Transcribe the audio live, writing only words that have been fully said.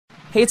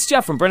Hey, it's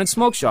Jeff from Brennan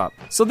Smoke Shop.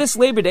 So this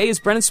Labor Day is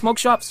Brennan Smoke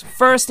Shop's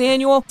first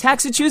annual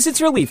Taxachusetts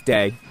Relief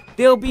Day.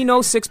 There'll be no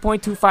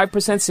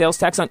 6.25% sales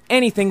tax on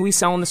anything we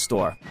sell in the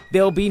store.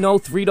 There'll be no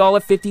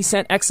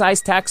 $3.50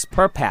 excise tax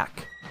per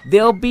pack.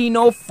 There'll be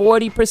no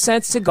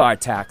 40% cigar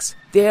tax.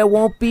 There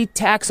won't be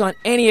tax on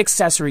any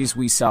accessories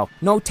we sell.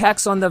 No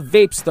tax on the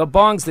vapes, the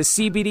bongs, the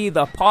CBD,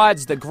 the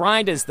pods, the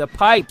grinders, the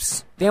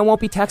pipes. There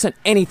won't be tax on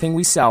anything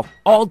we sell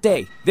all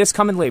day this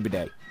coming Labor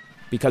Day.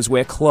 Because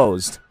we're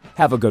closed.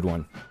 Have a good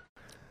one.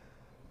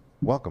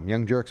 Welcome,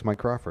 Young Jerks, Mike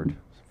Crawford.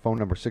 Phone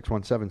number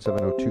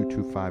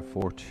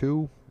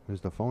 617-702-2542 is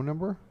the phone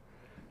number.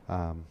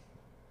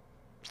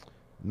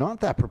 Not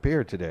that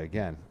prepared today,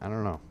 again. I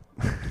don't know.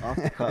 Off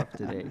the cuff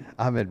today.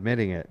 I'm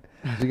admitting it.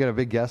 We got a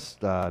big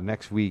guest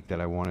next week that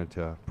I wanted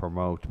to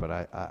promote,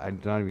 but I'm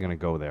not even going to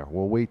go there.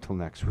 We'll wait till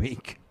next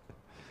week.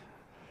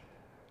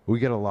 We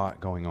get a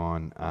lot going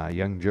on.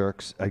 Young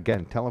Jerks,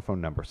 again,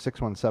 telephone number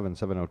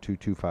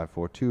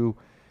 617-702-2542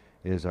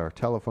 is our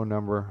telephone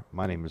number.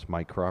 My name is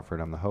Mike Crawford.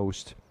 I'm the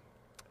host.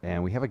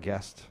 And we have a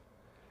guest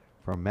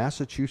from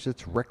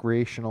Massachusetts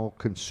Recreational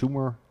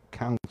Consumer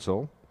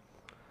Council.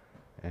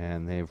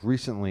 And they've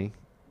recently,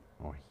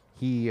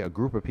 a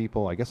group of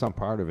people, I guess I'm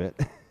part of it.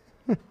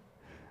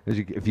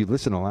 If you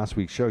listen to last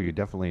week's show, you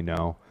definitely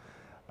know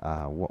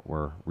what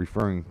we're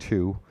referring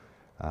to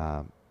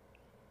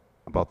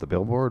about the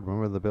billboard.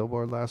 Remember the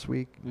billboard last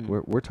week?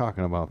 We're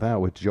talking about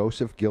that with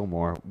Joseph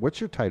Gilmore.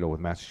 What's your title with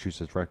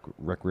Massachusetts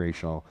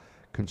Recreational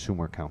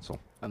Consumer Council?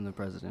 I'm the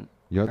president.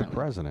 You're currently. the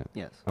president?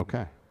 Yes.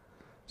 Okay.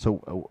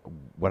 So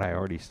what I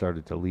already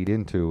started to lead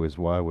into is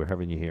why we're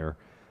having you here.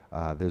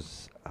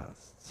 There's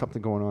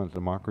something going on at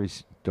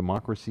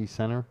Democracy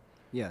Center.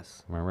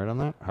 Yes. Am I right on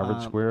that?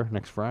 Harvard Square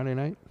next Friday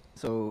night?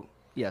 So,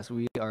 yes,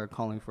 we are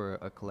calling for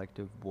a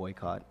collective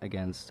boycott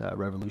against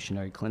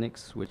Revolutionary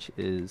Clinics, which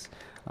is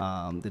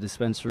the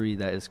dispensary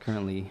that is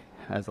currently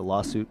has a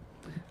lawsuit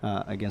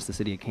against the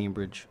city of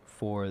Cambridge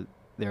for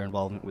their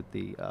involvement with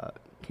the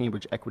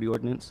Cambridge Equity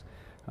Ordinance,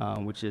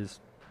 which is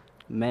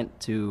meant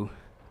to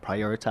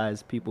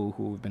prioritize people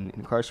who have been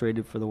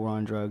incarcerated for the war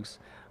on drugs,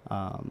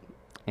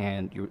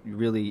 and you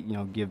really,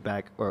 give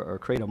back or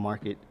create a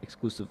market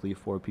exclusively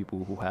for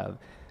people who have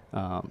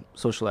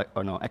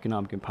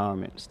economic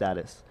empowerment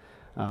status.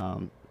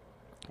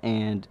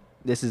 And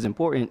this is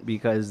important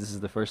because this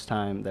is the first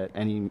time that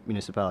any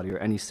municipality or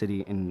any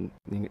city in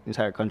the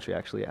entire country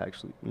actually,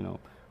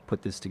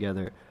 put this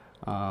together.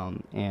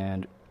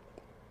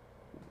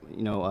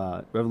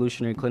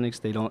 Revolutionary Clinics,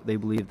 they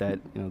believe that,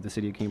 the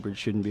city of Cambridge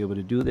shouldn't be able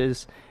to do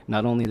this.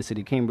 Not only the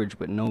city of Cambridge,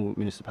 but no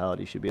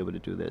municipality should be able to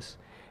do this.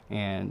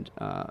 And,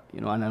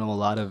 I know a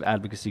lot of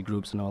advocacy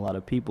groups, I know a lot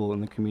of people in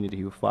the community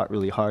who fought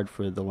really hard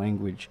for the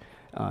language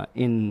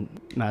in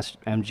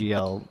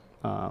MGL,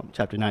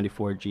 Chapter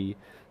 94G,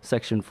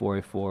 Section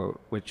 404,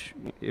 which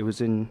it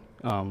was in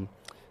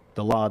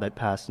the law that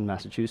passed in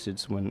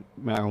Massachusetts when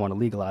marijuana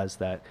legalized,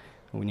 that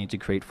we need to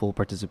create full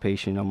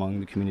participation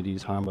among the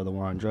communities harmed by the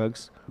war on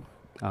drugs.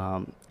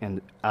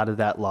 And out of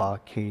that law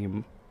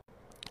came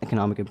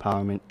economic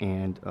empowerment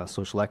and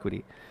social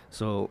equity.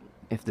 So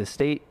if the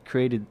state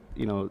created,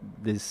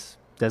 this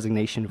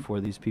designation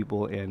for these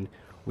people, and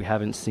we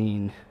haven't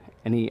seen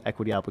any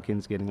equity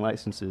applicants getting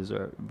licenses,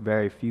 or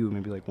very few,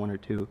 maybe like one or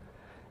two,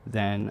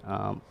 then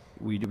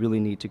we really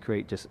need to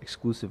create just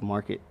exclusive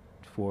market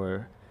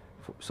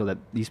so that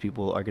these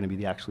people are going to be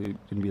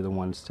the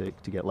ones to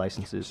get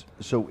licenses.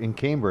 So in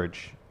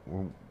Cambridge,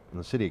 in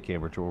the city of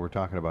Cambridge, what we're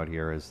talking about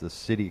here is the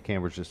city of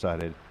Cambridge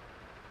decided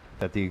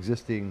that the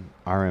existing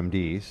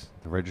RMDs,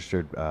 the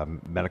registered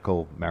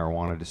medical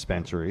marijuana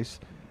dispensaries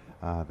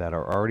that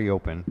are already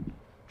open,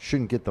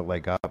 shouldn't get the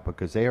leg up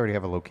because they already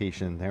have a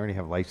location, they already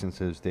have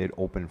licenses, they'd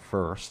open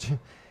first.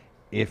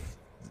 If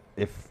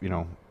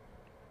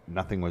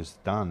nothing was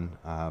done,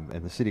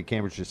 and the city of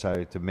Cambridge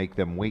decided to make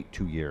them wait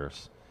 2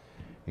 years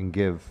and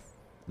give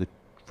the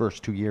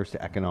first 2 years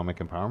to economic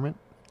empowerment.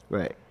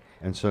 Right.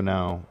 And so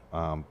now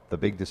the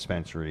big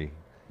dispensary,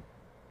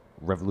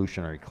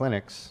 Revolutionary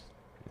Clinics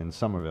in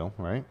Somerville,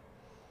 right,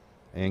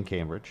 and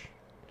Cambridge,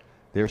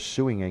 they're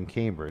suing in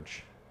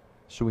Cambridge,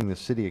 suing the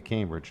city of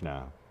Cambridge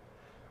now.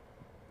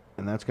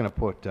 And that's going to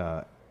put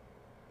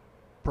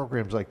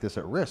programs like this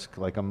at risk.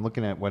 Like, I'm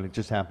looking at what it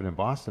just happened in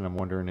Boston. I'm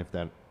wondering if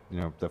that,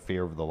 the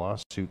fear of the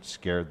lawsuit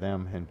scared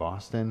them in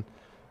Boston.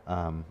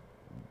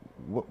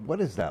 What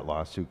is that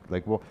lawsuit?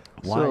 Like, well,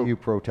 why are you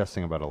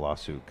protesting about a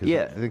lawsuit?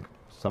 Because I think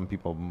some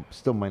people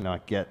still might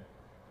not get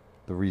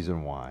the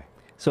reason why.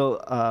 So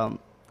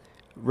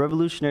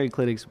Revolutionary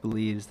Clinics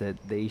believes that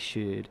they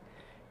should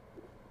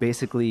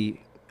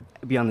basically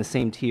be on the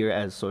same tier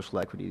as social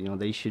equity.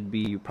 They should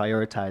be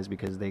prioritized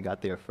because they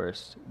got there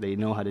first. They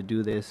know how to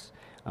do this.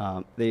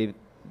 They've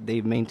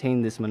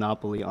maintained this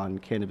monopoly on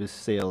cannabis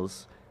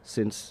sales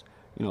since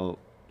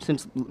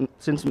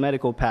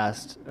medical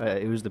passed.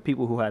 It was the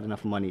people who had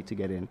enough money to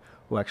get in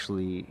who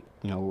actually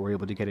were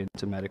able to get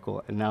into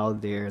medical, and now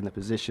they're in the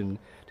position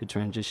to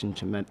transition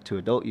to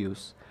adult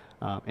use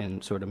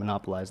and sort of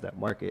monopolize that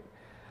market.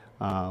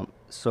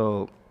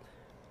 So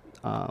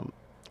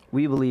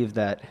we believe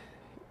that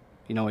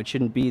it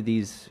shouldn't be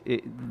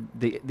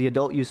the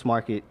adult use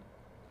market.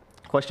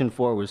 Question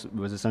 4 was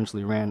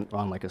essentially ran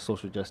on like a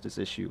social justice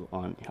issue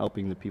on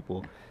helping the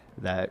people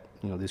that,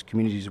 these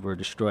communities were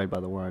destroyed by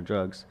the war on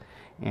drugs.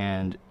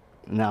 And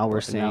now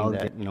we're saying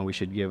that, we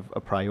should give a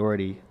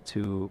priority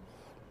to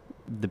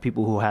the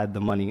people who had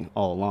the money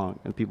all along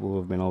and people who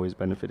have been always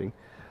benefiting.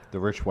 The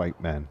rich white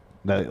men,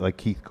 like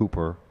Keith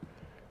Cooper,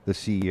 the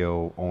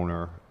CEO,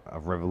 owner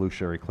of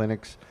Revolutionary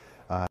Clinics.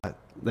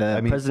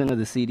 President of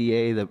the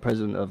CDA, the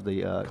president of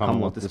the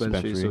Commonwealth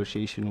Dispensary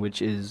Association,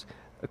 which is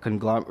a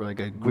conglomerate, like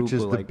a group, which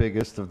is the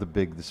biggest of the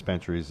big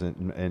dispensaries,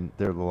 and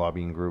they're the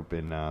lobbying group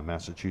in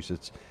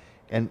Massachusetts,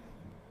 and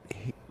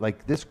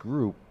this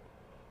group,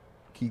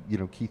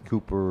 Keith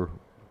Cooper,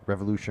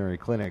 Revolutionary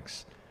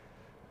Clinics,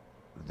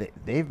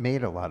 they've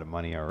made a lot of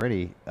money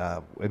already,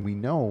 and we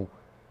know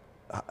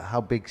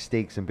how big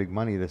stakes and big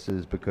money this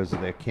is because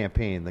of their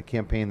campaign, the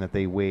campaign that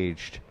they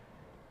waged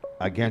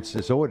against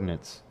this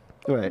ordinance.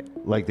 Right.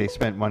 Like they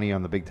spent money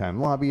on the big time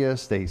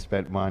lobbyists. They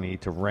spent money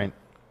to rent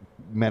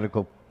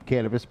medical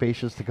cannabis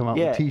patients to come out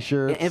with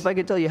T-shirts. If I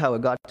could tell you how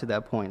it got to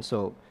that point,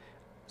 so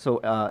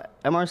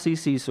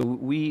MRCC, so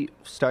we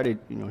started,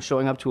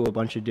 showing up to a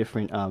bunch of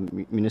different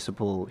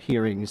municipal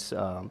hearings,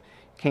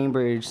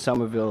 Cambridge,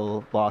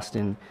 Somerville,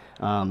 Boston,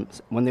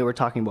 when they were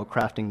talking about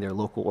crafting their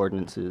local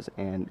ordinances,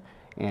 and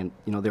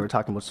they were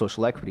talking about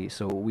social equity.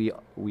 So we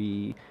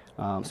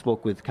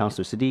spoke with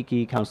Councillor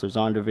Siddiqui, Councillor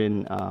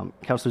Zondervan,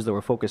 councillors that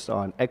were focused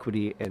on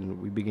equity,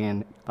 and we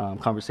began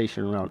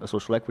conversation around a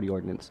social equity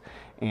ordinance.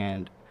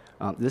 And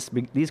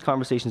these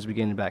conversations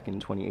began back in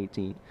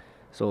 2018.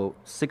 So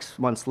 6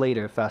 months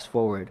later, fast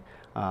forward,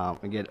 I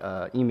get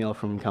an email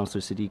from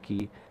Councillor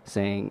Siddiqui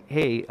saying,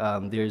 hey,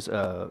 there's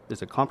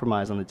a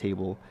compromise on the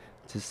table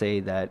to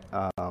say that,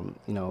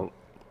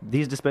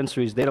 these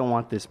dispensaries, they don't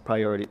want this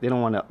priority. They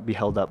don't want to be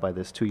held up by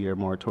this 2-year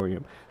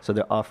moratorium. So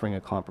they're offering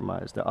a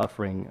compromise. They're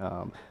offering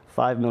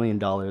 $5 million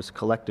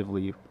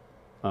collectively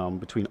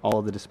between all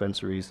of the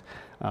dispensaries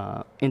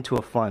into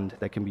a fund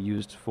that can be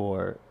used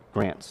for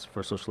grants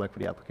for social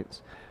equity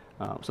applicants.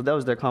 So that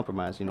was their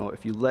compromise.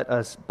 If you let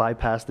us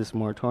bypass this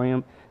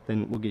moratorium,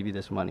 then we'll give you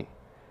this money.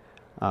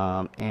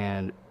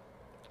 And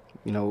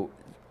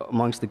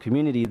amongst the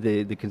community,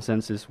 the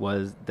consensus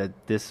was that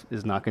this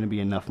is not going to be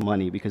enough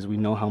money because we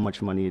know how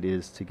much money it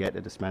is to get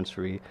a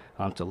dispensary,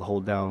 to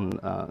hold down,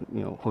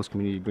 host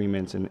community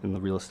agreements and the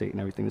real estate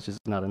and everything. It's just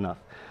not enough.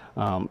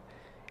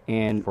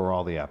 And for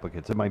all the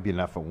applicants, it might be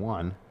enough for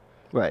one.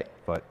 Right.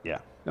 But yeah.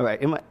 All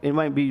right. It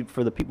might be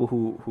for the people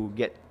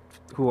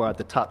who are at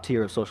the top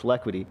tier of social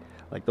equity,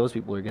 like those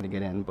people are going to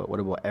get in. But what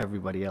about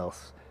everybody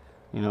else?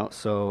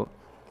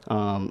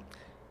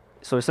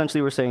 So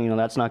essentially, we're saying,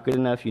 that's not good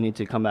enough. You need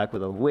to come back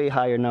with a way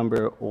higher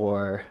number,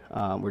 or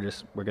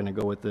we're going to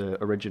go with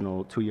the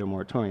original 2-year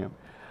moratorium.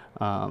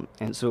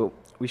 And so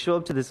we show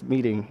up to this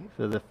meeting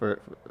this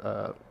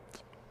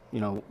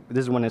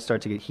is when it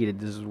started to get heated.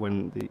 This is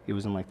when it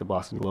was in the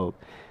Boston Globe.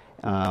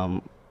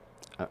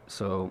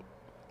 Councilor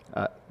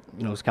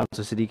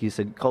Siddiqui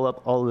said, call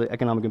up all the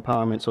economic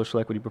empowerment, social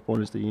equity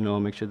proponents that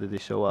and make sure that they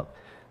show up.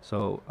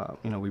 So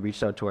we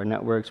reached out to our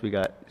networks. We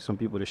got some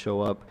people to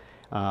show up.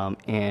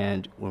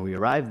 And when we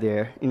arrived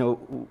there,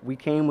 we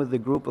came with a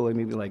group of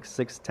maybe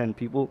 6-10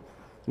 people.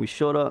 We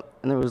showed up,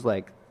 and there was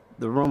the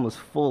room was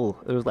full.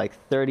 There was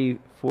 30,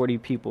 40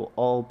 people,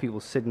 all people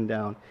sitting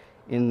down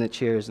in the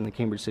chairs in the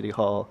Cambridge City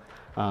Hall,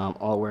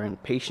 all wearing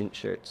patient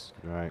shirts.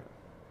 Right.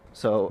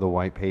 So the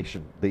white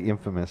patient, the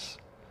infamous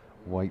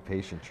white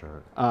patient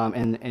shirt.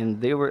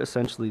 And they were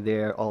essentially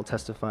there, all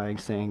testifying,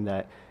 saying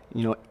that,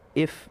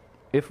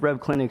 if Rev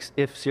Clinics,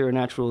 if Sierra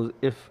Naturals,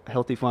 if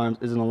Healthy Farms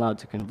isn't allowed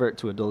to convert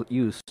to adult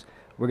use,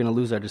 we're going to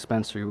lose our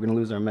dispensary. We're going to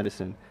lose our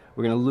medicine.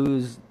 We're going to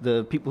lose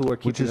the people who are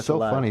keeping us alive.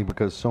 Which is so funny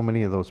because so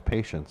many of those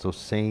patients, those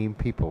same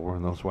people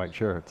wearing those white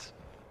shirts,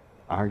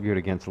 argued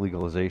against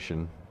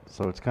legalization.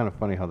 So it's kind of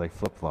funny how they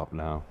flip-flop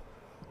now.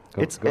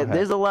 Go ahead.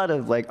 There's a lot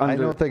of I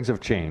know things have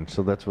changed,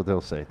 so that's what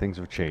they'll say. Things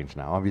have changed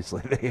now.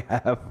 Obviously, they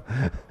have.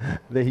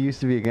 They used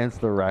to be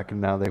against the rec,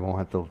 and now they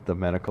want the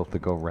medical to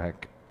go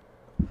rec.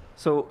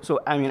 So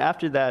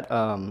after that,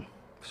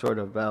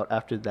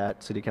 after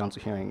that city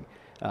council hearing,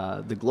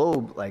 the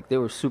Globe, they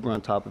were super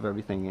on top of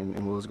everything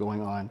and what was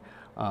going on.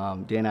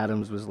 Dan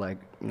Adams was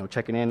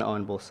checking in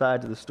on both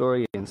sides of the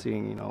story and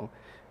seeing,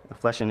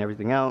 fleshing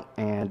everything out.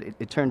 And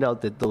it turned out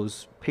that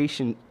those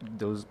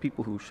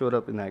people who showed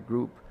up in that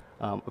group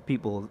of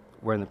people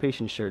wearing the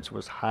patient shirts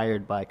was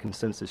hired by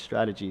Consensus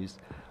Strategies,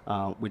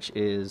 which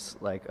is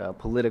a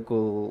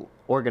political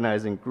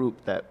organizing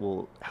group that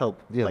will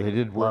help. Yeah, they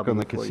did work on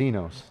the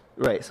casinos.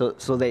 Right, so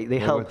they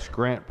helped. Which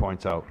Grant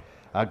points out.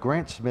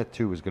 Grant Smith,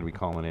 too, is going to be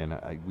calling in.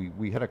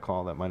 We had a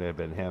call that might have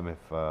been him.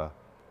 If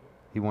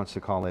he wants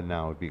to call in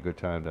now, it would be a good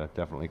time to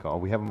definitely call.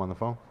 We have him on the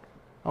phone?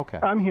 Okay.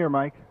 I'm here,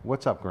 Mike.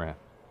 What's up, Grant?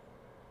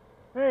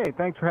 Hey,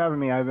 thanks for having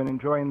me. I've been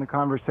enjoying the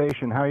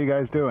conversation. How are you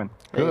guys doing?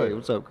 Good. Hey,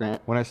 what's up,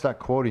 Grant? When I start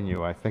quoting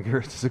you, I figure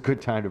it's a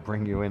good time to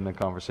bring you in the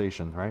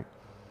conversation, right?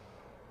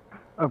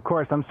 Of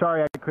course, I'm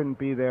sorry I couldn't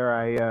be there.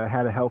 I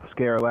had a health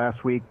scare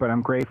last week, but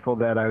I'm grateful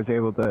that I was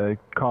able to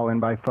call in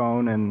by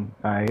phone, and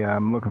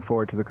I'm looking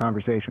forward to the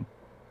conversation.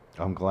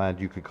 I'm glad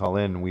you could call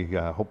in. We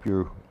hope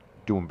you're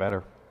doing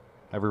better,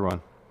 everyone.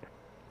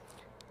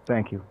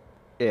 Thank you.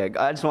 Yeah,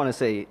 I just want to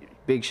say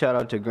big shout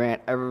out to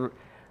Grant.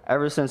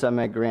 Ever since I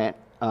met Grant,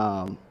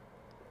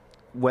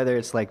 whether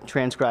it's like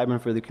transcribing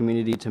for the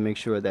community to make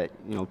sure that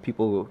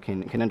people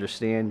can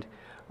understand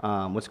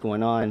what's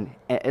going on,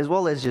 as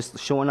well as just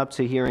showing up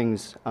to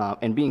hearings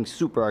and being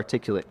super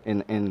articulate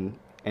and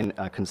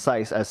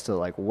concise as to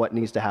like what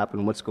needs to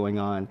happen, what's going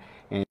on,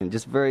 and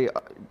just very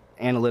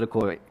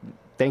analytical.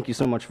 Thank you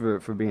so much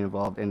for being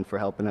involved and for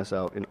helping us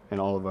out in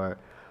all of our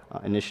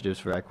initiatives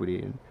for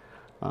equity.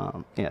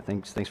 And yeah,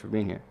 thanks for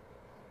being here.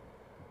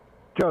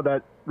 Joe,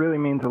 that really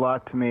means a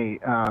lot to me.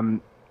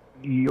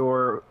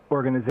 Your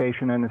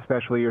organization, and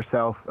especially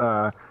yourself,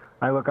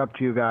 I look up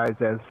to you guys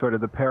as sort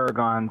of the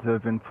paragons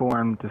of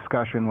informed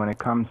discussion when it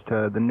comes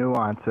to the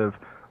nuance of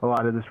a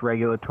lot of this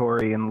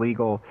regulatory and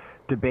legal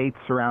debates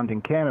surrounding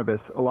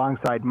cannabis,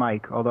 alongside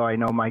Mike, although I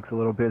know Mike's a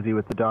little busy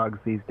with the dogs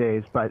these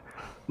days. But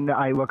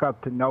I look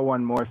up to no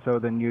one more so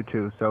than you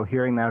two. So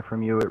hearing that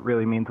from you, it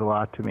really means a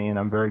lot to me, and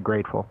I'm very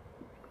grateful.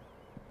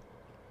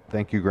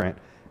 Thank you, Grant.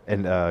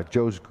 And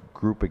Joe's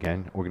group,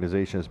 again,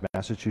 organization is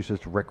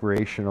Massachusetts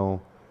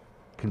Recreational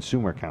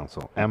Consumer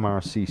Council.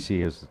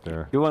 MRCC is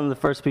their... You're one of the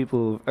first people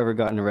who've ever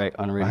gotten it right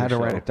on a radio show. I had to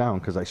write it down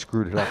because I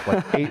screwed it up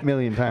like 8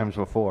 million times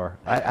before.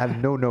 I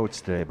have no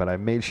notes today, but I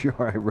made sure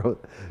I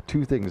wrote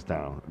 2 things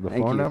down. The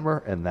phone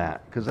number and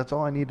that, because that's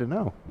all I need to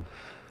know.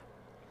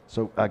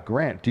 So,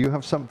 Grant, do you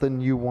have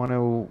something you want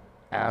to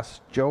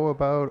ask Joe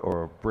about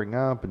or bring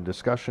up in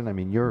discussion? I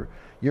mean,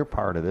 you're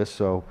part of this,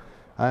 so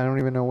I don't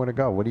even know where to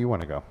go. Where do you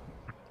want to go?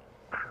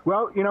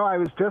 Well, I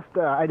was just,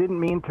 I didn't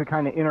mean to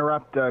kind of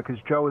interrupt because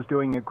Joe was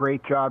doing a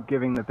great job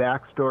giving the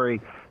backstory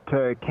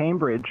to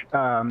Cambridge,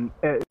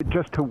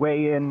 just to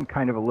weigh in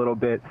kind of a little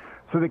bit.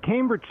 So the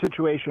Cambridge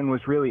situation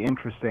was really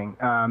interesting.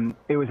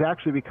 It was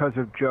actually because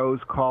of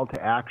Joe's call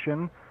to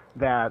action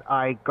that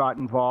I got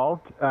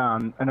involved.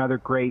 Another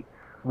great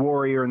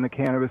warrior in the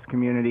cannabis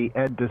community,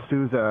 Ed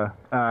D'Souza,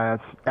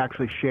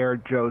 actually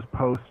shared Joe's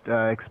post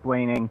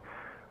explaining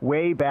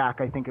way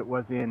back, I think it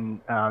was in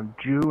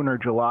June or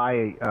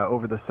July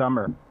over the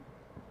summer,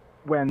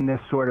 when this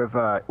sort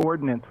of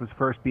ordinance was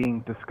first being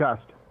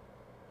discussed.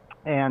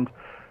 And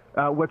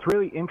what's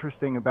really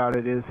interesting about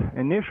it is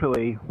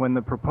initially when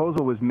the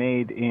proposal was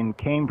made in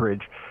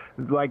Cambridge,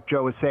 like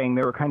Joe was saying,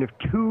 there were kind of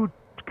 2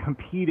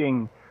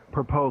 competing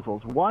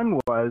proposals. One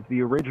was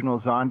the original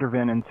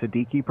Zondervan and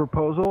Siddiqui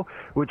proposal,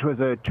 which was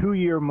a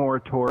 2-year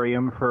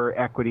moratorium for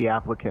equity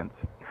applicants.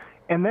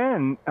 And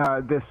then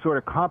this sort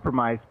of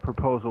compromise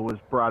proposal was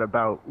brought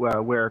about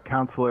where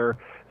Councillor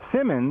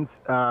Simmons,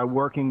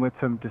 working with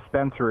some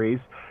dispensaries,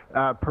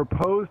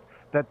 proposed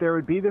that there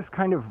would be this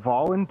kind of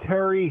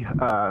voluntary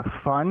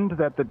fund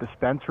that the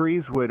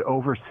dispensaries would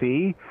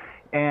oversee.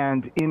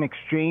 And in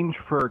exchange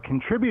for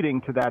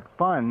contributing to that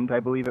fund, I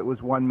believe it was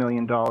 $1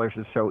 million or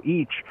so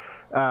each,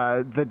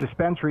 the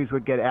dispensaries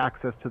would get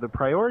access to the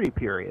priority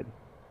period.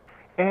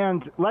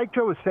 And like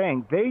Joe was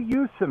saying, they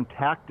used some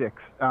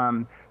tactics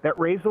that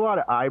raised a lot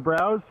of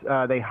eyebrows.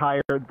 They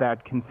hired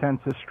that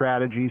Consensus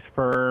Strategies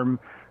firm.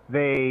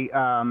 They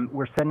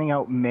were sending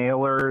out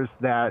mailers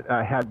that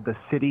had the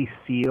city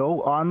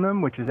seal on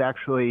them, which is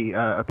actually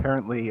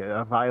apparently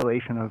a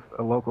violation of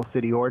a local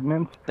city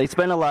ordinance. They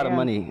spent a lot of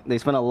money. They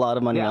spent a lot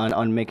of money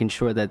on making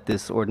sure that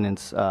this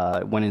ordinance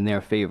went in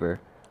their favor.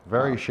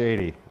 Very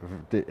shady.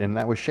 And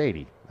that was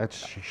shady. That's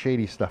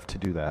shady stuff to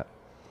do that.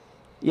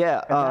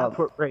 Yeah. That's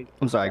what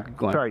I'm sorry.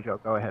 Go on. Sorry, Joe.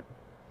 Go ahead.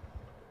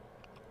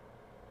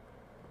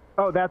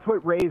 Oh, that's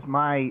what raised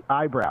my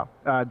eyebrow.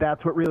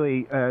 That's what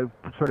really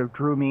sort of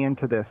drew me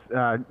into this.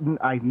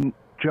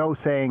 Joe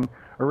saying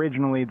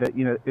originally that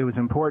it was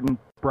important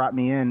brought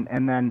me in,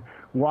 and then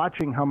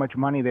watching how much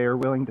money they are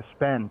willing to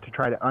spend to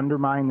try to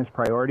undermine this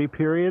priority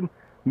period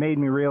made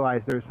me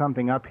realize there's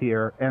something up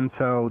here. And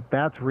so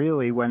that's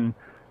really when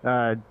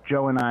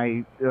Joe and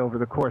I, over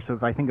the course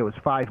of, I think it was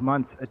 5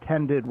 months,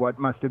 attended what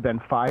must have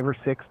been 5 or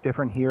 6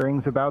 different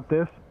hearings about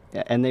this.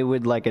 Yeah, and they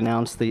would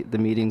announce the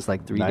meetings 3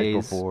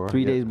 days before,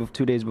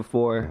 2 days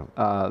before.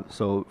 Yeah.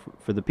 So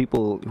for the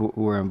people who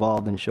were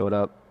involved and showed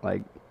up,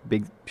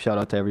 big shout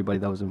out to everybody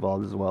that was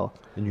involved as well.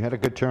 And you had a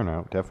good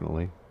turnout,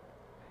 definitely.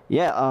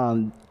 Yeah,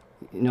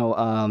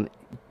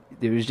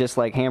 it was just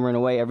hammering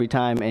away every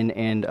time,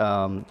 and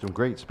some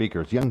great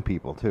speakers, young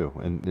people too,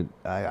 and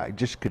I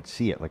just could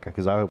see it,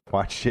 because I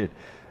watched it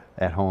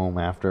at home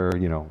after,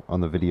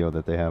 on the video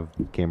that they have,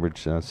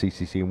 Cambridge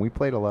CCC, and we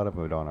played a lot of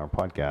it on our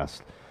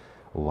podcast.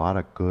 A lot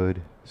of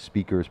good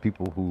speakers,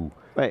 people who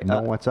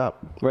know what's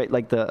up.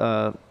 Right,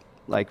 the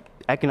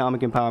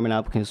economic empowerment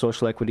applicants,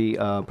 social equity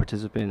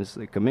participants,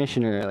 the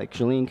commissioner,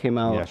 Shalene came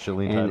out. Yeah,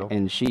 Shalene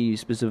and she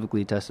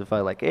specifically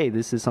testified, hey,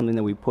 this is something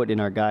that we put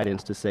in our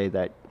guidance to say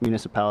that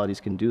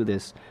municipalities can do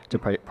this to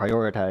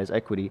prioritize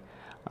equity.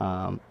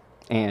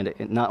 And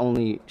not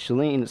only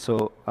Shalene,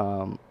 so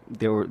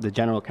the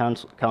general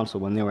counsel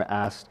when they were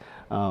asked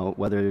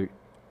whether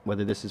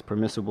this is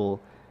permissible.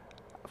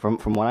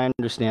 From what I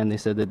understand, they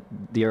said that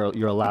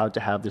you're allowed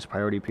to have this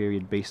priority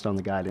period based on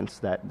the guidance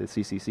that the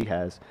CCC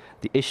has.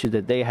 The issue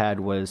that they had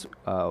was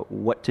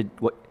what to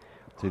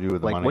do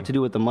with the money. What to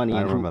do with the money,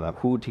 I and remember that.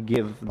 who to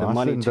give the Boston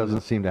money to.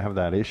 doesn't seem to have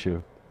that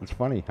issue. It's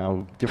funny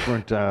how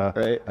different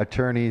Right.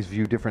 attorneys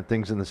view different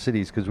things in the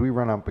cities, because we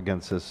run up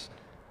against this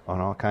on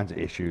all kinds of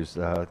issues.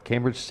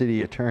 Cambridge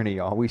City Attorney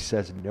always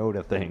says no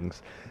to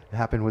things. It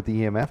happened with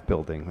the EMF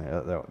building.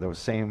 The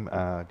same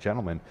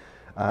gentleman.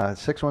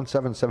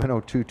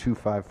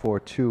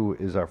 617-702-2542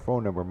 is our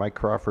phone number. Mike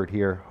Crawford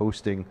here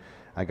hosting.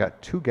 I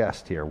got two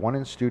guests here, one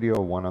in studio,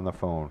 one on the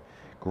phone.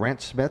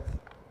 Grant Smith,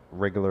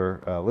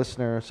 regular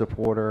listener,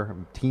 supporter,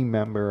 team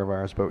member of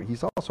ours, but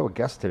he's also a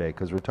guest today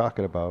because we're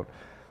talking about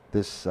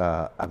this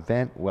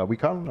event. Well, we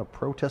call it a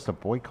protest, a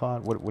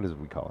boycott. What does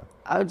we call it?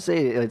 I would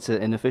say it's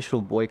an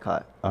official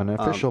boycott. An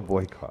official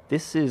boycott.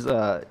 This is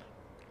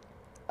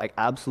like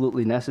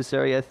absolutely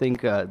necessary. I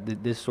think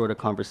this sort of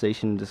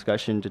conversation,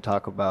 discussion to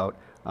talk about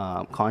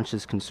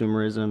conscious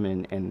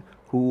consumerism and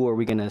who are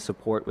we going to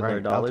support with our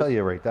dollars. I'll tell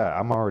you right there,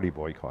 I'm already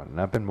boycotting.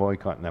 I've been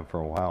boycotting them for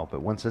a while,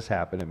 but once this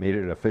happened, it made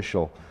it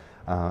official.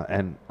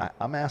 And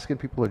I'm asking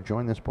people to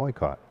join this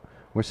boycott.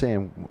 We're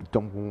saying,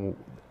 don't,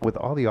 with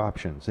all the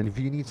options, and if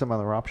you need some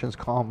other options,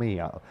 call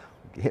me.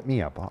 Hit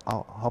me up.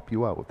 I'll help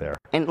you out there.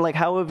 And like,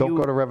 how have Don't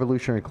go to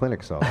Revolutionary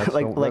Clinics, though. That's,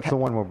 that's the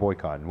one we're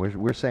boycotting.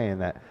 We're saying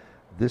that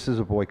this is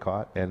a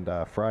boycott, and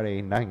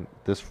Friday night,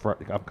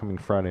 upcoming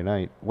Friday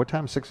night, what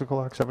time? 6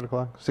 o'clock, 7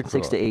 o'clock?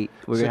 6 to 8.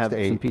 We're going to have 6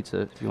 to 8. some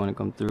pizza if you want to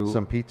come through.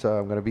 Some pizza.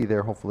 I'm going to be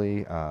there,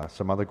 hopefully.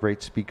 Some other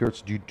great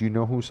speakers. Do you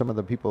know who some of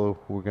the people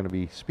who are going to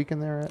be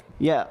speaking there at?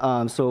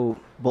 Yeah, so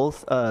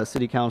both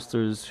city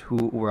councilors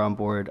who were on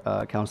board,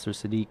 Councilor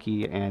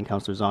Siddiqui and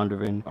Councilor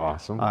Zondervan.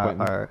 Awesome. We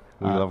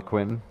uh, love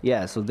Quentin.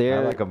 Yeah, so I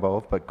like them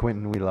both, but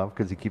Quentin we love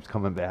because he keeps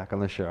coming back on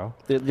the show.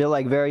 They're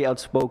like very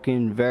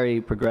outspoken, very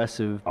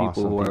progressive people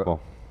Awesome who are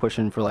people.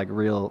 pushing for like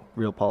real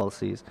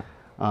policies,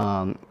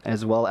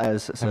 as well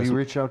as. Have you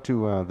reached out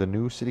to the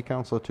new city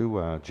councilor too,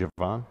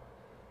 Javon?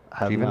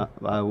 Have not,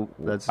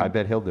 I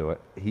bet he'll do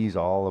it. He's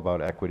all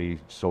about equity,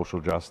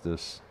 social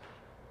justice.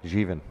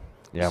 Jeevan.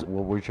 Yeah,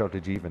 we'll reach out to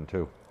Jeevan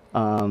too.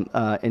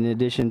 In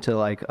addition to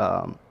like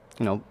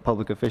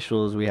public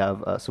officials, we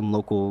have some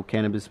local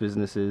cannabis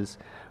businesses.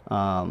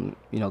 Beantown,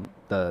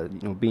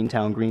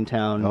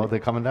 Greentown. Oh, they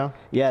coming down?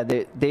 Yeah,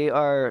 they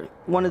are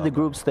one of the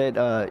groups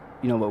that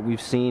what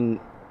we've seen,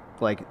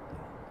 like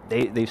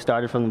they've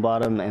started from the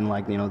bottom and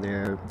like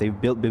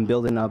they've been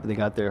building up. They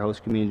got their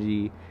host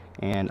community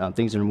and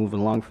things are moving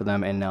along for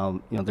them. And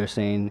now they're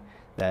saying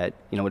that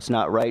it's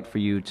not right for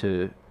you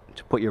to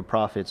put your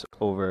profits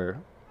over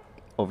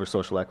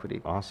social equity.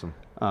 Awesome.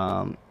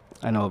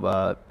 I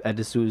know Ed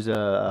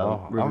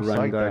D'Souza, River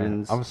Run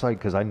Gardens. I'm psyched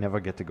because I never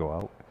get to go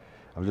out.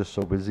 I'm just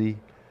so busy,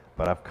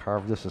 but I've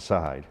carved this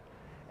aside.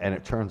 And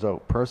it turns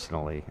out,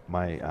 personally,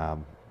 my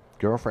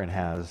girlfriend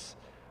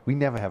we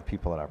never have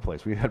people at our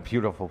place. We had a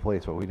beautiful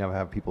place, but we never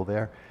have people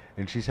there.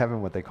 And she's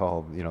having what they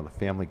call, the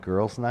family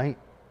girls' night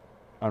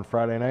on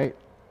Friday night.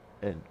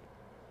 And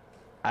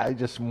I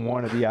just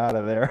want to be out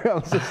of there. I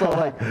was just all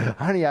like,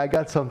 honey, I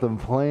got something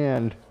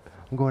planned.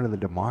 I'm going to the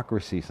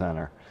Democracy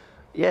Center.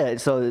 Yeah,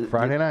 so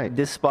Friday night.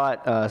 This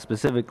spot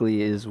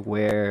specifically is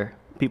where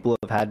people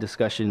have had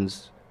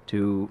discussions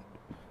to,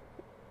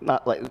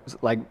 not like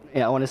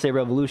I want to say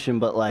revolution,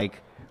 but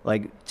like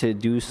to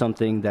do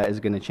something that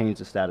is going to change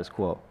the status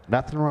quo.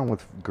 Nothing wrong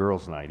with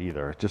girls' night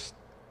either. Just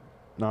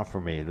not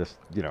for me.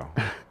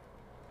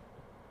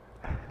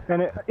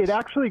 And it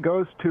actually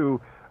goes to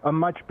a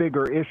much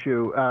bigger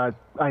issue.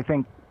 I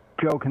think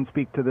Joe can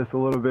speak to this a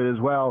little bit as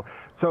well.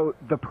 So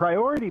the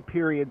priority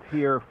periods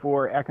here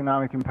for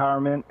economic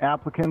empowerment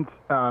applicants,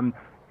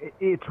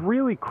 it's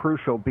really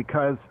crucial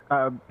because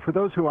for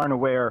those who aren't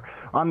aware,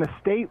 on the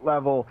state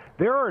level,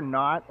 there are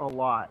not a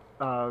lot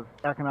of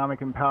economic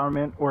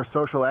empowerment or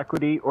social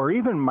equity or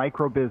even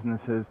micro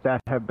businesses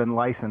that have been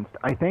licensed.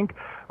 I think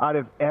out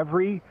of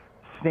every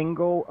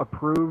single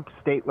approved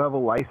state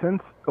level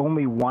license,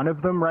 only one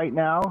of them right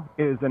now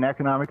is an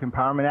economic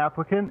empowerment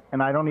applicant,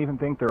 and I don't even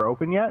think they're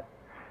open yet.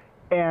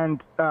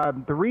 And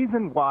the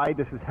reason why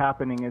this is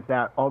happening is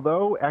that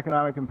although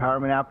economic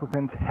empowerment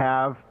applicants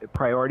have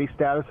priority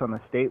status on the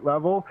state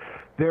level,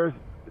 there's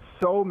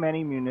so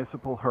many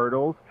municipal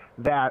hurdles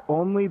that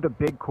only the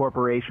big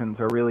corporations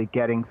are really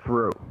getting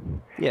through.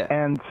 Yeah.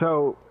 And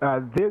so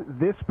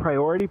this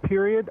priority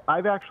period,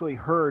 I've actually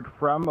heard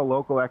from a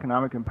local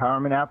economic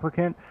empowerment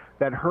applicant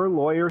that her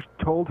lawyers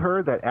told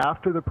her that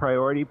after the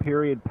priority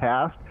period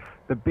passed,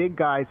 the big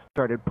guys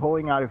started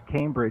pulling out of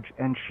Cambridge,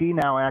 and she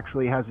now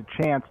actually has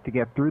a chance to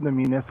get through the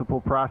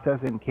municipal process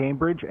in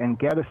Cambridge and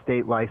get a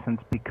state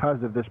license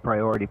because of this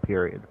priority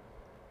period.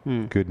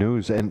 Good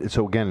news. And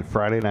so again,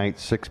 Friday night,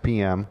 6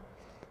 p.m.,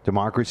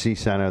 Democracy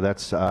Center.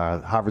 That's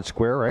Harvard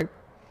Square, right?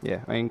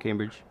 Yeah, right in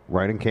Cambridge.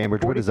 Right in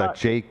Cambridge. What is that,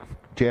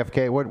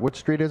 JFK? What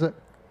street is it?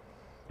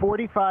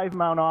 45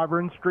 Mount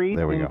Auburn Street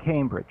in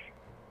Cambridge.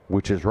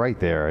 which is right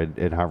there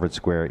in Harvard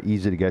Square.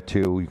 Easy to get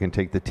to. You can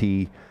take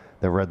the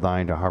Red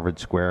Line to Harvard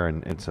Square,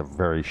 and it's a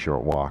very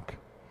short walk.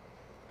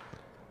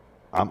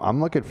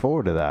 I'm looking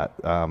forward to that.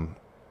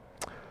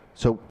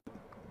 So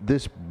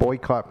this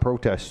boycott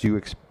protest,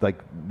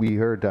 we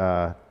heard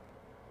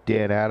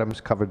Dan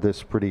Adams covered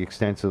this pretty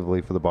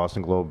extensively for the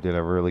Boston Globe, did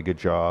a really good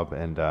job,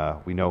 and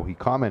we know he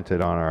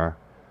commented on our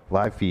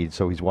live feed,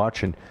 so he's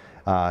watching.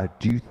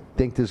 Do you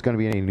think there's going to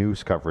be any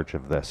news coverage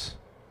of this?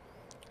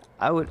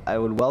 I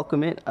would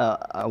welcome it.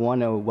 I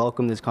want to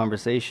welcome this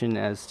conversation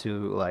as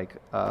to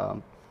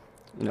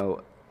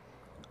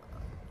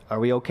are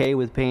we okay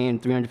with paying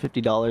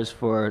 $350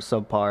 for a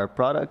subpar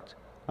product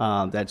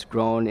that's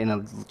grown in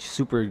a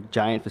super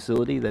giant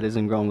facility that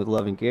isn't grown with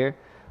love and care?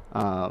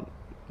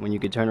 When you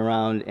could turn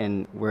around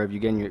and where have you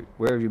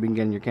been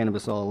getting your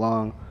cannabis all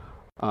along,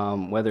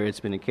 whether it's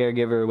been a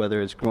caregiver,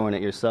 whether it's growing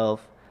it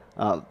yourself.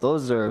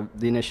 Those are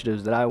the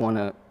initiatives that I want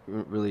to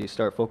really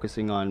start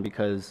focusing on,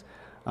 because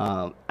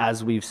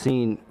as we've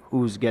seen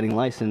who's getting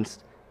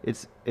licensed,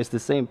 it's the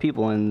same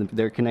people and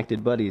their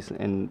connected buddies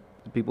and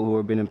the people who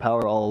have been in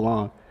power all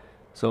along.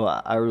 So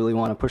I really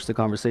want to push the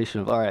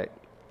conversation of, all right,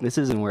 this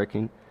isn't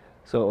working,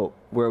 so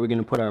where are we going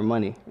to put our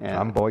money? And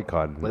I'm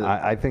boycotting.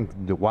 I think,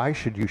 why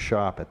should you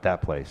shop at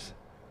that place?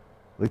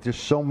 Like, there's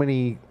so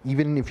many,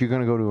 even if you're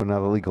going to go to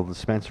another legal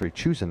dispensary,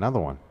 choose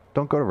another one.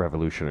 Don't go to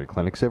Revolutionary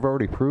Clinics. They've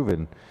already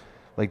proven,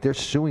 they're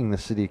suing the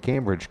city of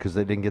Cambridge because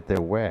they didn't get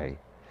their way.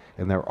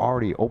 And they're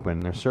already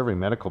open. They're serving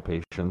medical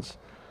patients.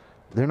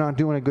 They're not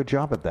doing a good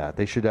job at that.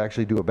 They should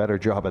actually do a better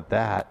job at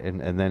that and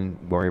then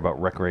worry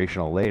about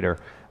recreational later,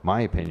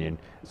 my opinion,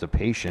 as a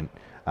patient.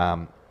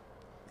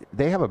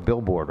 They have a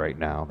billboard right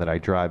now that I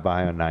drive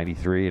by on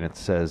 93, and it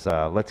says,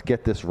 let's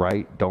get this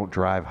right, don't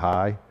drive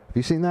high. Have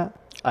you seen that?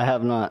 I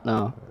have not,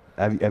 no.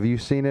 Have you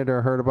seen it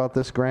or heard about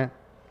this, Grant?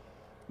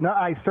 No,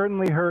 I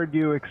certainly heard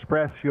you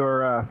express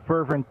your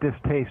fervent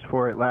distaste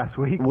for it last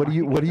week. What do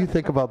you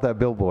think about that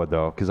billboard,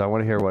 though? Because I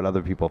want to hear what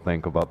other people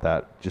think about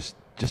that. Just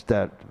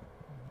that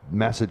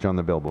message on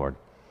the billboard.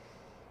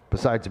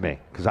 Besides me,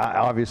 because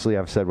obviously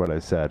I've said what I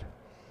said.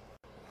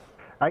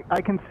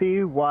 I can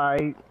see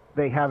why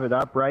they have it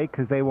up, right?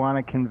 Because they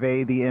want to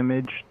convey the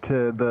image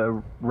to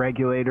the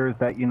regulators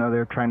that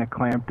they're trying to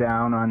clamp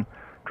down on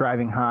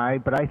driving high.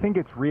 But I think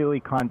it's really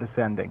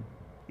condescending.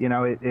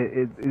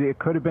 It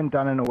could have been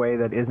done in a way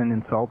that isn't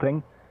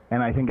insulting,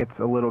 and I think it's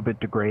a little bit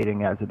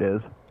degrading as it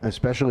is.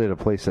 Especially at a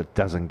place that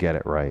doesn't get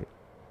it right.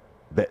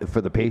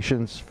 For the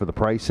patients, for the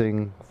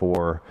pricing,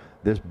 for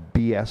this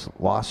BS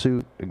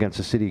lawsuit against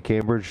the city of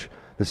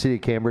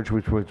Cambridge,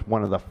 which was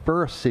one of the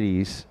first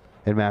cities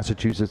in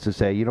Massachusetts to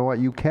say, you know what,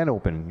 you can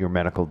open your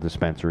medical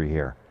dispensary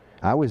here.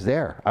 I was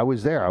there. I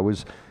was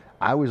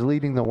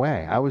leading the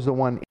way. I was the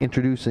one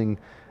introducing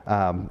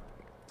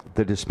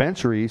the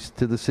dispensaries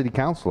to the city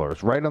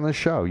councilors. Right on the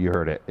show, you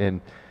heard it.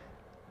 And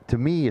to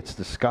me, it's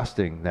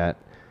disgusting that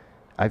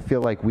I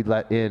feel like we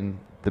let in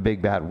the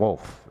big bad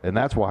wolf. And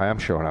that's why I'm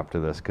showing up to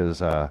this,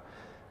 because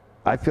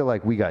I feel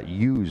like we got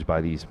used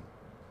by these.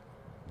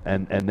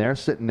 And they're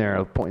sitting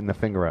there pointing the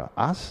finger at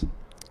us.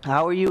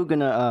 How are you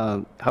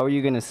gonna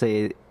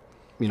say,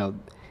 how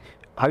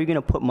are you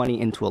gonna put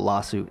money into a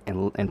lawsuit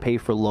and pay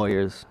for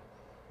lawyers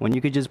when you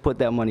could just put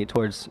that money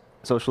towards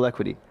social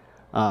equity?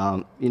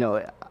 I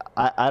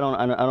don't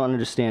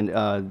understand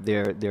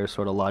their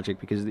sort of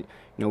logic, because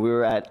we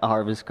were at a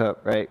Harvest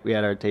Cup, right? We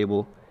had our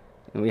table,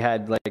 and we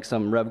had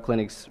some Rev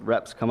Clinics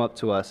reps come up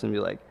to us and be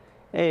like,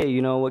 hey,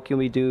 what can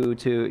we do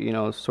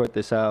to sort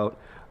this out?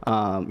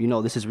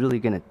 This is really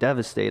gonna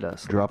devastate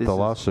us. Drop the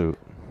lawsuit.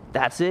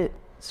 That's it.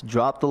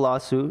 Drop the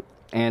lawsuit,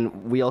 and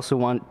we also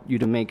want you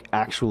to make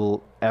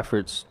actual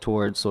efforts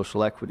towards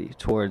social equity,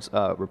 towards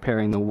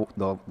repairing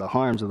the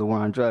harms of the war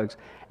on drugs,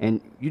 and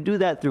you do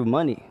that through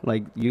money.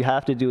 You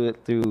have to do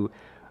it through,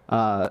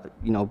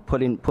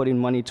 putting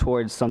money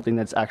towards something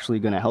that's actually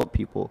going to help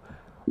people,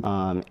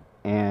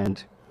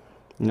 and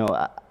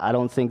I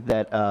don't think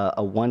that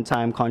a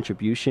one-time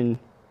contribution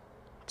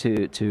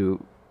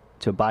to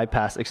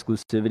bypass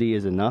exclusivity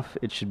is enough.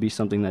 It should be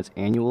something that's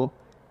annual.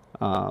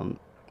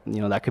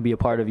 That could be a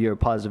part of your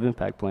positive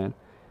impact plan.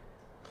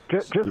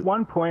 Just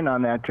one point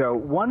on that, Joe.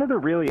 One of the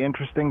really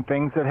interesting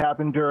things that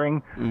happened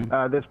during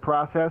this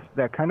process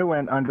that kind of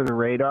went under the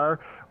radar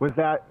was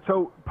that,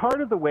 so part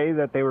of the way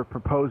that they were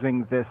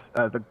proposing this,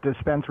 the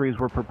dispensaries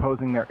were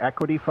proposing their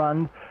equity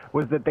fund,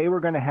 was that they were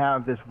going to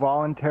have this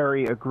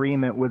voluntary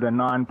agreement with a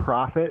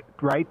nonprofit,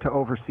 right, to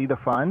oversee the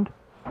fund.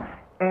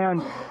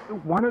 And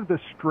one of the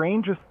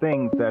strangest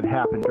things that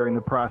happened during the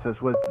process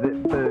was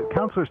that the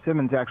Councilor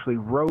Simmons actually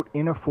wrote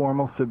in a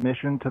formal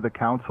submission to the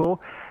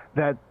council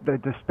that the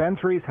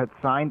dispensaries had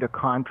signed a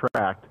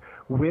contract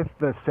with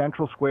the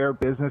Central Square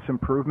Business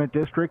Improvement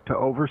District to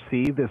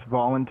oversee this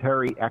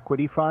voluntary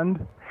equity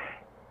fund.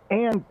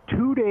 And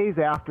 2 days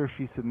after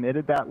she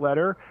submitted that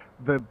letter,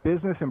 the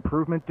Business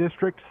Improvement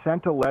District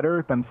sent a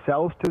letter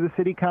themselves to the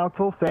City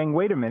Council saying,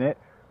 wait a minute,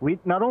 we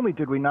not only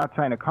did we not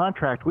sign a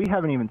contract, we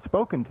haven't even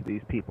spoken to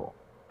these people.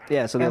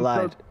 Yeah, so they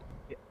lied.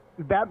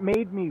 that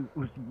made me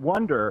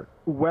wonder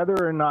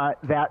whether or not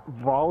that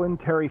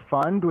voluntary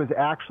fund was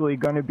actually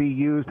going to be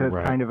used as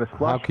kind of a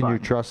slush How can fund. you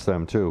trust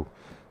them, too?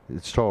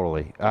 It's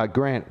totally.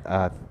 Grant,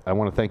 I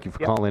want to thank you for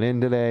calling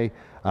in today.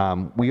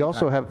 We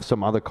also have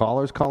some other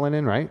callers calling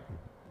in, right?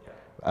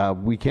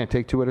 We can't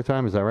take two at a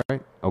time, is that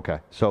right? Okay.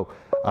 So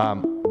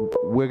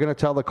we're going to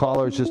tell the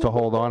callers just to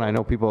hold on. I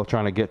know people are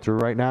trying to get through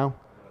right now.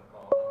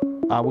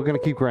 We're going to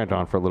keep Grant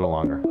on for a little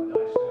longer.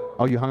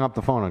 Oh, you hung up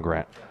the phone on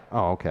Grant.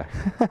 Oh, okay.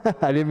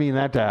 I didn't mean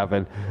that to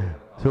happen.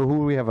 So who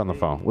do we have on the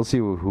phone? We'll see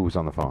who's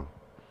on the phone.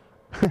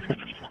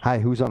 Hi,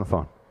 who's on the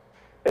phone?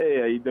 Hey,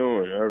 how you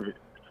doing, Irving?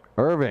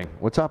 Irving.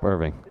 What's up,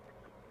 Irving?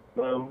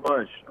 Not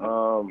much.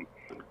 I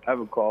have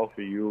a call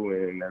for you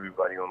and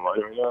everybody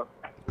online right now.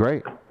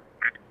 Great.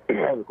 I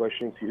have a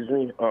question, excuse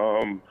me.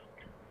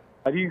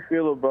 How do you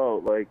feel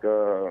about, like,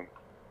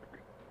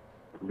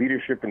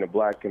 leadership in the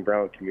black and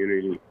brown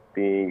community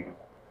being,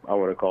 I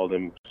want to call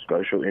them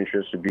special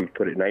interests, to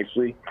put it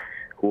nicely,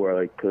 who are,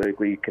 like,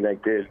 politically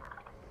connected,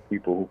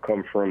 people who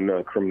come from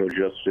the criminal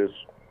justice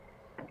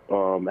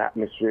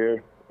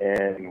atmosphere,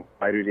 and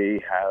why do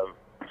they have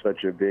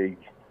such a big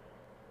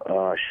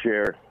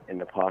share in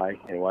the pie,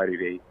 and why do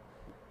they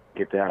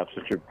get to have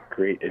such a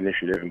great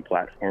initiative and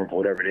platform for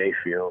whatever they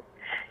feel,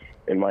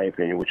 in my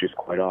opinion, which is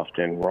quite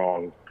often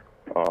wrong.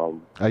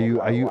 I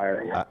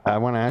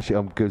want to ask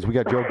you, because we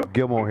got Joe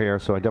Gilmore here,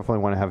 so I definitely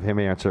want to have him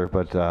answer,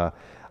 but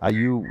are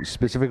you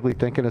specifically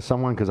thinking of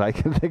someone? Because I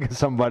can think of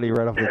somebody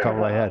right off the top of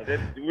my head.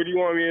 What do you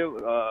want me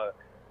to,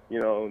 you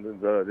know,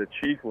 the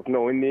chief with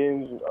no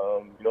Indians,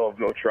 you know, of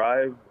no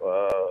tribe,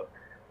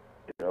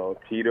 you know,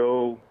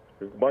 Tito,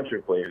 there's a bunch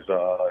of players,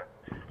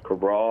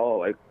 Cabral,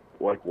 like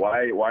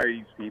why are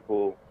these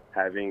people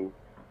having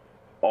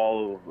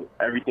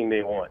everything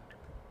they want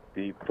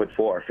be put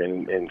forth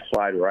and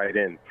slide right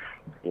in,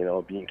 you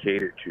know, being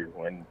catered to,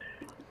 and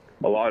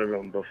a lot of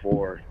them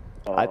before.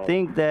 I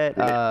think that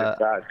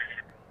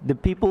the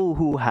people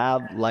who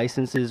have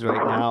licenses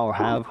right now or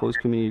have host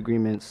community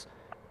agreements,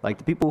 like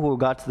the people who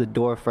got to the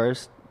door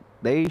first,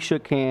 they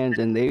shook hands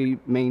and they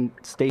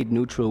stayed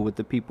neutral with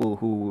the people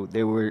who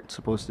they were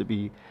supposed to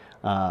be,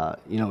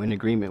 you know, in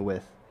agreement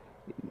with.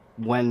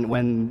 When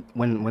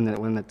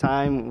the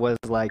time was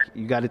like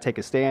you got to take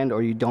a stand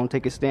or you don't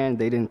take a stand,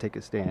 they didn't take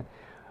a stand.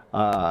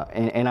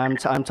 And I'm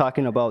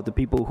talking about the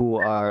people who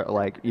are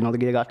like, you know,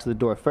 they got to the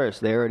door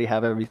first. They already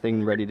have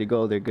everything ready to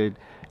go. They're good,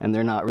 and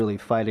they're not really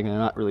fighting. They're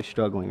not really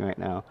struggling right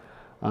now.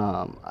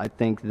 I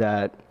think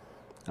that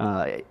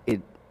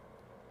it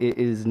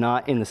is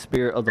not in the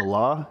spirit of the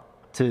law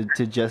to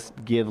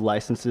just give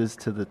licenses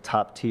to the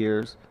top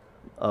tiers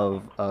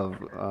of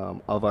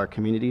our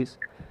communities.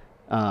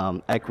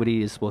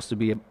 Equity is supposed to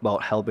be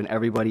about helping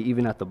everybody,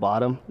 even at the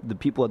bottom. The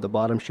people at the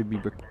bottom should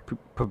be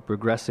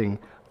progressing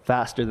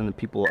faster than the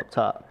people up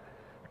top.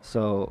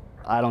 So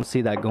I don't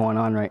see that going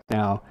on right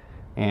now.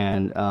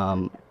 And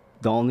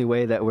the only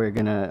way that we're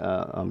going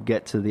to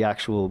get to the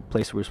actual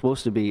place we're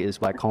supposed to be is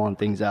by calling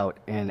things out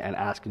and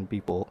asking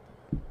people.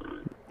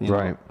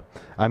 Right.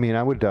 I mean,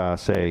 I would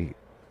say,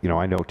 you know,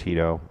 I know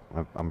Tito.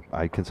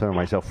 I consider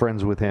myself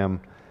friends with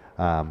him.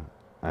 I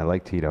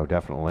like Tito,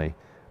 definitely.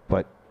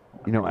 But,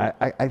 you know,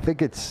 I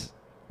think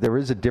there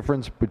is a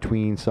difference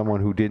between someone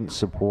who didn't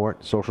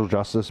support social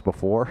justice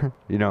before,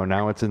 you know,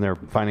 now it's in their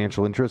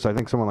financial interests. I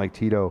think someone like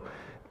Tito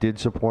did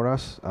support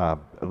us,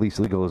 at least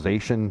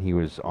legalization. He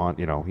was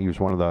he was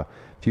one of the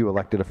few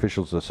elected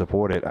officials to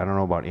support it. I don't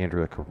know about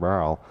Andrea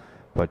Cabral,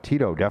 but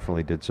Tito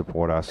definitely did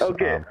support us.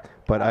 Okay.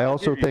 But I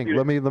also think,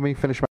 let me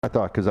finish my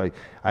thought, because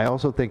I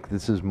also think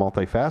this is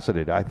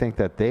multifaceted. I think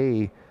that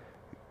they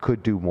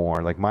could do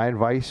more. Like, my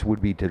advice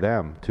would be to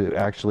them to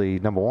actually,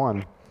 number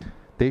one,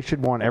 they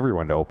should want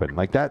everyone to open.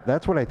 Like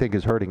that's what I think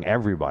is hurting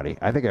everybody.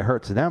 I think it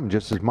hurts them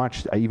just as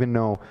much, even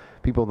though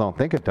people don't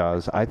think it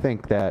does. I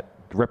think that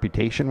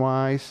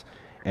reputation-wise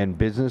and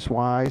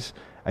business-wise,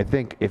 I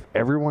think if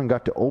everyone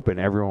got to open,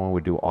 everyone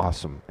would do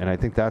awesome. And I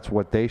think that's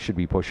what they should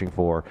be pushing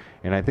for.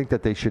 And I think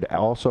that they should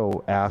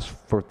also ask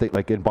for,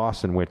 like in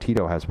Boston, where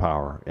Tito has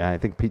power. And I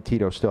think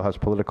Tito still has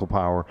political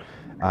power.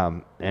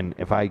 And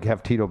if I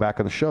have Tito back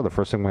on the show, the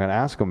first thing we're going to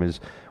ask him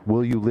is,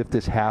 will you lift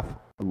this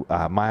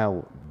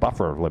half-mile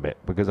buffer limit?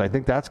 Because I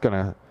think that's going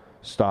to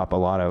stop a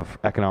lot of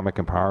economic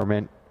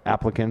empowerment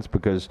applicants,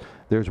 because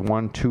there's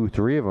 1, 2,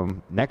 3 of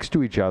them next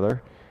to each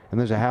other, and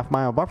there's a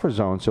half-mile buffer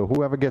zone. So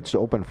whoever gets to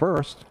open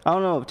first. I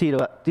don't know if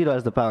Tito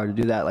has the power to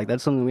do that. Like,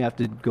 that's something we have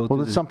to go through.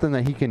 Well, it's something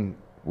that he can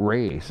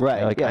raise.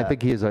 Right. Like, yeah. I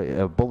think he has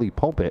a bully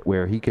pulpit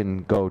where he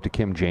can go to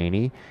Kim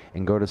Janey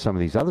and go to some of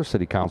these other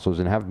city councils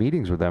and have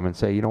meetings with them and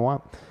say, you know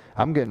what?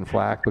 I'm getting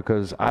flack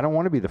because I don't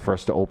want to be the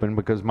first to open,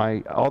 because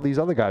all these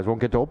other guys won't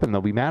get to open. They'll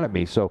be mad at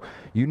me. So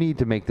you need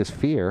to make this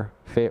fair,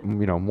 you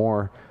know,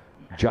 more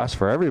just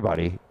for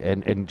everybody,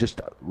 and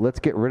just let's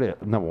get rid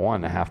of, number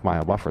one, the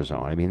half-mile buffer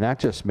zone. I mean, that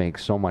just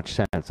makes so much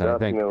sense. And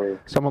definitely. I think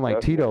someone like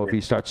Tito, if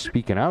he starts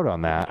speaking out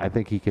on that, I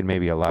think he can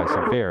maybe allow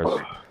some fares.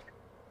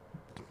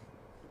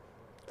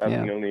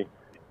 Definitely.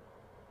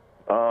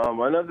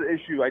 Yeah. Another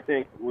issue I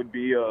think would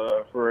be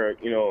for,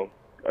 you know,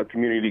 a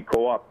community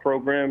co-op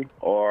program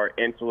or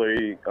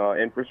ancillary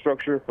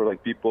infrastructure for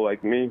like people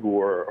like me who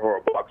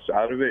are boxed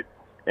out of it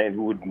and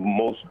who would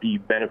most be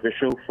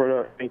beneficial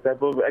for any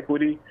type of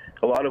equity.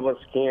 A lot of us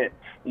can't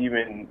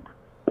even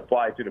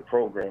apply to the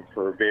program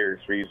for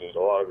various reasons. A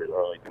lot of it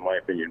are, like, in my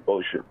opinion,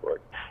 bullshit. But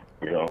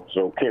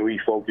so can we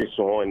focus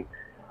on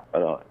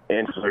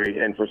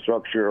ancillary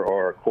infrastructure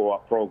or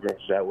co-op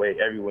programs? That way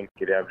everyone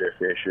could have their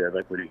fair share of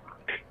equity.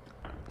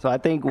 So I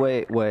think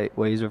what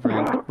he's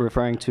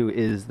referring to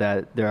is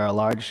that there are a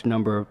large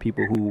number of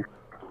people who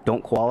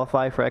don't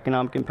qualify for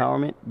economic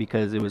empowerment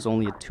because it was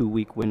only a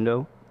 2-week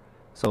window.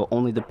 So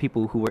only the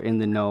people who were in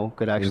the know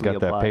could actually apply. You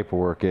got that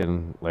paperwork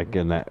in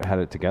that had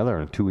it together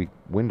in a 2-week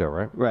window,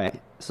 right?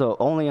 Right. So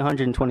only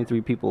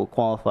 123 people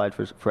qualified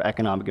for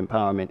economic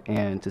empowerment,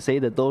 and to say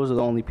that those are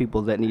the only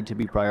people that need to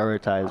be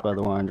prioritized by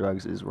the war on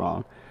drugs is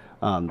wrong.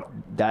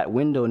 That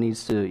window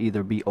needs to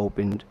either be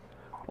opened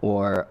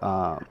or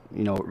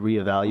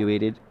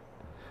reevaluated,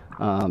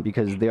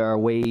 because there are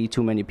way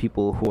too many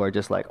people who are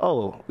just like,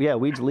 oh yeah,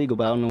 weed's legal,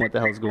 but I don't know what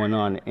the hell's going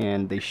on,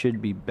 and they should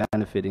be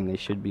benefiting. They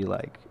should be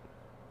like,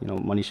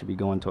 money should be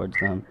going towards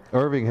them.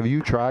 Irving, have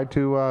you tried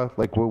to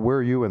where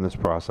are you in this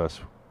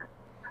process?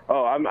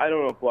 Oh, I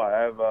don't apply.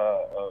 I have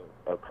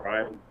a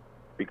crime.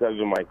 Because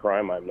of my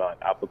crime, I'm not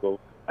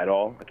applicable at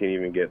all. I can't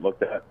even get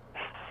looked at.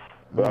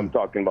 But I'm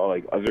talking about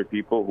like other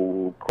people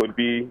who could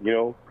be,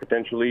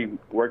 potentially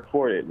work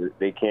for it.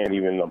 They can't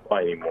even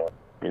apply anymore.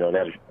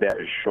 That is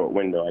a short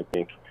window. I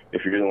think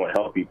if you really want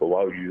to help people,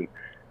 why would you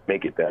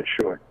make it that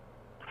short?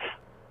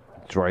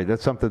 That's right.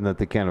 That's something that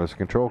the Cannabis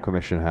Control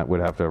Commission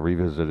would have to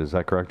revisit. Is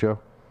that correct, Joe?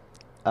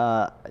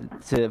 For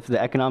the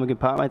economic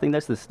empowerment, I think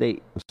that's the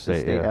state. The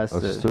state has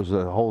to. So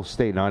the whole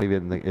state, not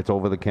even it's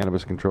over the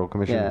Cannabis Control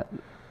Commission. Yeah,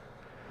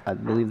 I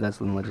believe that's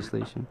in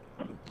legislation.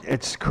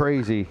 It's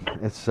crazy.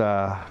 It's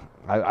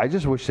I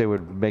just wish they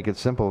would make it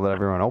simple, let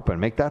everyone open.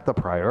 Make that the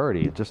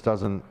priority. It just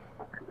doesn't.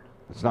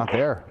 It's not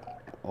there.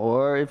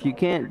 Or if you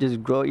can't,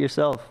 just grow it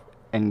yourself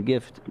and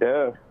gift.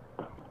 Yeah.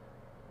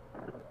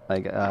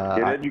 Like,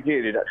 get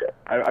educated.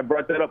 I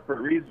brought that up for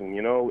a reason.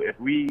 If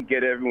we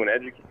get everyone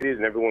educated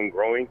and everyone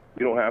growing,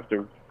 you don't have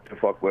to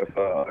fuck with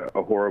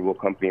a horrible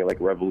company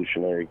like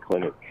Revolutionary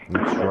Clinic.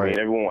 That's right. I mean,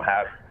 everyone will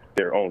have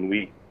their own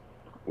weed,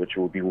 which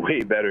will be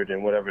way better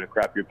than whatever the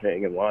crap you're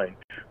paying in line,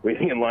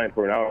 waiting in line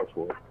for an hour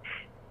for.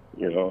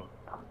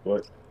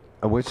 But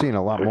we're seeing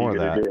a lot more of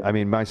that. I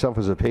mean, myself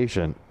as a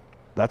patient,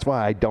 that's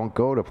why I don't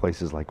go to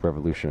places like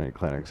Revolutionary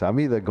Clinics. I'm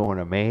either going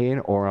to Maine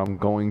or I'm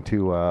going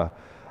to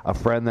a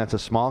friend that's a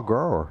small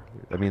grower.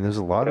 I mean, there's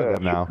a lot of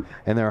them now,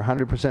 and they're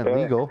 100%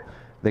 legal.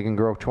 They can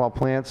grow 12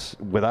 plants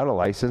without a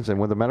license, and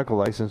with a medical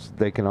license,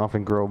 they can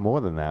often grow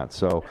more than that.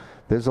 So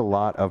there's a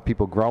lot of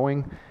people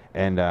growing,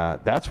 and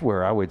that's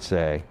where I would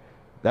say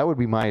that would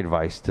be my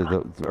advice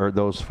to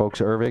those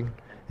folks, Irving.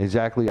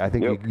 Exactly. I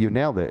think you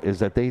nailed it, is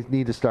that they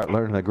need to start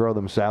learning to grow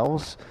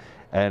themselves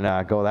and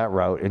go that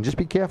route, and just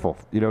be careful.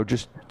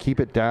 just keep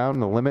it down,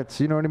 the limits,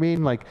 you know what I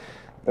mean? Like,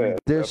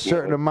 there's a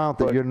certain amount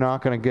that you're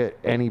not going to get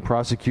any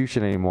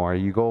prosecution anymore.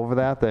 You go over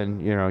that, then,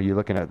 you're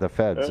looking at the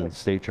feds and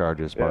state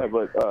charges. Yeah,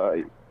 but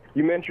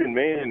you mentioned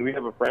Maine, and we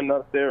have a friend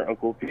out there,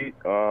 Uncle Pete,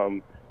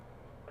 from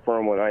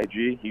on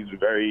IG.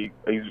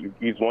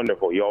 He's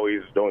wonderful. He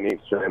always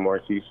donates to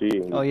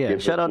MRCC. Oh, yeah.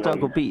 Shout out to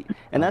Uncle Pete.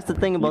 And that's the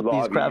thing about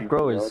these craft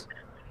growers.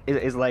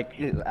 It's like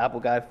Apple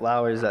Guy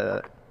Flowers,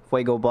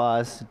 Fuego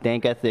Boss,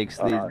 Dank Ethics.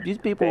 These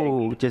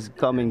people just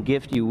come and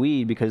gift you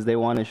weed because they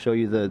want to show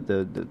you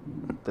the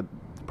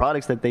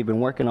products that they've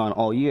been working on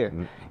all year.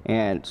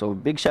 And so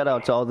big shout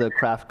out to all the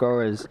craft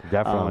growers.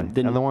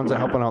 Definitely. And the ones that are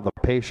helping out the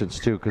patients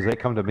too, because they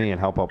come to me and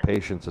help out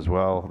patients as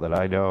well that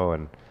I know,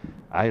 and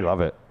I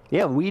love it.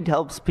 Yeah, weed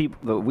helps people.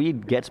 The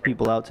weed gets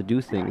people out to do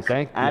things.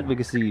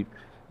 Advocacy,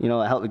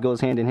 it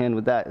goes hand in hand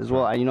with that as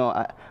well.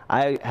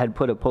 I had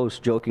put a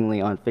post jokingly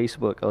on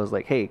Facebook. I was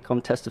like, hey,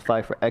 come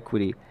testify for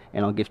equity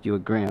and I'll gift you a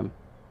gram.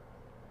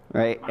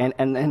 Right,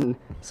 and then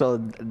so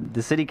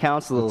the city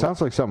council. It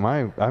sounds like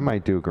something I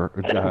might do, Joe.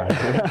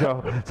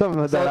 Something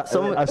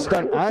a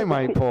stunt I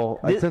might pull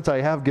since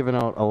I have given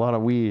out a lot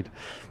of weed.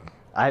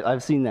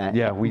 I've seen that.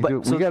 Yeah, we do.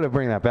 We got to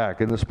bring that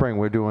back. In the spring,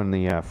 we're doing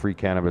the free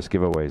cannabis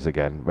giveaways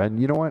again. And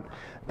you know what?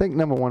 I think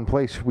number one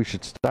place we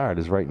should start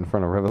is right in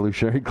front of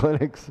Revolutionary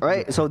Clinics.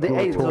 Right. So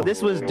so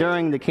this was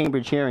during the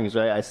Cambridge hearings,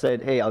 right? I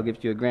said, hey, I'll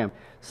gift you a gram.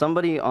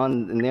 Somebody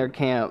in their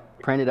camp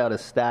printed out a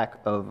stack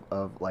of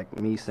like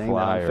me saying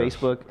Flyers. that on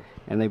Facebook,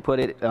 and they put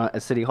it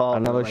at City Hall.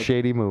 Another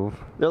shady move.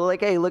 They're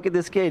like, hey, look at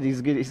this kid.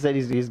 He's good. He said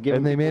he's giving.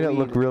 And they made it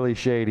look really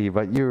shady,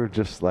 but you were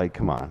just like,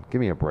 come on, give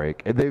me a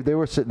break. And they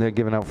were sitting there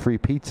giving out free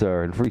pizza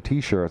and free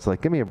T-shirts.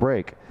 Like, give me a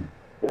break.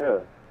 Yeah.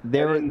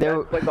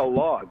 That's like a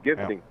law,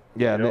 gifting.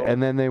 Yeah,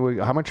 and then they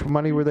were. How much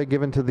money were they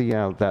giving to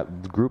the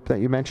that group that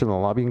you mentioned, the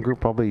lobbying group?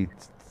 Probably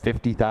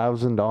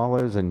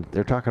 $50,000, and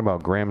they're talking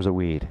about grams of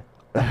weed.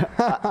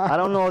 I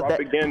don't know if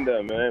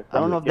propaganda, man. I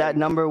don't know if that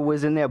number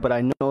was in there, but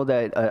I know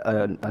that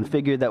a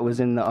figure that was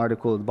in the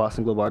article, the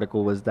Boston Globe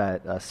article, was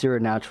that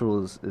Sierra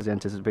Naturals is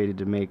anticipated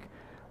to make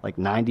like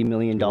 $90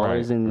 million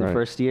in the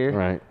first year.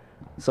 Right.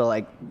 So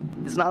like,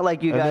 it's not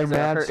like you and guys they're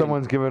are mad hurting.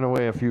 someone's giving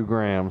away a few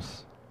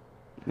grams.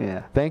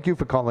 Yeah. Thank you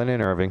for calling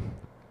in, Irving.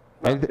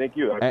 Thank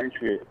you. I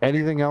appreciate it.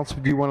 Anything else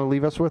do you want to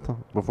leave us with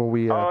before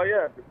we? Oh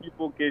yeah,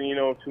 people can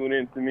tune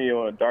in to me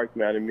on Dark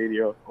Matter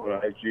Media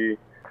on IG.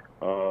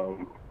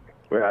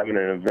 We're having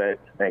an event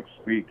next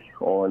week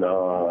on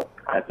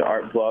at the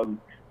Art Plug.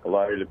 A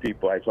lot of the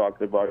people I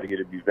talked about are going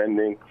to be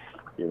vending.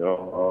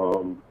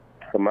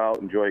 Come out,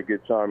 enjoy a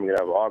good time. We're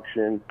gonna have an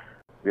auction.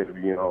 We're gonna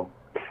be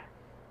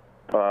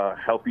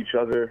help each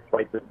other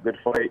fight the good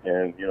fight,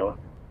 and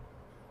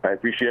I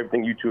appreciate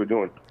everything you two are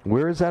doing.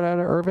 Where is that at,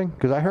 Irving?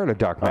 Because I heard of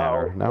Dark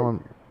Matter. Now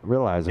I'm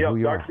realizing who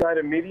you Dark are.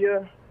 Matter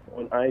Media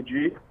on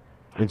IG.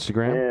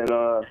 Instagram? And,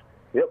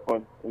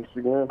 on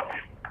Instagram.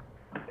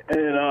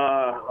 And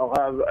I'll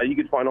have, you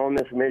can find all the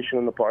information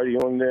on the party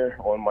on there,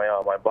 on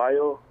my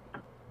bio.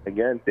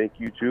 Again, thank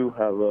you too.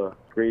 Have a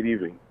great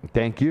evening.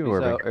 Thank you,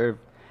 Irving.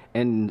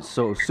 And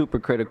so Super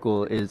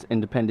Critical is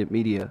independent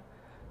media.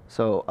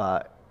 So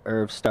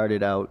Irv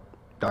started out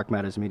Dark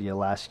Matters Media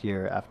last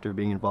year after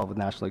being involved with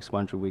National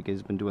Expunger Week.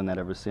 He's been doing that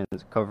ever since,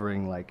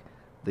 covering like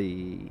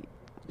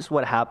just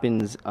what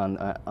happens on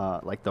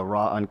like the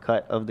raw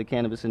uncut of the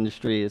cannabis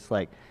industry. It's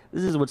like,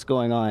 this is what's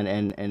going on,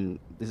 and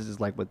this is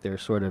like what they're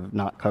sort of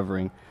not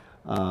covering.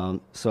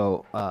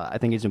 So I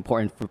think it's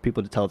important for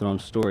people to tell their own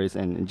stories,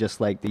 and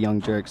just like the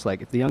Young Jerks,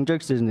 like if the Young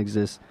Jerks didn't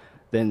exist,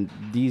 then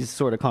these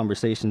sort of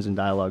conversations and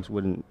dialogues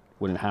wouldn't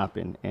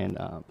happen. And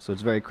so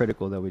it's very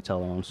critical that we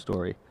tell our own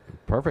story.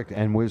 Perfect.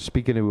 And we're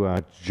speaking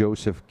to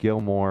Joseph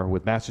Gilmore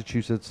with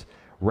Massachusetts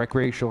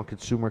Recreational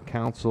Consumer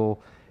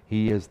Council.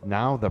 He is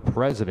now the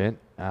president.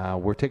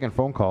 We're taking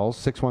phone calls,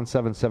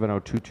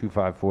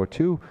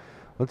 617-702-2542.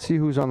 Let's see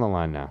who's on the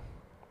line now.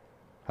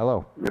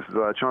 Hello. This is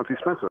Chauncey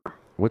Spencer.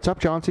 What's up,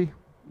 Chauncey?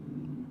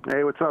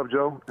 Hey, what's up,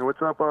 Joe? And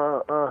what's up,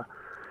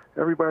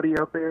 everybody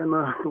out there in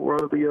the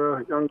world of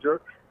the Young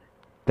Jerks?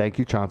 Thank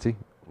you, Chauncey.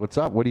 What's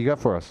up? What do you got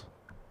for us?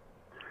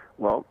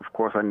 Well, of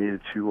course, I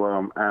needed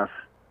to ask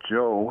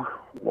Joe,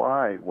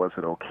 why was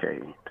it okay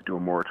to do a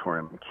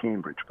moratorium in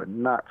Cambridge but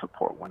not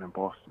support one in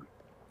Boston?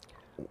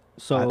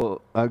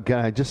 So can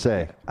I just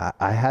say,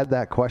 I had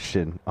that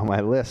question on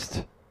my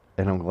list,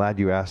 and I'm glad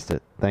you asked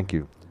it. Thank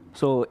you.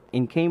 So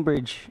in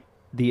Cambridge,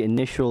 the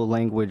initial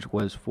language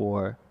was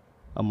for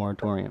a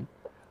moratorium.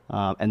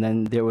 And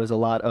then there was a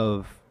lot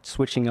of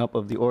switching up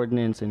of the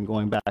ordinance and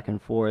going back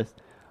and forth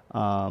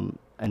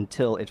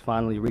until it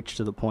finally reached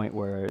to the point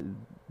where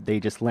they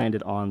just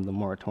landed on the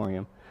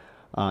moratorium.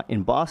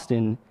 In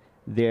Boston,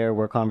 there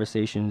were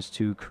conversations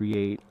to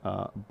create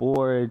a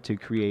board, to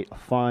create a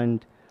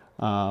fund,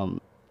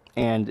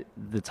 and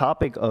the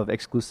topic of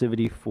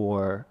exclusivity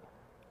for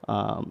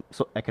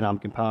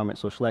economic empowerment,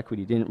 social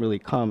equity, didn't really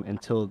come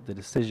until the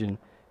decision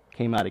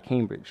came out of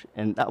Cambridge.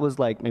 And that was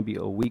like maybe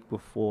a week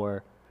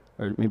before,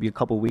 or maybe a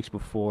couple weeks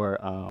before,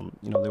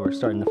 they were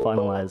starting to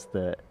finalize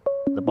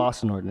the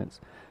Boston ordinance.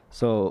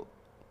 So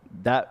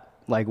that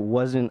like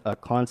wasn't a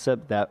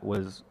concept that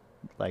was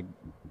like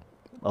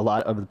a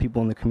lot of the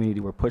people in the community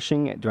were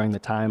pushing it during the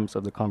times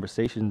of the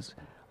conversations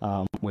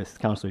with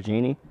Councillor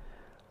Janey.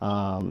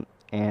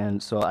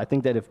 And so I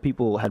think that if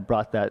people had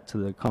brought that to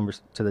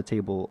the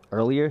table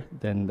earlier,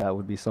 then that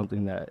would be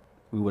something that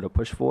we would have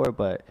pushed for.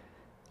 But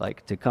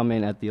like to come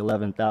in at the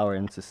 11th hour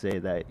and to say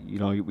that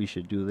we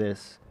should do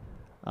this.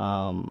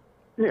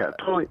 Yeah,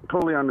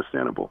 totally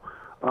understandable.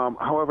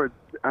 However,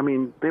 I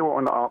mean, they were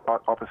on the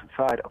opposite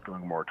side of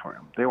doing a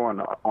moratorium. They were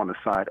on the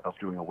side of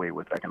doing away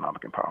with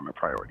economic empowerment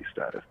priority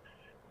status.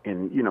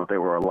 And,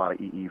 there were a lot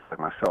of EEs like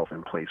myself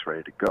in place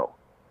ready to go.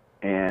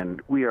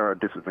 And we are a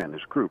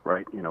disadvantaged group,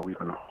 right? We've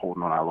been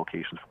holding on our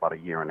locations for about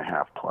a year and a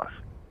half plus.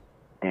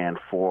 And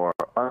for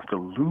us to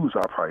lose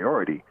our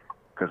priority,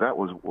 because that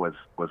was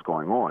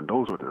going on,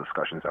 those were the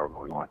discussions that were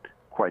going on,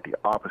 quite the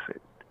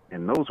opposite.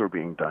 And those were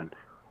being done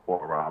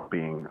or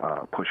being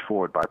pushed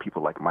forward by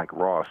people like Mike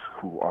Ross,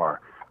 who are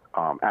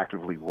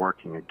actively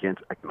working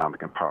against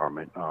economic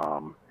empowerment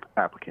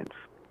applicants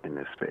in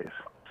this space.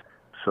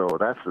 So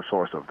that's the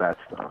source of that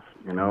stuff,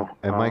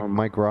 And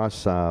Mike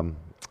Ross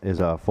is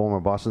a former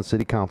Boston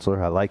City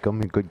Councilor. I like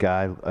him, a good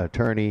guy,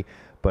 attorney,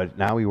 but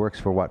now he works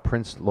for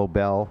Prince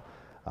Lobel.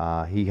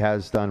 He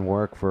has done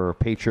work for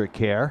Patriot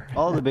Care.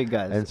 All the big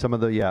guys. And some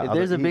of the, If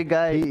there's a big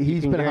guy,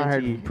 he's been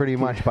hired pretty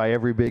much by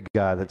every big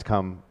guy that's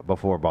come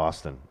before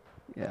Boston.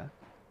 Yeah.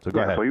 So go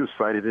ahead. So he was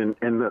cited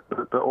in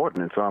the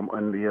ordinance.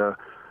 And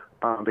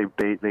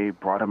they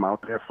brought him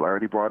out there.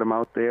 Flaherty brought him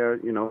out there,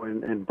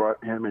 and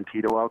brought him and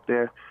Tito out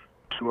there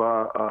to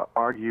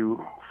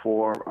argue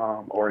for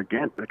or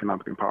against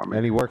economic empowerment.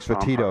 And he works for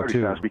Tito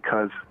too,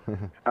 because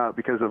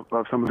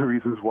of some of the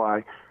reasons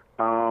why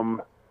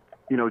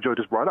Joe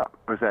just brought up,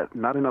 is that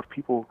not enough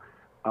people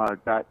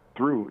got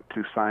through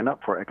to sign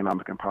up for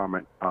economic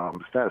empowerment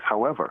status.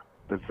 However,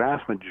 the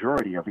vast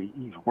majority of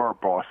EEs were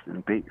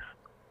Boston-based,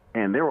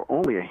 and there were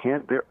only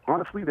there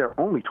are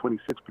only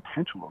 26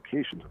 potential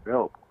locations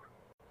available,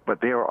 but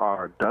there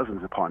are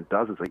dozens upon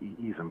dozens of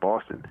EEs in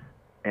Boston,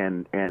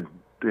 and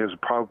there's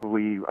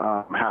probably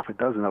half a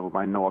dozen of them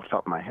I know off the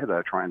top of my head that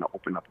are trying to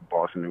open up in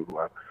Boston, who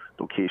have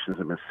locations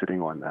and been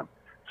sitting on them.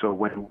 So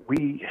when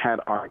we had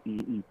our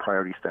EE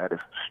priority status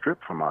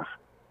stripped from us,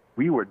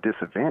 we were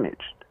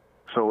disadvantaged.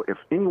 So if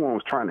anyone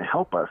was trying to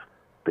help us,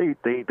 they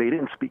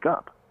didn't speak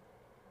up,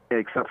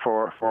 except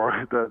for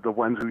the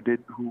ones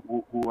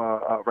who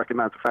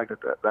recognized the fact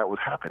that was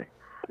happening.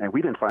 And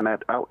we didn't find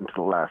that out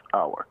until the last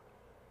hour.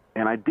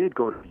 And I did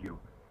go to you,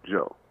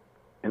 Joe,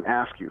 and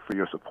ask you for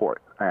your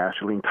support. I asked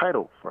Shalene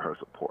Title for her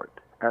support.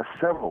 I asked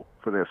several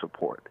for their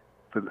support,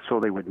 so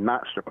they would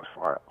not strip us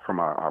from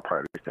our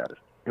priority status.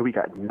 And we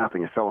got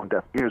nothing. It fell on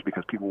deaf ears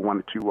because people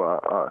wanted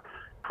to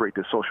create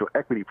this social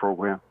equity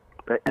program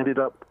that ended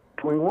up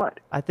doing what?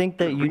 I think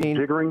that you need,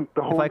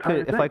 the whole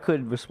if I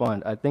could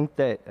respond, I think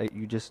that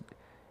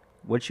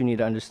what you need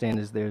to understand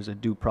is there's a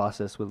due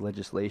process with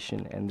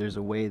legislation, and there's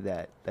a way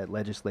that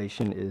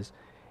legislation is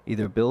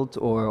either built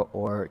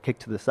or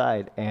kicked to the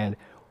side. And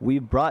we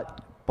brought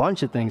a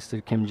bunch of things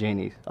to Kim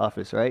Janey's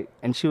office, right?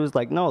 And she was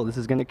like, no, this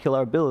is going to kill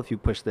our bill if you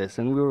push this.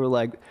 And we were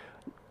like,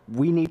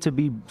 we need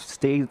to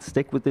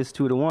stick with this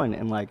 2-to-1,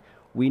 and like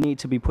we need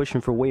to be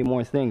pushing for way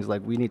more things.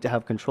 Like we need to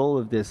have control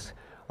of this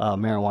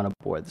marijuana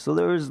board. So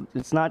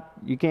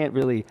you can't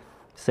really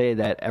say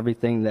that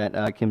everything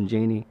that Kim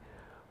Janey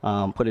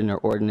put in her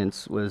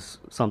ordinance was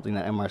something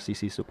that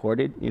MRCC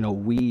supported. You know,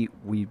 we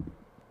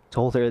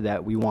told her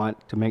that we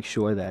want to make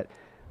sure that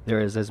there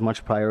is as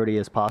much priority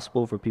as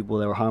possible for people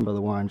that were harmed by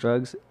the war on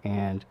drugs,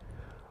 and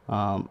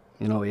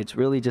you know, it's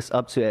really just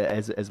up to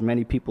as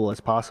many people as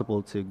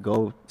possible to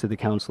go to the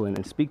council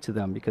and speak to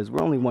them, because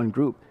we're only one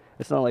group.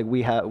 It's not like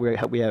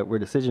we're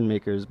decision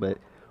makers, but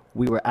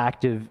we were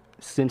active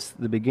since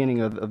the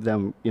beginning of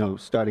them, you know,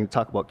 starting to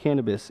talk about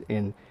cannabis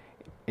in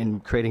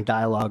creating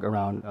dialogue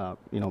around,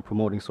 you know,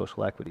 promoting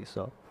social equity.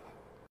 So,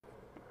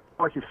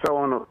 like you fell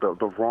on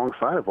the wrong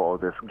side of all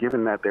of this,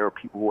 given that there are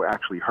people who were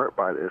actually hurt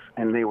by this,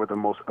 and they were the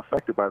most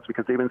affected by this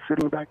because they've been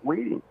sitting back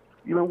waiting.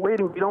 You've been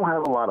waiting. We don't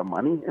have a lot of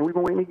money, and we've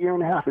been waiting a year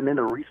and a half, and then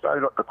to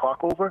restart the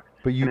clock over.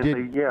 But you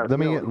did. Let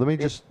me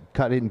just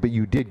cut in. But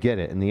you did get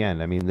it in the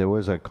end. I mean, there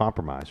was a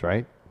compromise,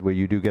 right? Where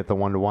you do get the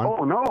 1-to-1.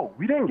 Oh no,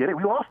 we didn't get it.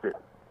 We lost it.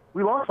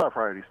 We lost our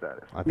priority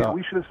status.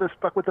 We should have just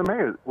stuck with the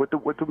mayor. What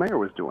the mayor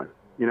was doing.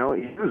 You know,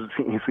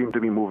 he seemed to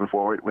be moving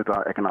forward with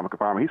our economic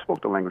empowerment. He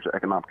spoke the language of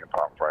economic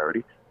empowerment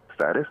priority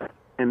status,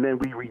 and then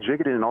we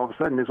rejigted it, and all of a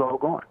sudden it's all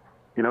gone.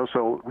 You know,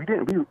 so we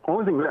didn't. The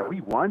only thing that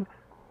we won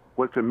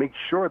was to make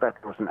sure that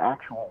there was an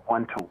actual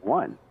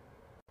 1-to-1,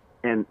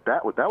 and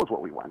that was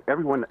what we won.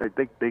 Everyone,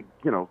 they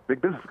you know, big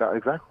business got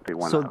exactly what they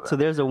wanted. So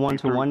there's a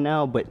 1-to-1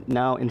 now, but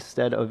now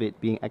instead of it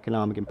being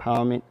economic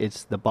empowerment,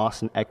 it's the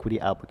Boston Equity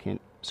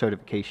Applicant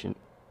certification.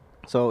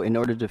 So in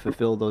order to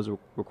fulfill those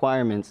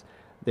requirements,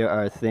 there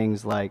are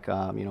things like,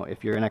 you know,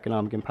 if you're an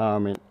economic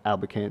empowerment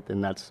applicant,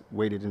 then that's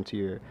weighted into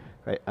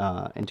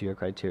your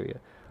criteria.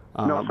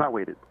 No, it's not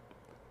weighted.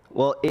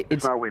 Well,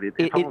 it's not weighted.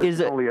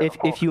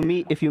 If you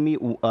meet,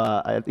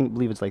 I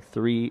believe it's like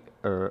 3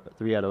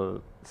 out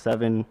of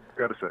 7.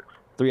 3 out of 6.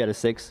 3 out of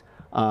 6.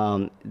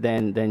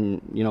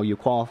 Then you know you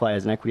qualify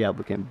as an equity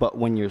applicant. But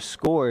when you're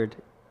scored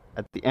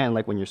at the end,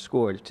 like when you're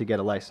scored to get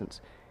a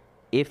license,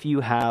 if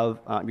you have,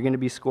 you're going to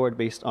be scored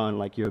based on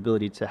like your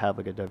ability to have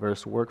like a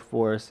diverse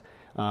workforce,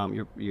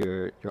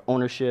 your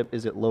ownership,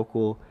 is it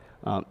local?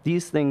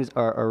 These things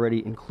are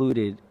already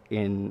included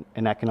in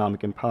an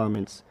economic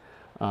empowerment's,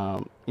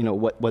 you know,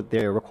 what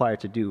they're required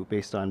to do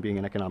based on being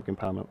an economic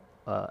empowerment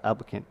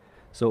applicant.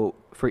 So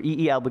for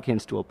EE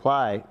applicants to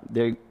apply,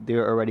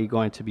 they're already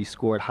going to be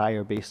scored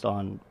higher based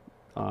on,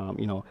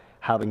 you know,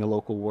 having a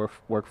local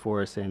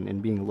workforce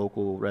and being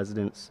local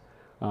residents.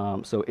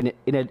 So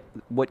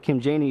what Kim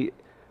Janey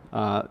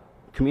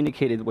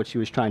communicated what she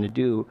was trying to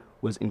do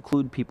was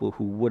include people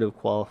who would have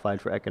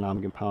qualified for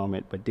economic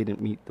empowerment but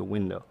didn't meet the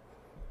window.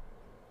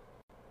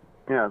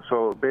 Yeah,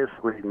 so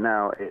basically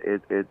now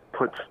it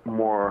puts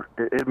more,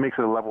 it makes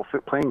it a level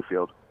playing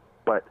field,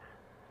 but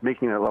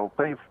making it a level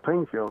playing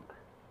field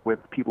with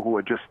people who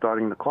are just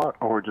starting the clock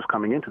or just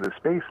coming into this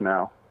space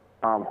now,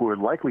 who are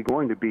likely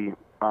going to be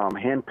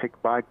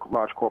handpicked by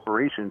large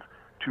corporations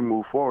to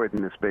move forward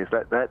in this space.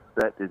 That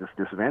just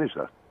disadvantages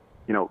us,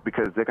 you know,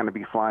 because they're going to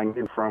be flying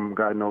in from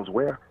God knows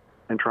where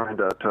and trying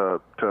to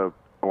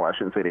well, I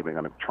shouldn't say they were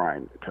going to try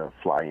to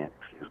fly in,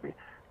 excuse me.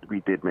 We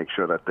did make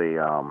sure that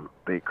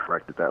they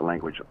corrected that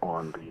language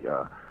on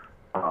the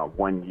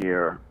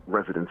 1-year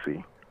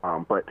residency.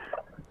 But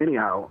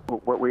anyhow,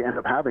 what we end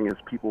up having is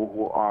people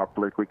who are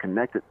politically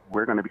connected.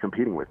 We're going to be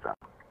competing with them.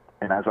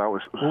 And as I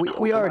was,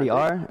 we already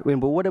are. I mean,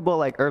 but what about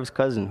like Irv's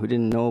cousin who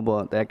didn't know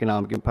about the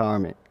economic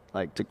empowerment,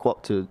 like to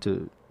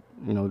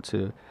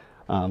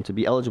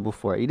be eligible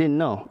for it? He didn't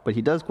know, but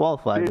he does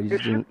qualify. There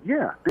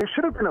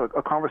should have been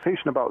a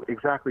conversation about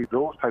exactly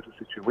those types of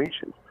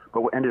situations.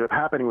 But what ended up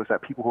happening was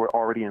that people who were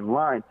already in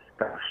line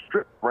got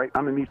stripped right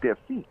underneath their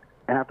feet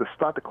and have to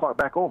start the clock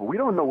back over. We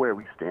don't know where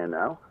we stand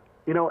now,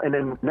 you know. And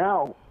then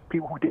now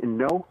people who didn't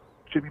know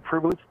should be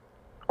privileged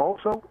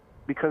also,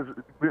 because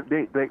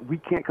we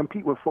can't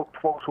compete with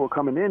folks who are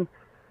coming in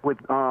with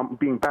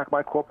being backed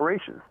by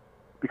corporations,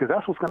 because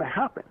that's what's going to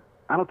happen.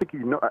 I don't think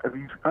you know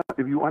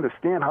if you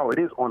understand how it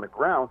is on the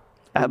ground.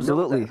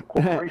 Absolutely.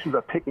 Corporations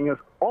are picking us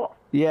off.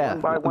 Yeah,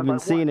 one by I've one been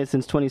by seeing one. it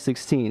since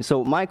 2016.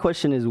 So my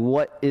question is,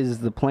 what's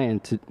the plan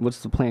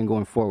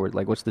going forward?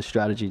 Like, what's the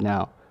strategy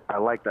now? I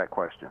like that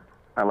question.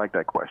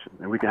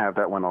 And we can have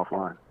that one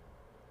offline.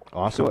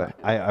 Awesome. Sure.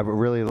 I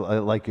really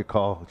like your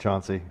call,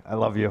 Chauncey. I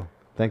love you.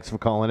 Thanks for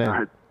calling in.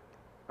 All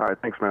right.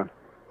 Thanks, man.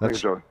 That's-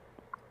 Enjoy.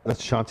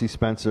 That's Chauncey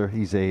Spencer.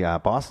 He's a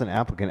Boston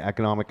applicant,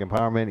 economic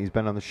empowerment. He's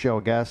been on the show,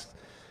 guest.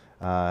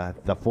 The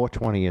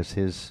 420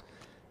 is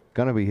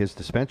going to be his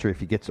dispensary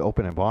if he gets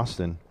open in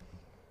Boston.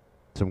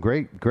 Some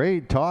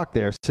great talk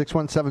there.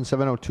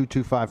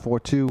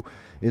 617-702-2542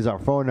 is our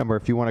phone number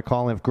if you want to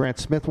call in. If Grant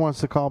Smith wants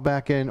to call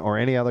back in or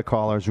any other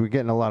callers, we're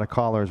getting a lot of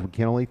callers. We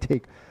can only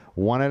take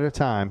one at a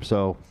time.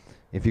 So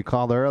if you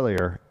called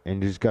earlier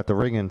and you just got the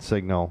ringing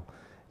signal,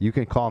 you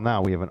can call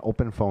now. We have an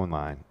open phone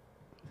line.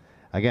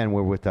 Again,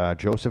 we're with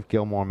Joseph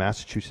Gilmore,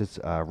 Massachusetts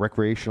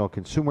Recreational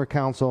Consumer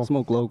Council.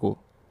 Smoke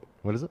local.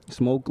 What is it?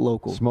 Smoke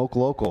local. Smoke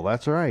local.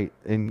 That's right.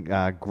 And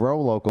grow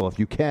local if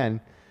you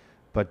can,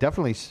 but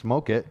definitely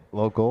smoke it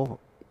local.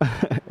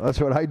 That's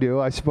what I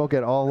do. I smoke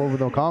it all over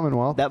the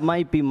Commonwealth. That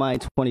might be my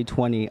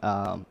 2020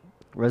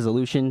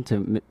 resolution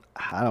to,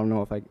 I don't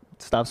know if I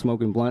stop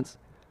smoking blunts.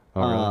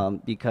 Oh, really?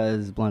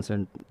 Because blunts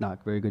are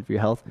not very good for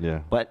your health.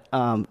 Yeah. But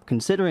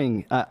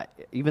considering,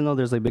 even though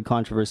there's like big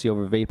controversy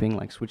over vaping,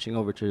 like switching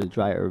over to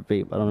dry herb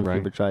vape, I don't know if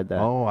you ever tried that.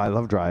 Oh, I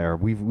love dry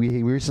herb. We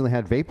recently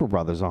had Vapor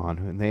Brothers on,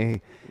 and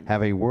they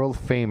have a world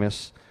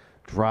famous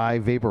dry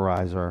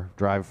flower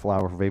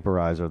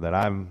vaporizer that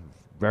I'm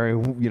very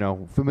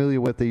familiar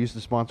with. They used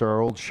to sponsor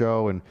our old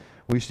show, and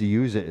we used to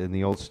use it in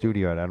the old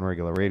studio at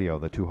Unregular Radio,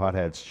 the Two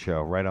Hotheads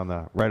show, right on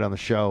the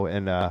show,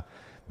 and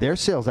their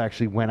sales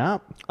actually went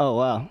up. Oh,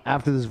 wow.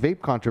 After this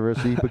vape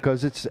controversy,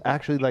 because it's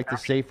actually like the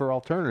safer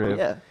alternative.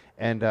 Yeah.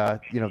 And,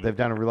 they've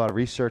done a lot of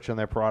research on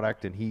their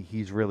product, and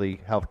he's really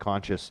health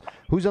conscious.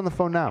 Who's on the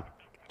phone now?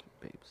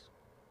 Babes.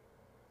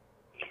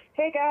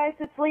 Hey, guys,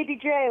 it's Lady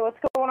J. What's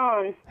going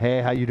on?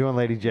 Hey, how you doing,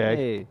 Lady J?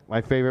 Hey.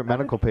 My favorite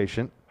medical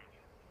patient.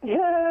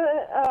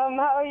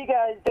 How are you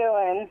guys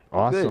doing?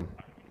 Awesome. Good.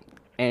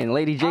 And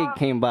Lady J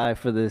came by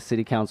for the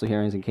city council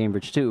hearings in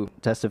Cambridge, too,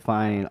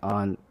 testifying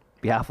on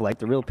behalf of, like,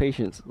 the real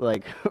patients.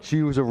 Like,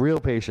 She was a real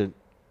patient.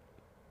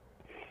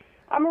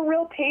 I'm a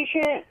real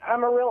patient.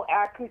 I'm a real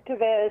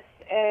activist.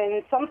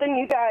 And something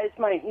you guys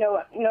might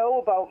know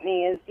about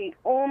me is the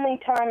only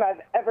time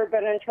I've ever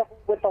been in trouble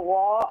with the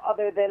law,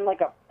 other than, like,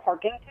 a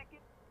parking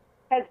ticket,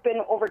 has been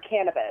over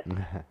cannabis.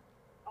 When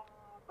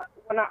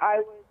I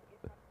was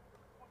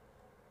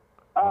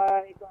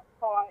I got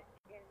caught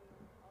in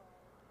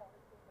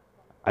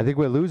I think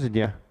we're losing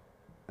you.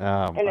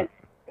 and it's,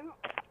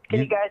 can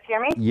you guys hear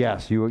me?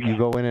 Yes, you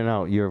go in and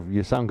out.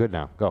 You sound good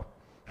now. Go.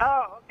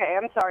 Oh, okay.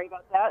 I'm sorry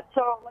about that.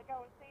 So, like I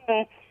was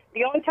saying,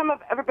 the only time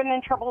I've ever been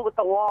in trouble with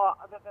the law,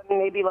 other than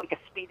maybe like a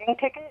speeding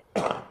ticket,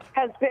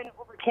 has been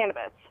over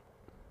cannabis.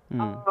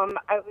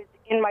 I was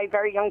in my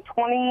very young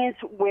 20s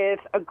with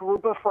a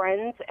group of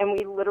friends, and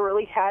we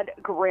literally had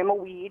a gram of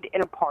weed in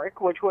a park,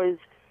 which was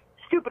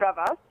stupid of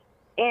us.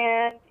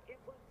 And it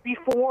was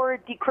before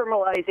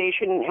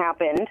decriminalization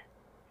happened.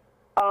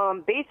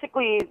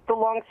 Basically, the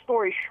long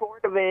story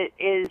short of it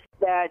is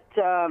that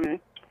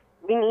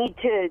we need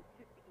to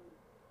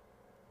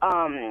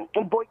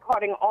be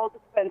boycotting all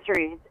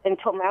dispensaries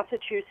until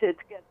Massachusetts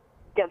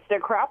gets their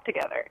crap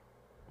together.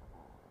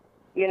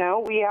 You know,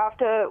 we have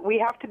to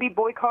be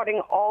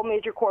boycotting all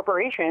major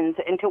corporations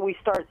until we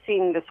start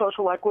seeing the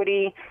social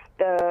equity,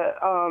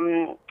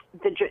 the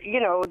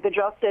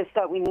justice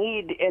that we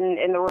need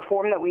and the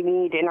reform that we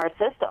need in our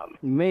system.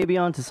 maybe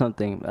onto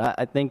something.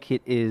 I think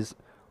it is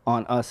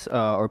on us,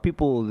 or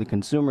people, the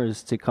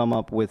consumers, to come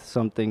up with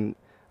something,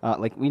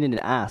 like, we need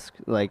to ask,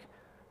 like,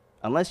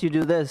 unless you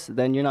do this,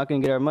 then you're not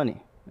going to get our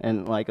money.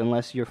 And, like,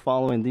 unless you're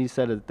following these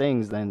set of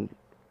things, then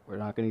we're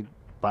not going to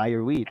buy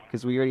your weed,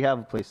 because we already have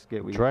a place to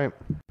get weed. That's right.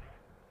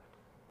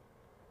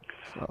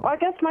 So. Well, I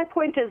guess my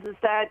point is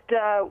that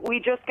we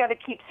just got to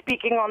keep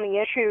speaking on the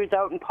issues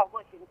out in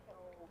public until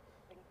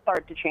things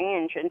start to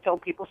change, until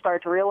people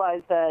start to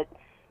realize that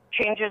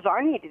changes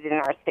are needed in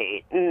our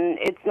state, and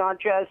it's not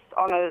just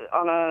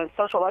on a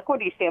social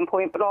equity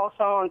standpoint, but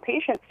also on a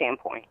patient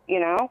standpoint. You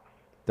know,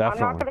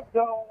 Definitely. I'm not going to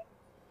go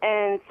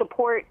and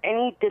support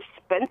any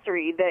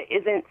dispensary that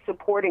isn't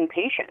supporting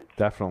patients.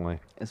 Definitely.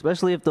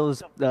 Especially if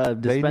those They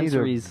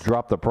dispensaries... need to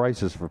drop the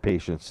prices for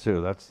patients,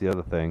 too. That's the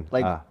other thing.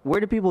 Like, where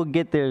do people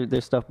get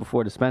their stuff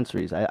before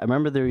dispensaries? I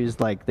remember there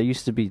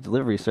used to be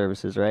delivery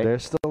services, right? They're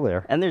still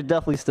there. And they're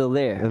definitely still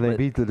there. And they but-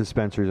 beat the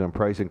dispensaries on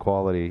price and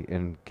quality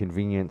and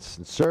convenience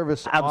and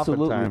service.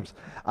 Absolutely. Oftentimes.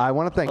 I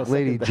want to thank I'll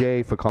Lady second that.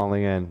 J for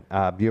calling in.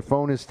 Your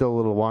phone is still a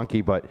little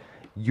wonky, but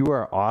you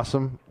are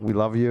awesome. We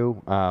love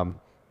you.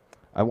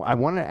 I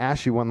want to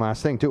ask you one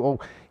last thing, too. Oh,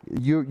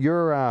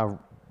 you're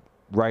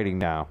writing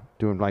now,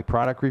 doing like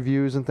product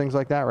reviews and things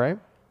like that, right?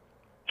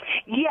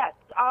 Yes.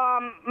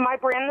 My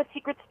brand, The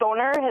Secret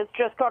Stoner, has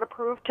just got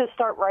approved to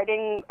start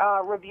writing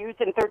reviews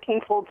in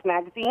 13 Folds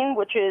magazine,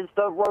 which is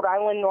the Rhode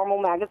Island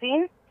Normal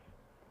magazine.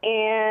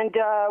 And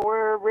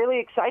we're really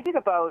excited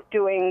about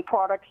doing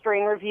product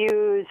strain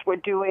reviews. We're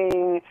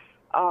doing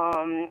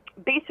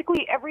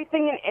basically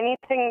everything and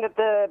anything that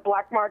the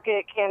black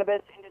market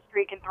cannabis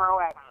industry can throw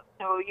at us.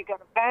 So you've got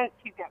events,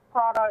 you've got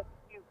products,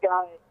 you've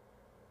got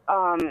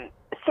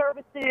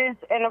services,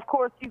 and of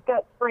course you've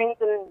got strains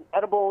and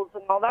edibles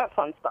and all that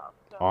fun stuff.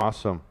 So,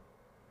 awesome.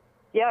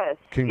 yes.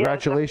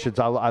 Congratulations.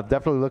 Yes. I'll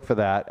definitely look for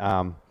that.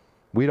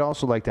 We'd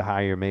also like to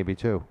hire maybe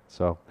too.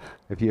 So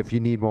if you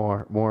need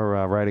more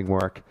writing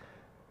work.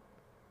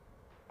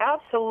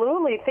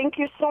 Absolutely. Thank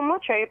you so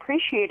much. I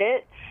appreciate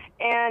it.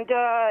 And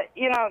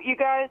you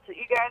guys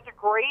are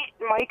great.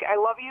 Mike, I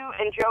love you,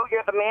 and Joe,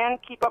 you're the man.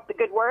 Keep up the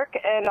good work,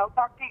 and I'll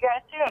talk to you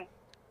guys soon.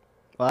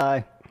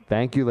 Bye.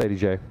 Thank you, Lady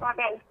J.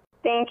 Okay.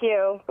 Thank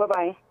you.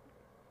 Bye-bye.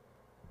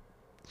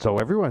 So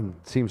everyone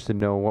seems to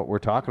know what we're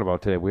talking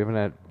about today. We haven't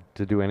had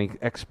to do any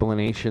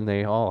explanation.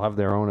 They all have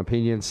their own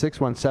opinions.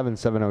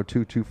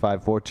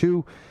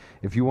 617-702-2542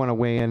 if you want to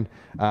weigh in.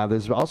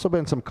 There's also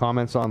been some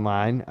comments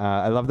online.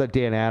 I love that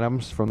Dan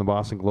Adams from the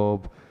Boston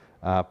Globe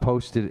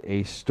posted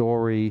a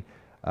story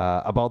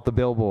about the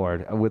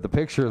billboard with a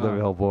picture of the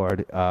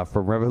billboard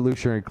from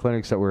Revolutionary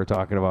Clinics that we were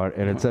talking about.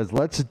 And it says,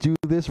 "Let's do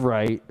this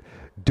right.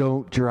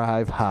 Don't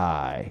drive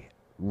high.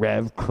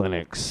 Rev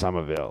Clinics,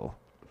 Somerville."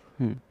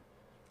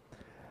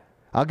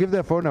 I'll give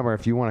that phone number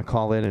if you want to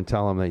call in and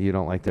tell them that you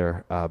don't like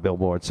their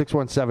billboard.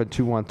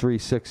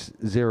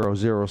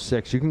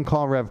 617-213-6006. You can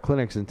call Rev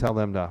Clinics and tell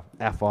them to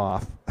F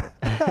off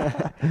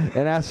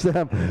and ask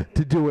them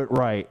to do it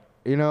right.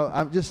 You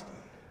know,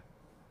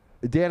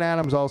 Dan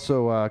Adams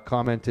also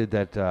commented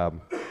that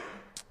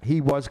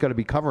he was going to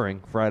be covering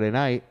Friday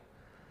night.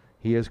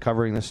 He is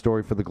covering this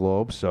story for the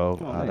Globe, so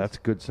nice. That's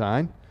a good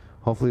sign.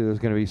 Hopefully there's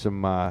going to be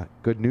some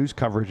good news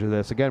coverage of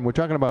this. Again, we're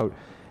talking about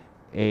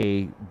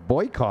a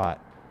boycott,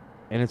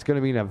 and it's going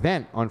to be an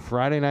event on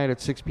Friday night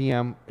at 6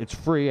 p.m. It's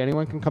free.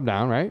 Anyone can come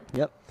down, right?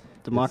 Yep.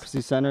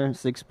 Democracy Center,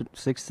 6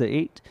 to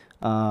 8.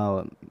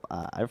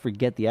 I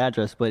forget the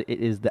address, but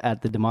it is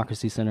at the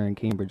Democracy Center in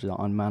Cambridge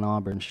on Mount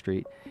Auburn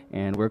Street.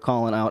 And we're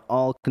calling out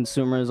all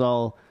consumers,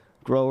 all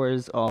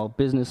growers, all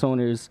business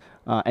owners,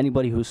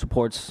 anybody who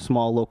supports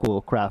small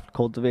local craft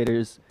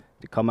cultivators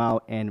to come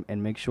out and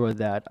make sure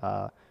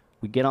that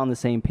we get on the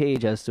same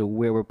page as to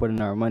where we're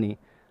putting our money.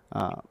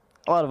 A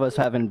lot of us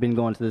haven't been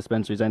going to the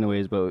dispensaries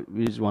anyways, but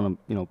we just want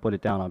to, put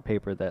it down on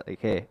paper that, like,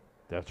 hey.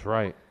 That's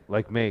right.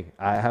 Like me.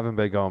 I haven't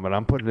been going, but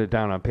I'm putting it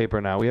down on paper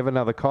now. We have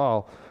another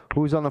call.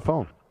 Who's on the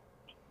phone?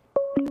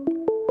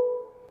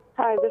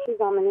 Hi, this is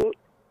Dominique.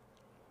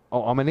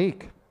 Oh,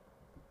 Dominique.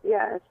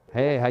 Yes.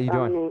 Hey, how you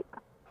doing?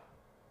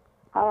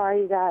 How are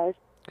you guys?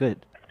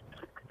 Good.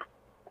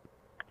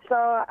 So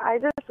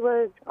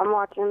I'm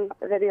watching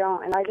the video,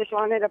 and I just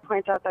wanted to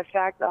point out the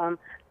fact, a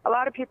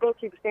lot of people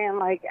keep saying,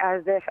 like,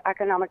 as if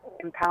economic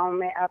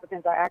empowerment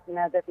applicants are acting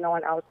as if no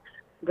one else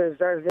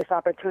deserves this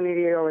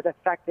opportunity or was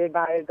affected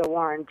by the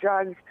war on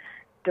drugs,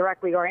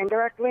 directly or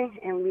indirectly,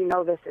 and we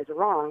know this is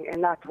wrong,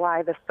 and that's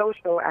why the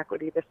social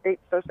equity, the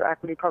state social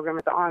equity program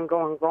is an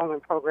ongoing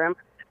rolling program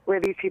where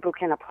these people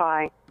can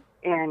apply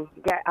and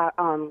get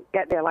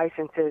their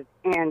licenses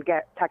and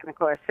get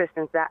technical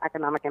assistance that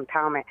economic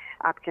empowerment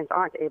applicants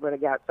aren't able to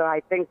get. So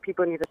I think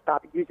people need to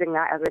stop using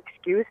that as an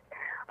excuse,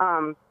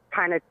 kind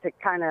of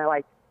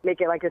like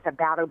make it like it's a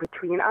battle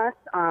between us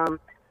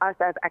as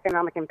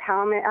economic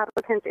empowerment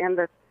applicants and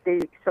the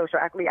state social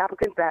equity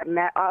applicants that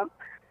met up.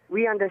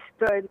 We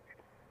understood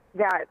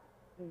that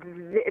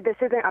this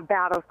isn't a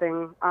battle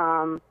thing,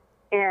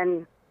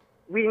 and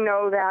we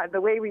know that the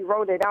way we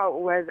wrote it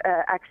out was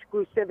an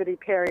exclusivity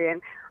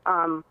period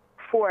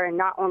for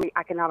not only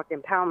economic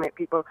empowerment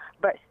people,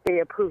 but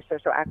state-approved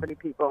social equity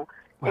people.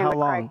 Well, and how the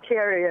long?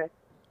 criteria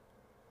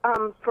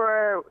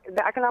for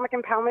the economic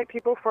empowerment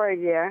people for a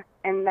year,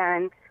 and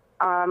then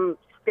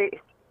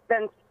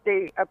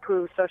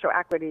state-approved social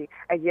equity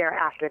a year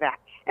after that.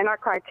 And our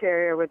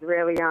criteria was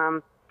really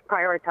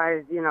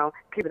prioritize,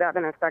 people that have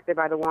been affected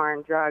by the war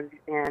on drugs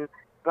and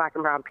black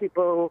and brown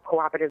people,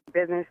 cooperative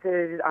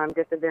businesses,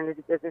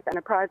 disadvantaged business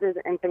enterprises,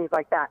 and things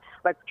like that,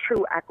 like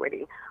true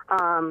equity.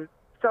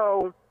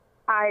 So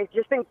I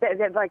just think that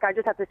I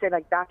just have to say,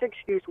 that's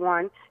excuse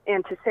one.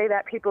 And to say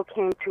that people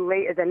came too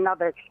late is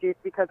another excuse,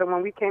 because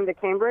when we came to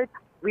Cambridge,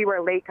 we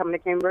were late coming to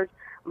Cambridge,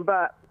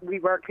 but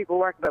people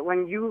worked. But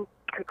when you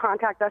could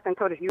contact us and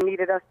told us you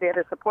needed us there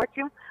to support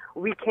you,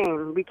 we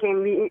came. We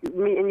came, me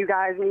and you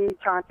guys, me,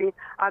 Chauncey,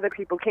 other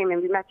people came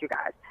and we met you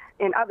guys.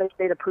 And other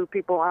state-approved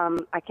people,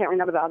 I can't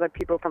remember the other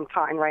people from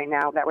Taunton right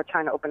now that were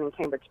trying to open in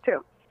Cambridge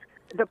too.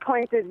 The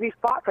point is we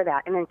fought for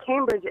that. And in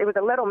Cambridge, it was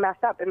a little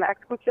messed up, and the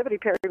exclusivity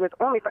period was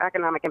only for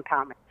economic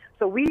empowerment.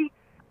 So we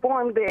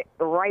formed it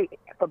right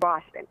for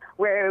Boston,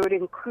 where it would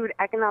include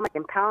economic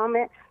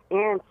empowerment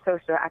and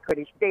social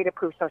equity,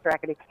 state-approved social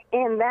equity,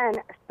 and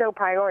then still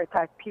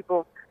prioritize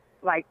people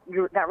like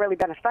you that really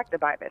been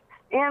affected by this.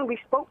 And we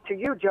spoke to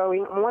you, Joey,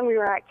 when we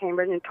were at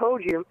Cambridge and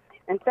told you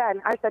and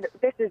I said,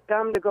 this is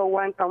dumb to go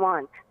one for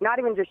one. Not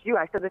even just you.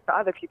 I said this to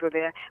other people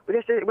there.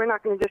 We're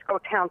not going to just go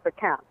town for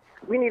town.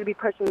 We need to be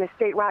pushing this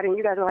statewide. And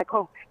you guys are like,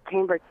 oh,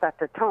 Cambridge set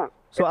the tone.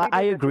 So If we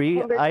I did this in agree.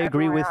 Cambridge, I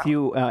agree everywhere with else.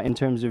 you in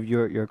terms of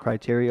your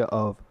criteria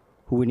of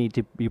who we need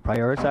to be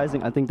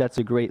prioritizing. I think that's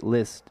a great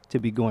list to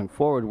be going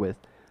forward with.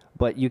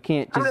 But you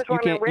can't I'm just just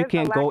wondering, you where's the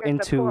can't go lack of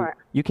into support?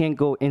 you can't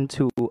go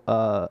into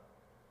a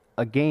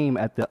game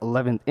at the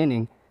 11th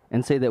inning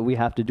and say that we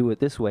have to do it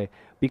this way,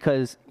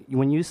 because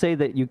when you say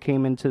that you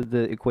came into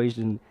the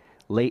equation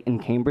late in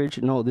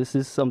Cambridge, no, this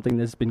is something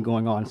that's been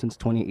going on since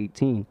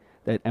 2018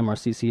 that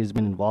MRCC has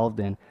been involved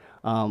in.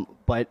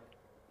 But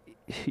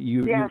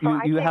you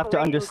have to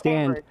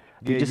understand.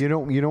 Yeah,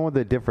 you know what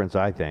the difference,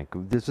 I think.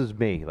 This is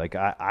me. Like,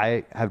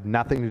 I have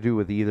nothing to do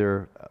with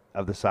either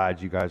of the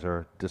sides you guys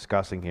are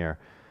discussing here.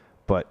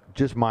 But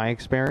just my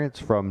experience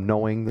from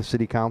knowing the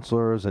city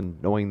councilors and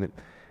knowing that,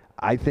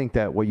 I think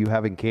that what you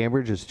have in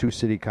Cambridge is two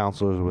city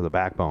councilors with a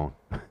backbone.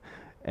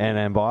 And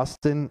in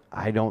Boston,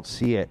 I don't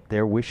see it.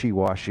 They're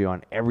wishy-washy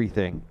on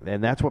everything.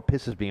 And that's what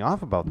pisses me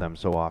off about them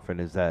so often,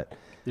 is that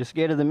they're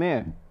scared of the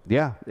mayor.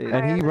 Yeah,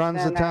 and he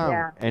runs the town.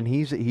 yeah. And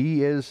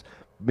he is,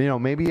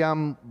 maybe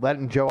I'm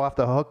letting Joe off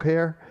the hook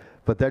here,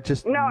 but that's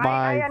just No,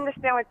 my... I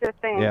understand what you're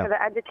saying. Yeah. For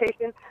the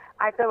education,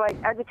 I feel like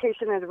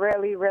education is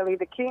really, really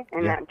the key,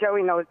 and Yeah. that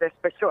Joey knows this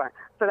for sure.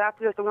 So that's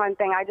just one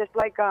thing. I just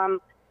like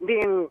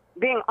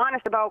being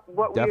honest about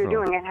what we Definitely.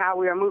 were doing and how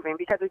we were moving.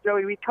 Because with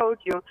Joey, we told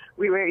you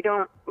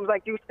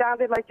you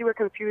sounded like you were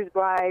confused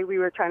why we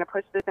were trying to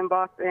push this in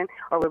Boston,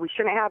 or what we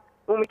shouldn't have.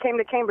 When we came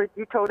to Cambridge,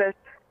 we told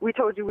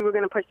you we were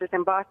going to push this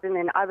in Boston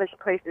and other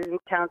places in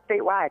town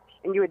statewide,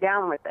 and you were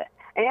down with it.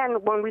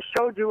 And when we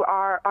showed you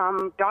our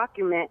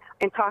document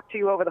and talked to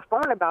you over the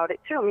phone about it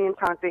too, me and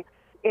Chauncey,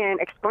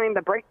 and explained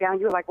the breakdown,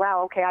 you were like,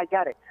 wow, okay, I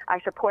get it.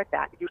 I support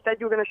that. You said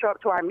you were going to show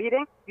up to our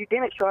meeting. You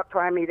didn't show up to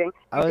our meeting.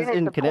 I was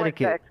in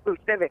Connecticut. The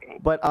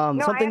exclusivity. But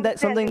something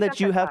that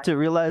you have to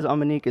realize,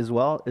 Dominique, as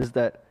well, is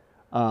that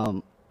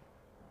I'm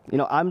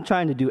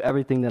trying to do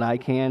everything that I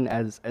can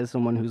as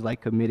someone who's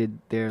like committed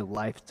their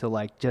life to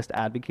like just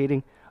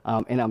advocating,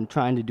 and I'm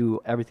trying to do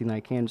everything I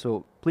can.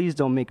 So please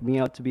don't make me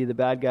out to be the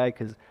bad guy,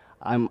 because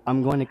I'm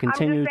going to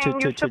continue to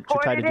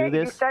try to do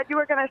this. You said you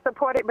were going to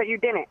support it, but you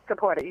didn't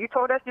support it. You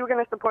told us you were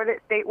going to support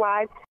it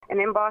statewide and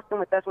in Boston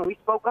with us when we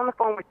spoke on the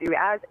phone with you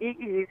as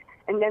EEs,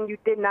 and then you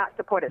did not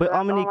support it. But so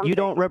Dominique, you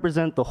don't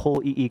represent the whole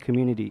EE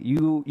community.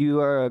 You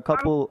are a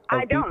couple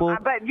of people. I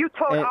don't. But you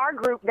told our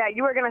group that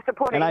you were going to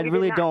support it. And I you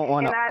really did don't not.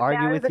 want to And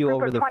argue that with is a you group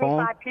over of the 25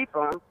 phone.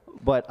 people.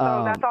 But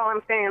So that's all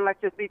I'm saying. Let's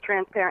just be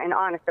transparent and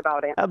honest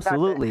about it.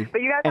 absolutely.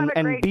 But you guys have a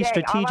and great be day. All I'm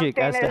strategic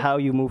saying as to is- how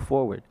you move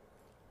forward.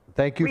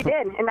 Thank you. We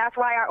did, and that's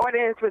why our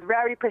ordinance was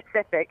very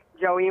specific,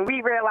 Joey. And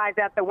we realized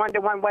that the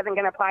one-to-one wasn't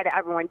going to apply to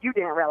everyone. You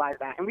didn't realize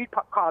that, and we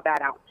called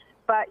that out.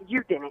 But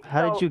you didn't.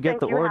 How did you get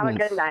the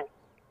ordinance? Have a good night.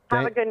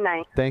 Have a good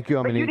night. Thank you,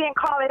 But you Dominique. didn't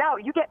call it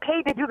out. You get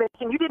paid to do this,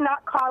 and you did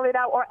not call it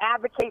out or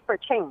advocate for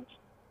change.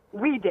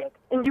 We did,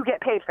 and you get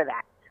paid for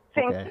that.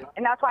 Thank Okay. you.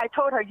 And that's why I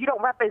told her you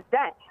don't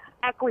represent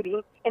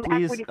equity and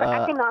Please, equity for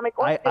economic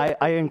or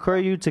I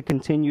encourage you to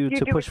continue You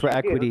to do push for what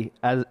you do. equity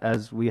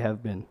as we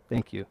have been.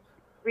 Thank you.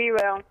 We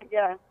will,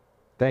 yeah.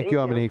 Thank you,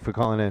 Dominique, for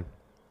calling in.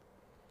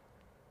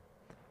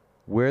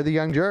 We're the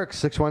Young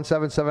Jerks,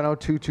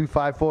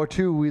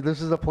 617-702-2542.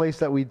 This is a place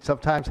that we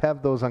sometimes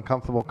have those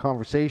uncomfortable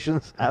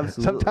conversations.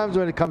 Absolutely. Sometimes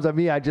when it comes to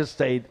me, I just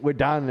say, we're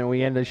done, and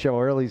we end the show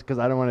early because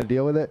I don't want to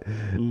deal with it.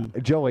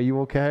 Joe, are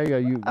you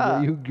okay? You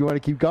want to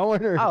keep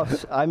going? Or?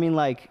 I mean,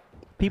 like,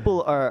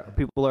 people are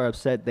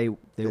upset. They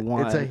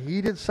want. It's a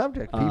heated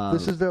subject.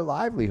 This is their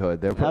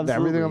livelihood. They're putting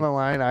Absolutely. everything on the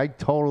line. I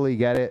totally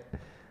get it.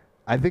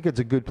 I think it's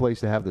a good place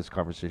to have this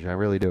conversation. I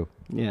really do.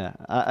 Yeah,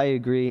 I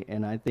agree,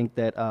 and I think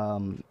that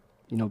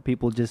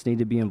people just need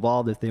to be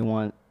involved if they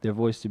want their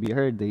voice to be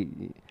heard.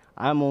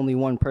 I'm only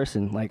one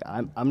person. Like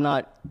I'm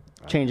not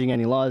changing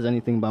any laws,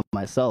 anything by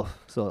myself.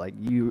 So like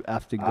you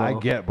have to go. I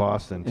get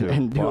Boston too.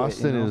 and do it,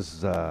 Boston you know?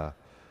 is. I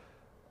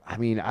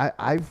mean,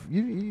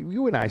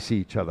 you and I see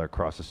each other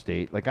across the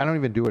state. Like I don't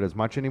even do it as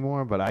much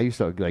anymore. But I used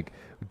to like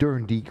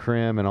during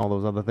decrim and all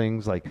those other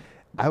things. Like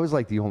I was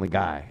like the only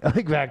guy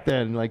like back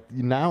then. Like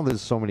now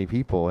there's so many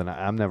people and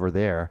I'm never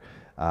there.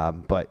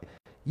 But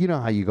you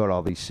know how you go to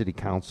all these city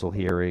council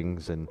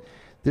hearings and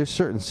there's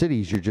certain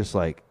cities you're just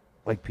like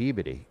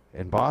Peabody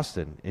and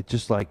Boston. It's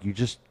just like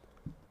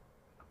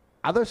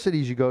other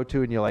cities you go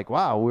to and you're like,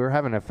 wow, we're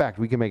having an effect.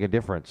 We can make a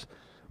difference.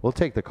 We'll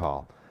take the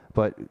call.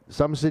 But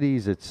some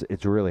cities, it's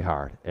really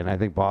hard. And I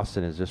think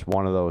Boston is just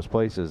one of those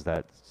places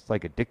that's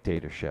like a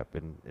dictatorship,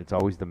 and it's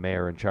always the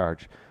mayor in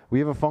charge. We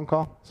have a phone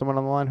call? Someone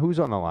on the line? Who's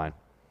on the line?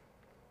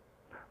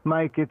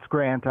 Mike, it's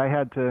Grant. I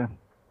had to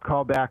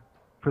call back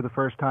for the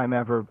first time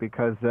ever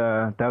because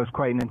that was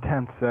quite an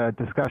intense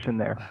discussion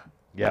there.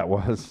 Yeah, it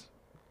was.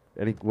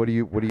 Any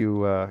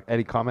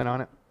comment on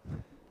it?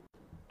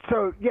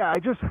 So yeah,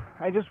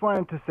 I just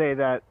wanted to say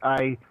that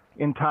I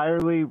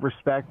entirely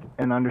respect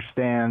and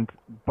understand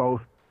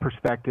both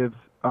perspectives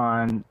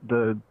on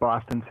the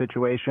Boston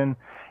situation,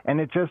 and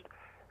it just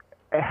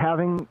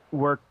having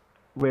worked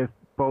with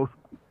both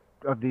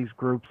of these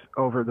groups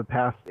over the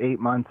past 8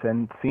 months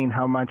and seen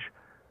how much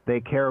they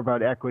care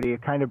about equity,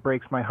 it kind of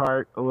breaks my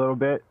heart a little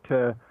bit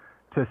to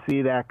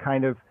see that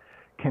kind of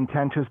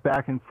contentious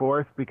back and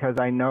forth because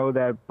I know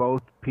that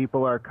both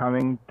people are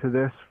coming to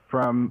this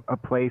from a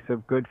place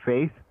of good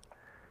faith.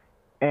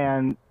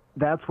 And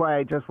that's why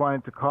I just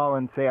wanted to call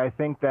and say I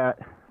think that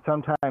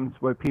sometimes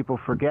what people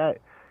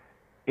forget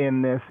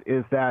in this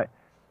is that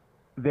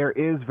there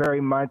is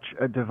very much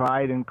a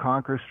divide and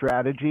conquer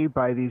strategy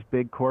by these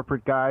big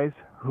corporate guys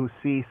who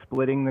see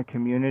splitting the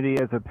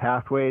community as a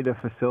pathway to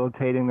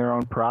facilitating their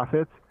own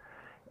profits.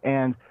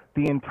 And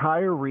the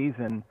entire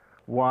reason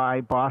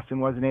why Boston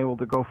wasn't able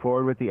to go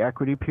forward with the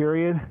equity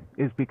period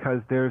is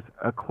because there's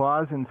a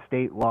clause in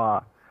state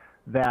law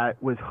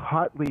that was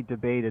hotly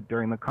debated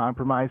during the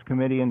Compromise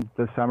Committee in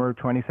the summer of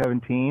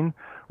 2017,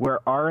 where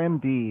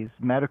RMDs,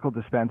 medical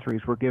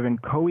dispensaries, were given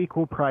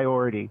co-equal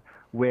priority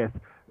with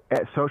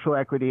social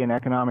equity and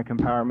economic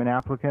empowerment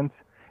applicants.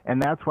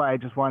 And that's why I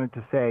just wanted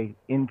to say,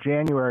 in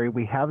January,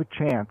 we have a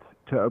chance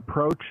to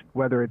approach,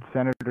 whether it's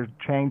Senator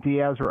Chang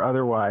Diaz or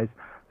otherwise,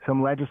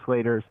 some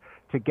legislators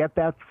to get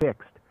that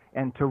fixed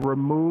and to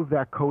remove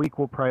that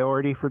co-equal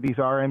priority for these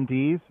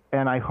RMDs.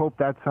 And I hope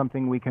that's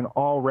something we can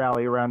all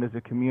rally around as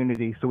a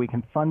community so we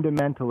can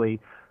fundamentally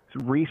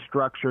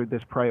restructure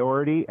this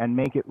priority and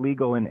make it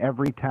legal in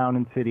every town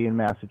and city in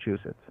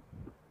Massachusetts.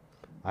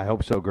 I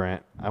hope so,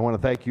 Grant. I want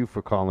to thank you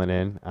for calling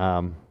in.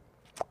 I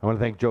want to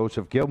thank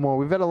Joseph Gilmore.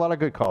 We've had a lot of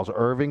good calls.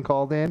 Irving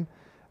called in,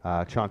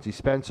 Chauncey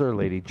Spencer,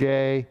 Lady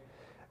J,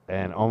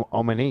 and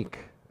Omanique.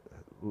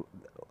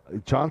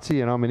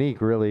 Chauncey and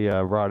Omanique really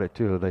brought it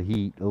to the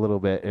heat a little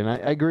bit. And I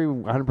agree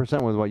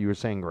 100% with what you were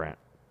saying, Grant.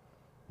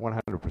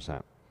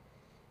 100%.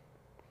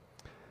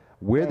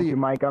 Thank you,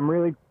 Mike.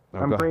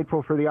 I'm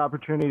grateful for the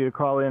opportunity to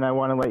call in. I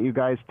want to let you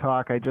guys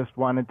talk. I just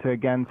wanted to,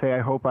 again, say I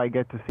hope I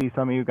get to see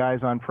some of you guys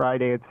on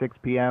Friday at 6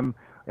 p.m.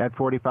 at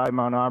 45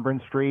 Mount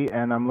Auburn Street,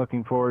 and I'm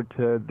looking forward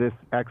to this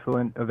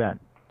excellent event.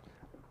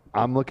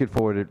 I'm looking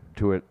forward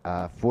to it,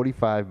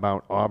 45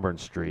 Mount Auburn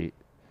Street,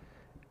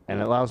 and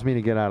it allows me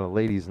to get out of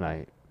ladies'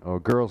 night or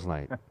girls'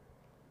 night,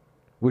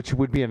 which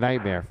would be a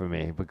nightmare for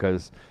me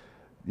because,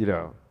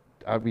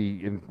 I'd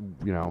be,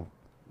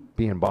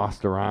 being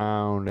bossed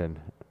around, and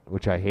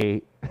which I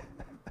hate.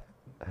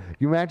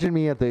 You imagine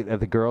me at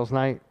the girls'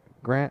 night,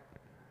 Grant?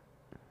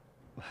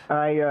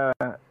 I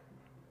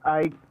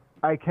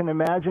can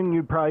imagine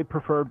you'd probably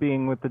prefer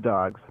being with the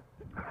dogs.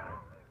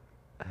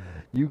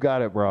 You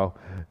got it, bro.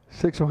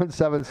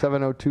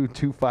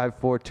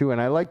 617-702-2542.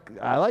 And I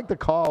like the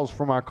calls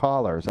from our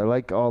callers. I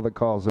like all the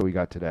calls that we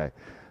got today.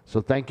 So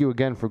thank you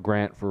again for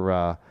Grant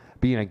for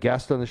being a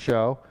guest on the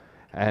show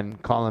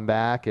and calling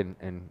back and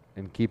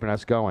keeping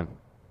us going.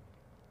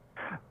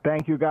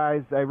 Thank you,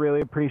 guys. I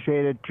really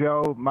appreciate it.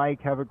 Joe, Mike,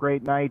 have a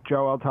great night.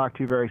 Joe, I'll talk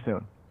to you very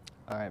soon.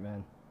 All right,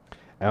 man.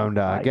 And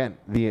again,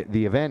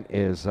 the event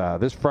is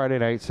this Friday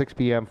night, 6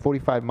 p.m.,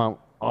 45 Mount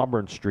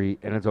Auburn Street,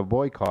 and it's a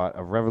boycott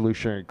of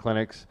revolutionary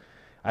clinics.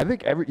 I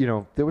think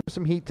there was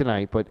some heat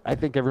tonight, but I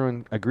think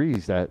everyone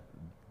agrees that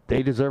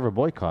they deserve a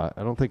boycott.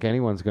 I don't think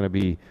anyone's going to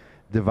be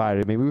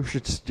divided. Maybe we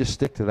should just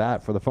stick to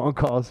that for the phone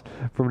calls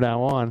from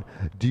now on.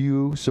 Do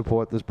you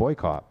support this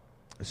boycott?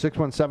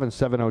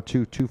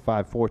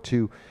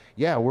 617-702-2542.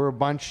 Yeah, we're a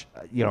bunch,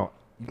 you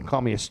can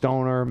call me a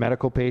stoner,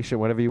 medical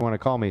patient, whatever you want to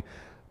call me.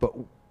 But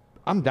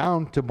I'm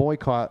down to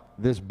boycott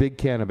this big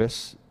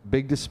cannabis,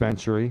 big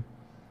dispensary,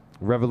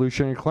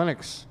 revolutionary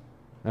clinics.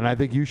 And I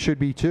think you should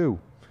be too.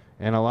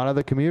 And a lot of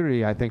the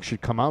community, I think,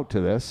 should come out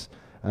to this.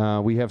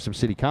 We have some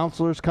city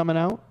councilors coming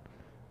out.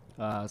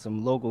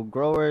 Some local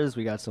growers.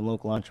 We got some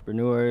local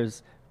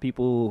entrepreneurs,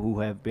 people who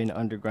have been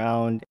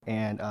underground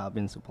and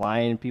been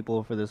supplying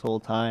people for this whole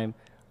time.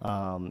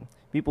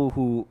 People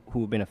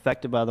who've been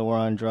affected by the war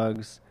on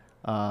drugs,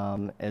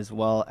 as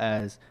well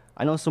as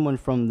I know someone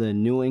from the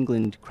New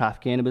England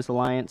Craft Cannabis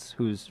Alliance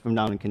who's from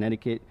down in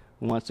Connecticut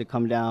who wants to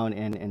come down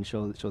and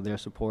show their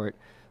support.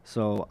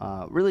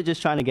 So really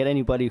just trying to get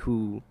anybody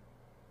who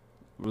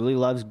really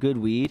loves good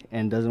weed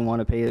and doesn't want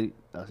to pay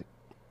a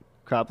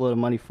crap load of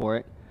money for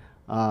it,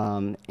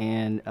 and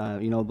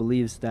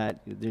believes that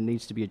there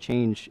needs to be a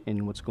change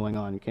in what's going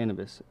on in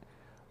cannabis,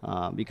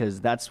 because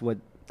that's what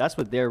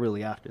they're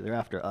really after. They're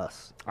after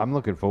us. I'm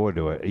looking forward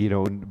to it.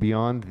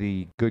 Beyond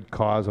the good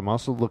cause, I'm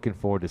also looking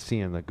forward to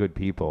seeing the good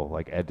people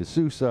like Ed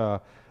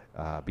D'Souza,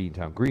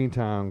 Beantown,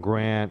 Greentown,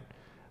 Grant,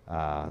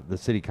 the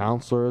city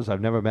councilors.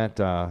 I've never met,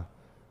 I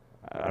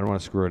don't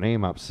want to screw her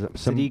name up,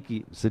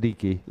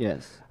 Siddiqui.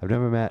 Yes. I've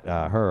never met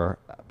her,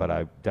 but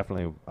I'm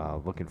definitely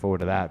looking forward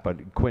to that.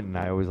 But Quentin,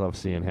 I always love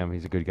seeing him.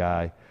 He's a good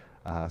guy.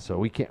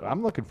 So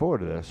I'm looking forward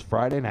to this.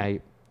 Friday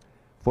night,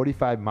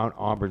 45 Mount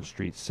Auburn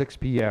Street, 6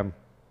 p.m.,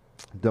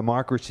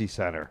 Democracy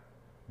Center.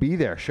 Be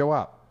there. Show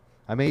up.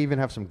 I may even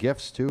have some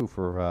gifts, too,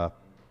 for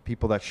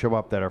people that show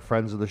up that are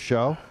friends of the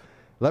show.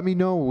 Let me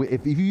know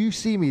if you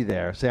see me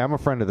there. Say, I'm a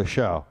friend of the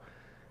show.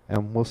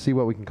 And we'll see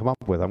what we can come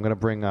up with. I'm going to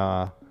bring...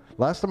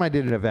 last time I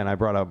did an event, I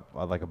brought up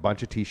a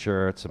bunch of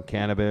T-shirts, some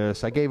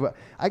cannabis. I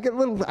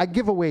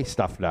give away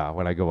stuff now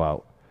when I go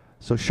out.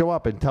 So show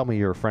up and tell me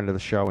you're a friend of the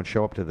show and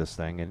show up to this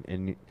thing.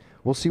 And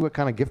we'll see what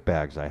kind of gift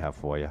bags I have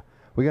for you.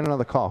 We got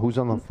another call. Who's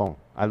on the phone?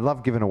 I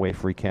love giving away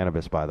free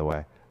cannabis, by the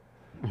way.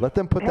 Let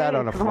them put that Hey,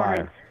 on a it's flyer.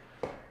 Lawrence.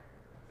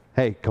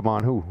 Hey, come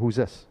on. Who's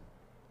this?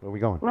 Where are we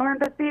going? Lauren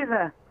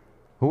Bethesda.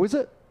 Who is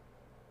it?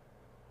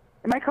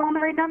 Am I calling the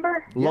right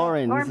number?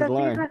 Lauren, this is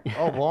Lauren. Bethesda?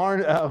 Oh,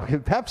 Lauren,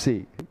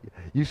 Pepsi.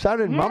 You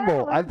sounded Yeah, mumble.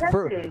 Lauren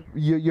Pepsi.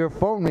 Your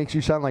phone makes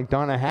you sound like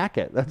Donna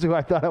Hackett. That's who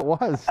I thought it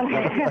was.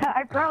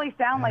 I probably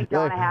sound like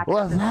Donna Hackett.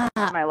 What's that?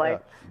 In my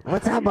life.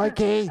 What's up,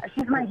 Mikey?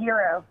 She's my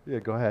hero. Yeah,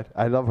 go ahead.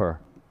 I love her.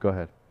 Go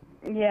ahead.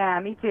 Yeah,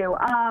 me too.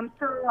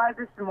 So I've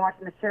just been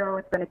watching the show.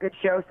 It's been a good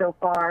show so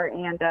far,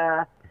 and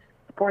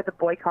support the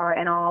boycott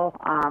and all.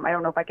 I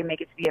don't know if I can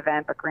make it to the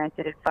event, but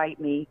granted, invite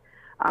me.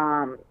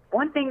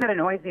 One thing that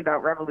annoys me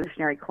about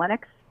revolutionary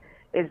clinics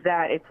is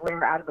that it's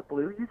where Out of the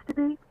Blue used to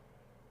be.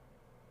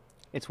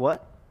 It's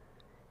what?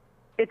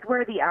 It's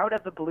where the Out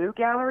of the Blue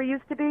gallery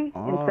used to be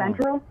in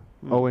Central.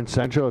 Oh, in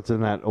Central, it's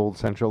in that old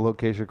Central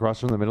location across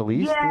from the Middle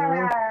East.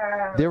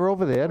 Yeah. They're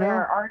over there now.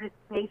 Where artist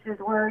spaces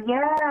were.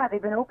 Yeah,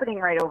 they've been opening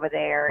right over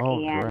there. Oh,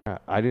 and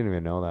crap. I didn't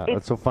even know that. It's-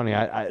 That's so funny.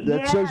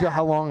 That shows you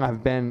how long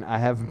I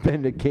haven't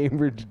been to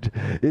Cambridge.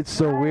 It's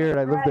so weird.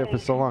 I lived there for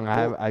so long.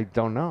 I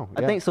don't know.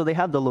 I think so. They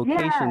have the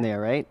location Yeah. there,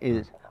 right?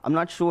 I'm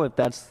not sure if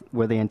that's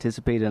where they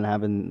anticipated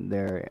having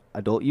their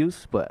adult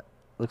use, but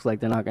looks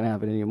like they're not going to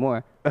have it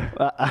anymore.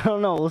 I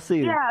don't know. We'll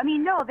see. Yeah, I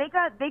mean, no, they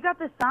got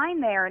the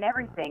sign there and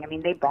everything. I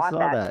mean, they bought saw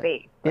that that.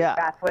 space. Like, Yeah.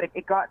 That's what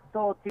it got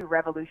sold to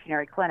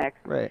Revolutionary Clinics.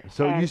 Right.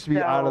 So it And used to be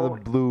Out of so-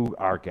 the Blue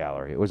art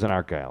gallery. It was an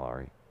art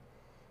gallery.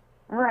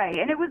 Right,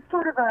 and it was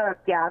sort of a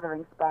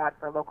gathering spot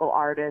for local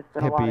artists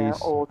and a lot Hippies.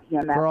 of old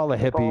EMS For all the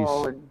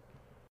people hippies.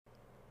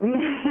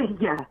 and-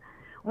 yeah,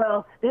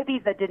 well,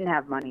 hippies that didn't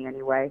have money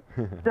anyway.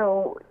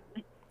 So,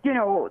 you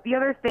know, the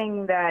other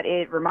thing that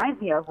it reminds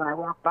me of when I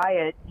walk by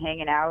it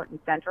hanging out in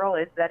Central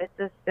is that it's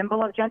a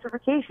symbol of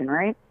gentrification,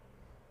 right?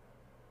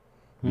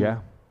 Yeah,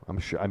 I'm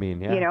sure. I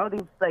mean, yeah. You know,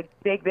 these like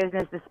big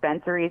business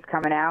dispensaries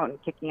coming out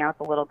and kicking out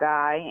the little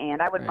guy,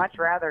 and I would much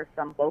rather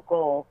some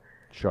local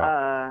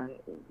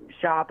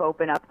shop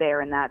open up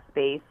there in that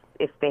space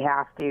if they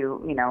have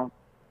to, you know,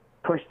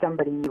 push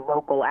somebody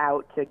local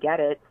out to get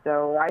it.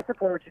 So I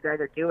support what you guys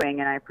are doing,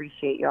 and I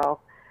appreciate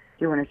y'all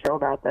doing a show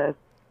about this.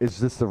 Is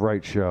this the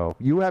right show?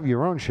 You have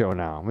your own show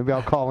now. Maybe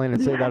I'll call in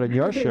and say that on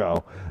your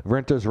show.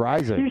 Renters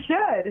Rising. You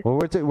should. Well,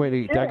 wait,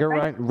 did I get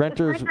right?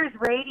 Renters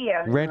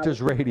Radio.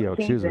 Renters Radio. Change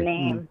Excuse the me.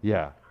 name.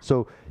 Yeah.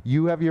 So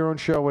you have your own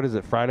show. What is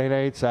it? Friday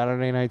nights,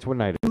 Saturday nights? What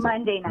night is it?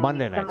 Monday night.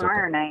 Monday nights.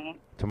 Tomorrow okay. night.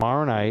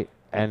 Tomorrow night.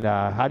 And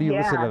how do you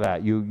listen Yeah. to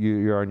that?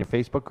 You're on your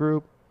Facebook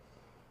group?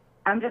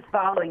 I'm just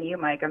following you,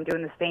 Mike. I'm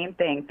doing the same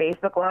thing.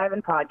 Facebook Live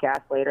and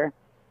podcast later.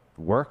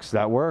 Works.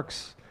 That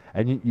works.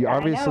 And you Yeah, I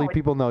obviously know.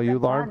 people know you.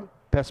 It's Lauren fun.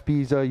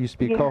 Pespisa used to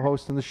be a Yeah.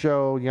 co-host on the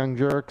show. Young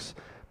Jerks.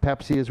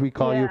 Pepsi, as we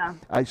call Yeah.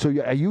 you. So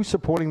are you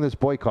supporting this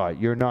boycott?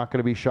 You're not going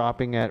to be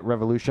shopping at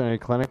Revolutionary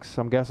Clinics,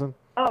 I'm guessing?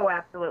 Oh,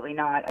 absolutely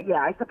not. Yeah,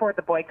 I support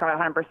the boycott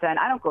 100%.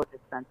 I don't go to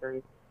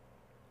dispensaries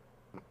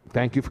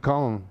Thank you for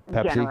calling, in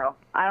Pepsi. general.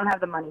 I don't have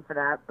the money for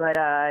that.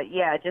 But,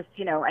 yeah, just,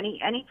 you know,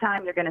 any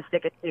time you're going to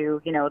stick it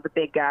to, you know, the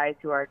big guys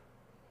who are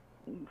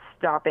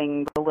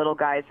stopping the little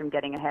guys from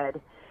getting ahead,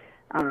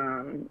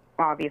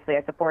 obviously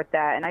I support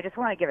that. And I just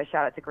want to give a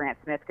shout-out to Grant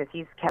Smith because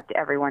he's kept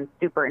everyone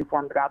super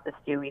informed about this,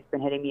 too. He's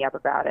been hitting me up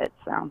about it,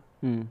 so.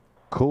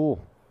 Cool.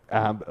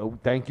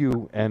 Thank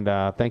you, and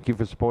thank you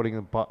for supporting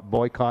the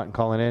boycott and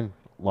calling in,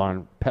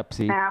 Lauren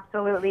Pepsi.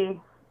 Absolutely.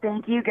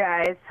 Thank you,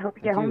 guys. Hope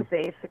you get home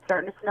safe. It's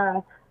starting to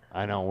snow.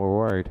 I know, we're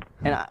worried.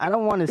 And I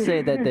don't want to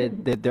say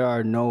that there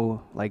are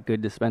no like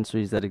good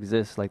dispensaries that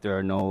exist. Like there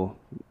are no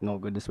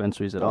good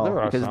dispensaries at all. there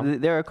are because some.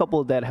 there are a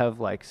couple that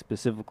have like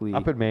specifically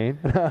Up in Maine.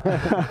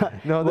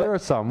 No, there are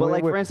some. But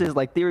like for instance,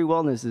 like Theory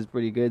Wellness is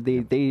pretty good.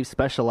 They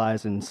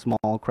specialize in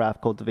small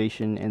craft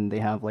cultivation, and they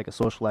have like a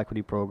social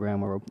equity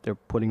program where they're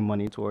putting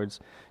money towards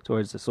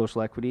the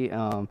social equity.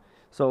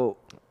 So,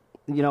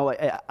 you know,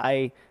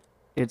 I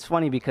it's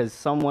funny because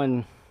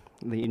someone,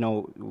 you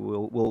know,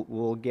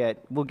 we'll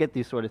get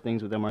these sort of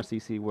things with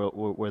MRCC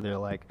where they're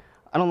like,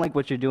 I don't like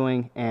what you're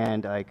doing,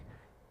 and like,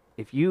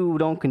 if you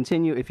don't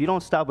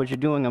stop what you're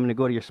doing, I'm going to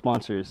go to your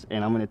sponsors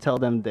and I'm going to tell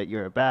them that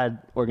you're a bad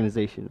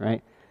organization,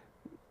 right?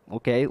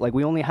 Okay, like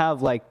we only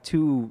have like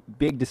 2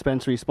 big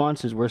dispensary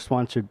sponsors. We're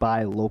sponsored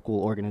by local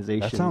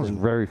organizations. That sounds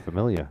very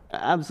familiar.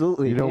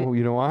 Absolutely. You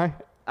know why?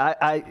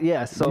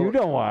 Yeah. So you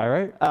know why,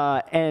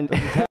 right? And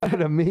it's happened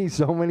to me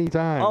so many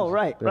times. Oh,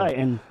 right,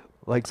 and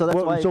like so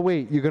that's why. So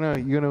wait, you're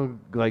gonna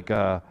like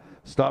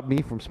stop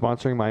me from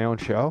sponsoring my own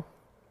show?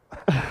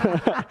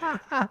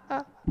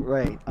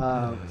 Right.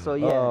 So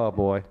yeah. Oh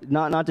boy.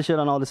 Not to shit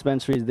on all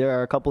dispensaries. There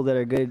are a couple that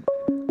are good.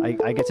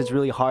 I guess it's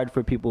really hard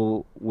for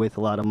people with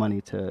a lot of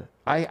money to.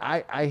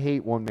 I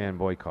hate one-man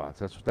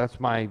boycotts. That's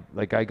my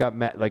like. I got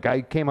met like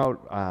I came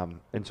out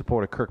in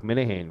support of Kirk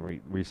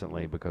Minahan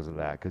recently because of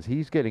that, because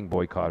he's getting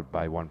boycotted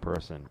by one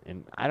person,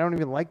 and I don't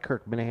even like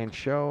Kirk Minahan's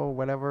show,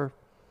 whatever.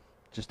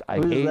 Just I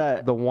Who's hate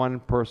that? the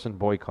one-person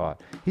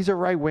boycott. He's a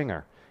right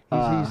winger.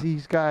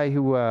 He's guy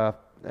who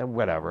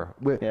whatever.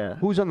 Yeah.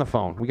 Who's on the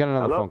phone? We got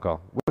another Hello? phone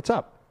call. What's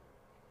up?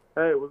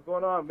 Hey, what's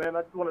going on, man?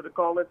 I just wanted to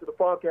call into the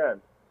podcast.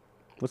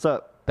 What's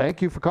up?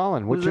 Thank you for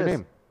calling. What's Who's your this?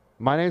 name?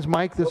 My name's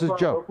Mike. This is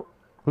Joe.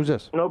 Who's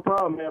this? No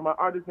problem, man. My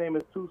artist name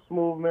is Too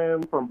Smooth,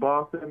 man, from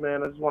Boston,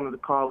 man. I just wanted to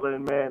call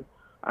in, man.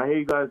 I hear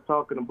you guys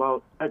talking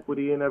about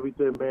equity and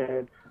everything,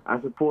 man. I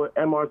support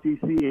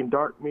MRTC and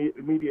Dark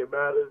Media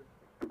Matters.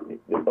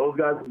 Those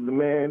guys are the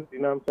man,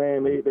 you know what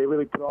I'm saying? They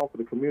really put on for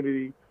the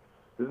community.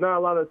 There's not a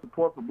lot of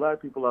support for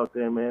black people out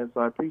there, man, so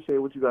I appreciate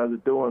what you guys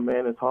are doing,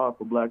 man. It's hard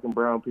for black and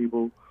brown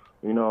people.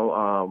 You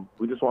know,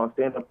 we just want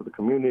to stand up for the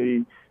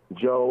community.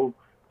 Joe,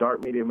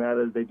 Dark Media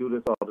Matters, they do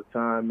this all the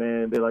time,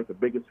 man. They're like the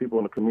biggest people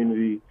in the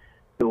community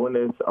doing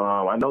this.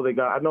 I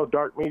know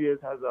Dark Media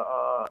has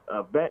a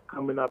event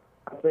coming up,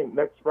 I think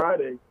next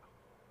Friday.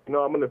 You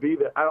know, I'm going to be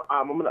there.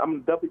 I'm gonna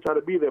definitely try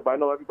to be there, but I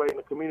know everybody in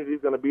the community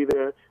is going to be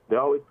there.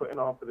 They're always putting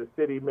on for the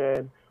city,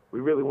 man. We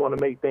really want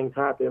to make things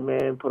happen,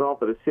 man, put on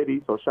for the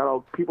city. So shout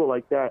out people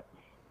like that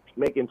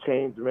making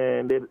change,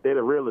 man. They're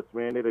the realest,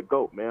 man. They're the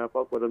GOAT, man. I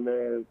fuck with them,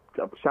 man.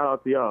 Shout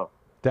out to y'all.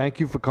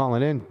 Thank you for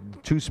calling in.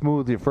 Too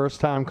Smooth, your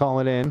first time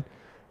calling in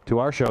to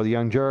our show, The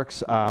Young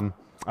Jerks. I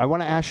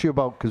want to ask you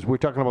about, because we're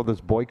talking about this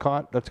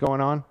boycott that's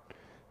going on,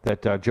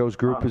 that Joe's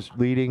group is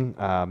leading,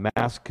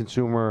 Mass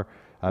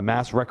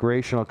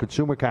Recreational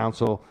Consumer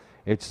Council.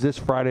 It's this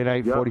Friday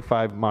night,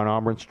 45 Mount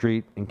Auburn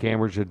Street in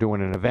Cambridge. They're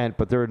doing an event,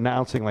 but they're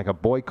announcing like a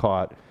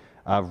boycott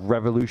of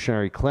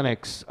Revolutionary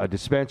Clinics, a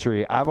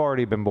dispensary. I've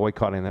already been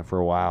boycotting them for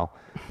a while,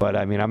 but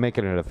I mean, I'm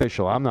making it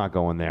official. I'm not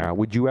going there.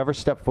 Would you ever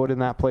step foot in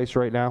that place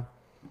right now?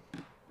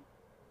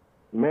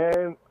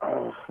 Man,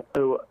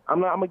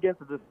 I'm against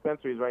the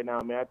dispensaries right now,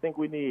 man. I think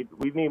we need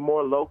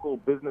more local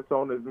business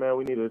owners, man.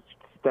 We need to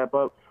step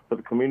up for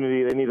the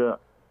community. They need to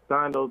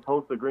sign those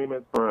host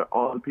agreements for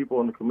all the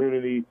people in the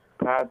community,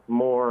 pass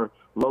more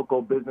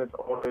local business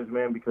owners,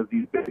 man, because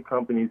these big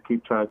companies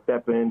keep trying to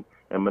step in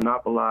and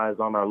monopolize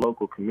on our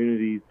local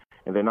communities,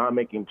 and they're not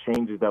making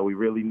changes that we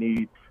really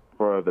need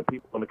for the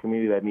people in the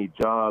community that need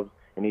jobs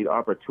and need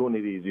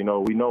opportunities. You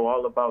know, we know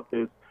all about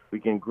this. We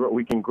can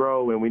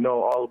grow, and we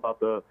know all about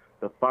the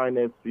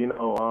finest,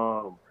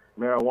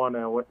 marijuana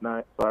and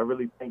whatnot. So I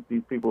really think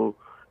these people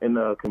in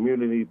the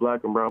community,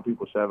 black and brown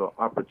people, should have an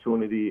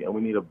opportunity, and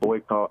we need to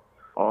boycott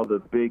all the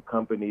big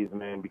companies,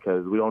 man,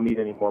 because we don't need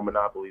any more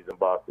monopolies in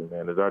Boston,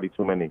 man. There's already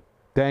too many.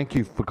 Thank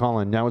you for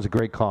calling. That was a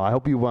great call. I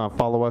hope you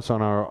follow us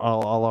on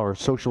all our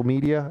social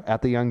media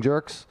at The Young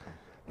Jerks.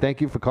 Thank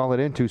you for calling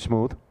in, Too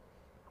Smooth.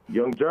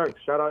 Young Jerks.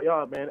 Shout out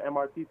y'all, man.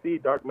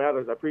 MRTC, Dark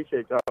Matters. I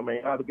appreciate y'all,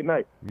 man. Have a good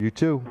night. You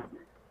too.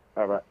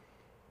 All right.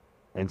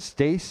 And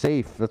stay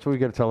safe. That's what we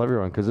got to tell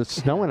everyone, because it's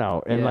snowing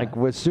out. And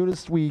as soon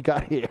as we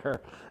got here,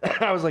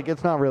 I was like,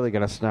 it's not really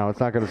going to snow. It's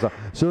not going to snow.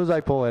 As soon as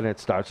I pull in, it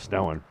starts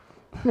snowing.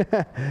 And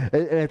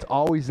it's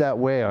always that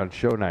way on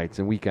show nights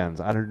and weekends.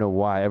 I don't know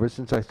why. Ever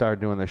since I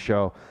started doing the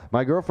show,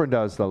 my girlfriend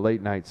does the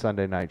late night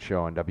Sunday night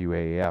show on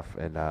WAAF,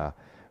 and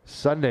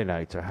Sunday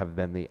nights have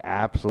been the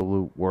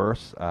absolute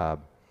worst.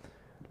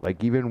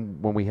 Like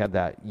even when we had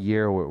that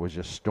year where it was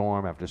just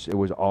storm after, it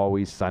was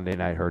always Sunday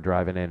night, her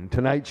driving in.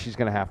 Tonight she's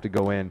going to have to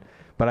go in,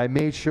 but I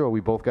made sure we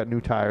both got new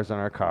tires on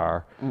our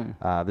car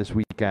this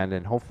weekend,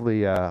 and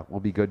hopefully we'll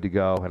be good to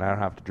go, and I don't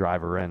have to drive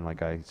her in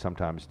like I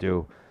sometimes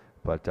do.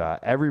 But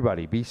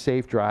everybody, be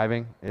safe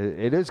driving.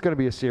 It is going to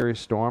be a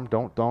serious storm.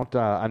 Don't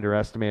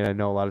underestimate it. I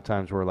know a lot of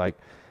times we're like,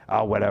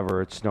 oh,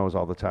 whatever, it snows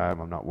all the time.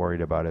 I'm not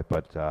worried about it.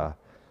 But the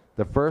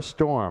first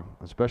storm,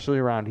 especially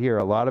around here,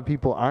 a lot of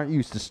people aren't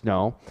used to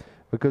snow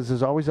because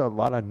there's always a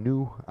lot of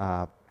new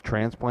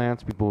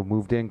transplants, people who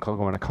moved in,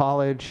 going to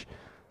college.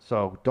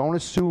 So don't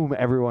assume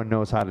everyone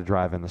knows how to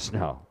drive in the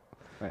snow.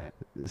 Right.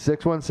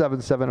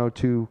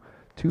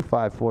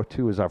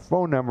 617-702-2542 is our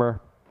phone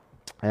number.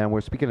 And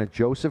we're speaking to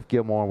Joseph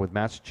Gilmore with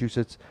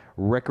Massachusetts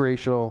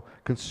Recreational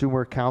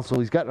Consumer Council.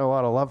 He's gotten a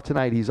lot of love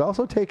tonight. He's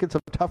also taken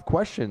some tough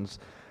questions,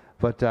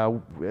 but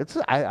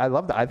I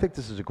love that. I think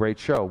this is a great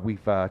show.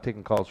 We've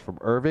taken calls from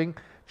Irving,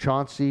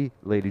 Chauncey,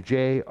 Lady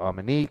J,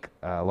 Monique,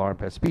 Lauren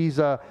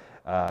Pespiza,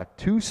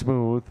 Too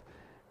Smooth,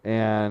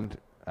 and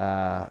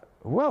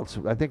who else?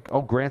 I think,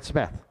 Grant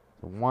Smith.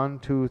 1,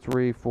 2,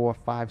 3, 4,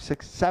 5,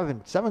 6,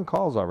 7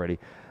 calls already.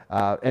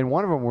 And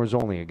one of them was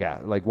only a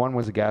guest. Like, one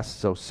was a guest,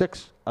 so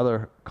 6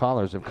 other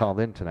callers have called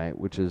in tonight,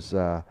 which is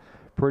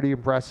pretty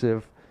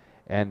impressive.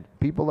 And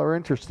people are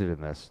interested in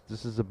this.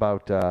 This is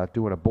about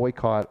doing a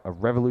boycott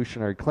of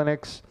Revolutionary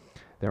Clinics.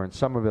 They're in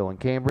Somerville and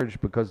Cambridge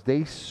because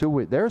they're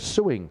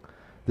suing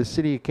the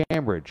city of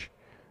Cambridge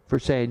for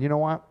saying, you know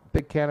what,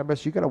 big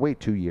cannabis, you got to wait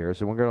 2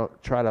 years, and we're going to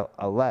try to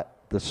let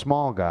the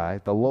small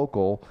guy, the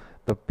local,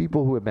 the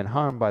people who have been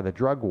harmed by the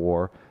drug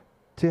war,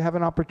 to have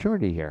an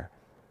opportunity here.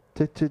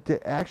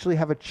 To actually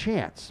have a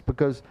chance,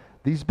 because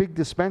these big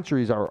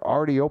dispensaries are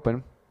already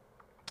open.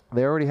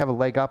 They already have a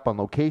leg up on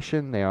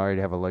location. They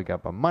already have a leg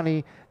up on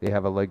money. They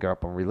have a leg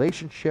up on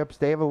relationships.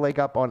 They have a leg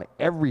up on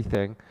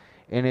everything.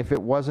 And if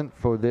it wasn't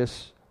for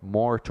this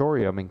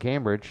moratorium in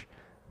Cambridge,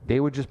 they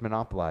would just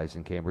monopolize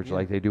in Cambridge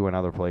like they do in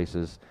other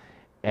places.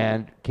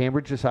 And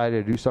Cambridge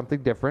decided to do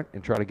something different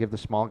and try to give the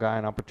small guy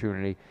an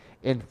opportunity.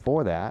 And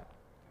for that,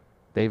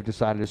 they've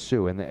decided to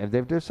sue, and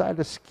they've decided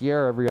to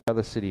scare every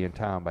other city in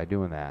town by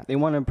doing that. They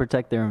want to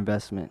protect their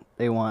investment.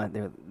 They want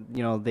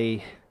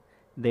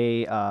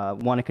they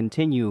want to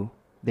continue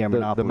their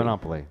monopoly. The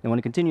monopoly. They want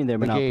to continue their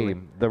monopoly. The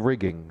game, the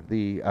rigging,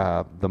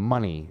 the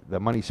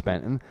money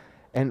spent.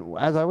 And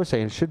as I was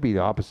saying, it should be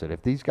the opposite.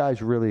 If these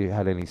guys really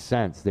had any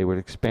sense, they would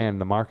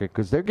expand the market,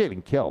 because they're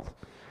getting killed.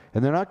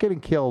 And they're not getting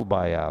killed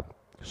by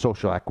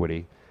social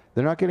equity.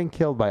 They're not getting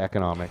killed by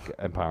economic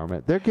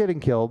empowerment. They're getting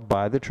killed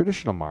by the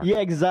traditional market. Yeah,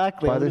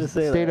 exactly. By the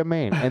state of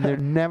Maine. And they're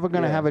never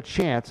going to have a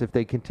chance if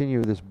they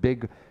continue this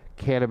big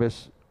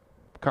cannabis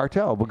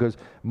cartel, because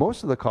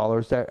most of the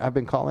callers that have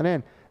been calling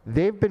in,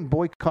 they've been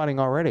boycotting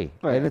already.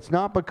 Right. And it's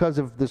not because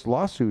of this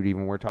lawsuit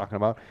even we're talking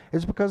about.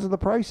 It's because of the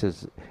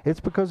prices. It's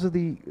because of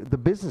the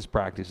business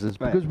practices,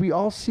 because we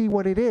all see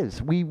what it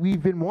is.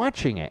 We've been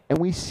watching it, and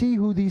we see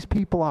who these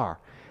people are.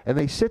 And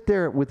they sit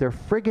there with their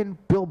friggin'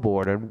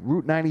 billboard on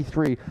Route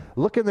 93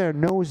 looking their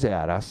nose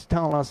at us,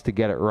 telling us to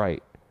get it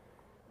right.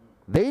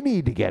 They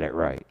need to get it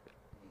right.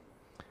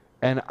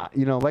 And,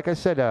 like I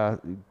said,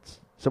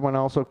 someone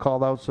also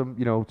called out some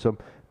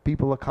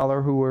people of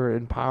color who are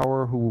in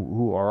power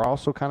who are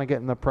also kind of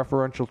getting the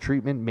preferential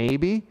treatment,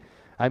 maybe.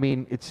 I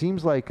mean, it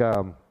seems like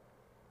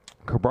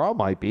Cabral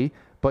might be,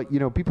 but,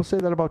 people say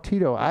that about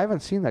Tito. I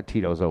haven't seen that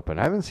Tito's open.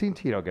 I haven't seen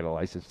Tito get a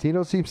license.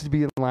 Tito seems to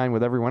be in line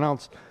with everyone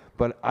else,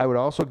 but I would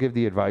also give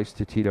the advice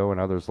to Tito and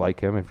others like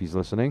him, if he's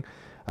listening,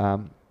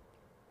 to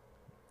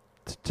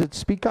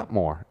speak up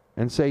more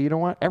and say, you know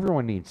what,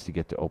 everyone needs to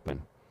get to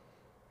open.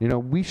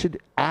 We should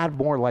add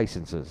more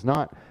licenses,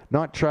 not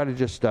try to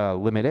just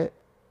limit it.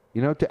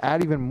 To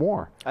add even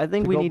more. I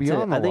think we need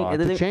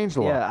to change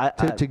the law,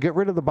 to get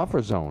rid of the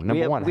buffer zone.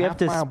 Number one,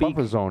 half-mile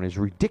buffer zone is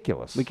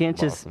ridiculous. We can't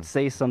just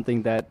say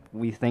something that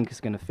we think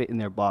is going to fit in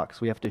their box.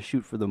 We have to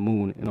shoot for the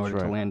moon in order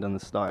to land on the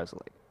stars.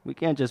 We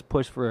can't just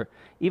push for,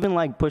 even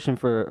pushing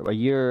for a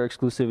year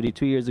exclusivity,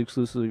 2 years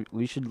exclusivity.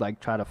 We should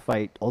try to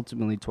fight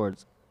ultimately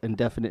towards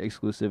indefinite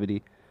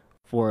exclusivity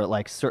for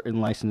certain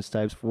license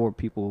types for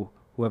people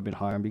who have been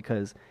harmed.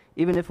 Because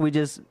even if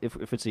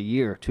if it's a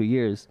year, 2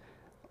 years.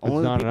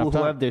 Only the people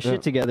who have their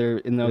shit together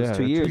in those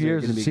 2 years. 2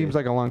 years seems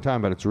like a long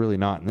time, but it's really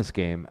not in this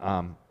game.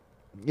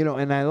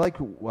 And I like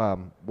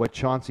what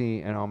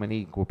Chauncey and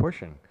Dominique were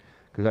pushing,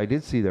 because I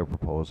did see their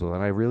proposal,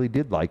 and I really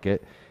did like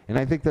it. And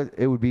I think that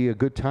it would be a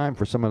good time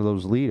for some of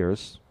those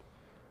leaders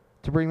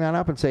to bring that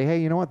up and say,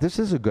 hey, you know what, this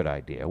is a good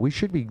idea. We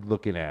should be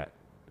looking at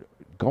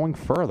going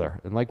further.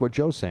 And like what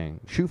Joe's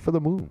saying, shoot for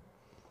the moon.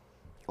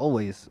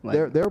 Always.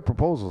 There are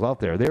proposals out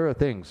there. There are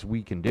things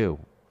we can do.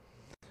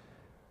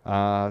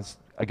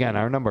 Again,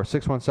 our number,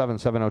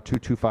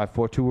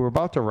 617-702-2542. We're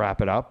about to wrap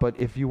it up, but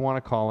if you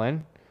want to call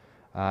in,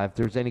 if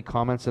there's any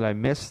comments that I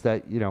missed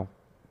that,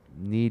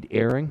 need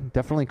airing,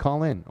 definitely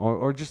call in.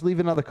 Or just leave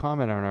another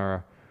comment on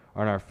our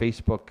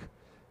Facebook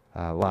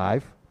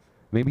Live.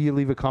 Maybe you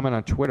leave a comment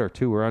on Twitter,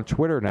 too. We're on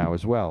Twitter now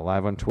as well,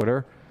 live on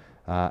Twitter,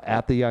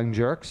 at The Young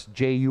Jerks,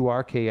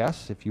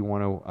 JURKS, if you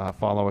want to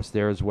follow us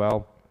there as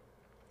well.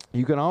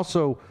 You can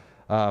also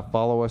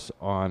follow us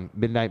on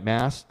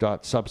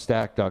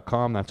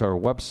midnightmass.substack.com. That's our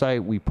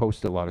website. We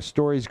post a lot of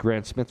stories.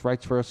 Grant Smith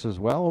writes for us as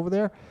well over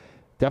there.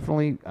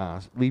 Definitely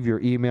leave your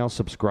email,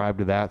 subscribe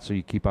to that so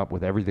you keep up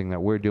with everything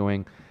that we're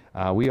doing.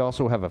 We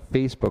also have a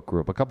Facebook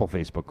group, a couple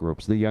Facebook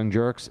groups, The Young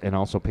Jerks and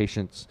also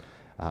Patients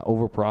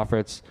Over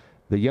Profits.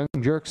 The Young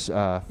Jerks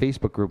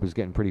Facebook group is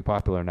getting pretty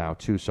popular now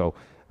too, so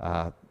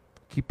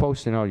keep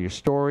posting all your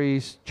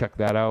stories. Check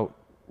that out.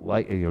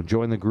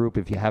 Join the group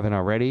if you haven't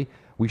already.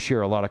 We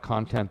share a lot of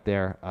content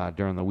there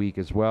during the week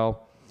as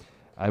well.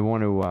 I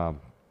want to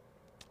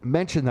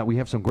mention that we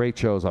have some great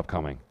shows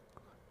upcoming.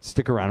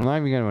 Stick around. I'm not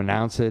even going to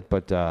announce it,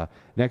 but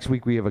next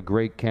week we have a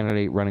great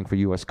candidate running for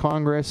U.S.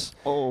 Congress.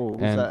 Oh,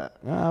 who's that?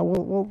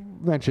 We'll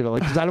mention it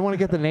because I don't want to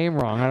get the name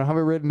wrong. I don't have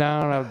it written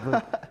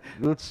down.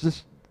 Let's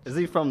just. Is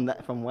he from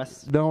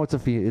West? No, it's a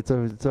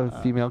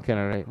female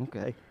candidate.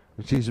 Okay.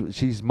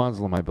 She's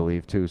Muslim, I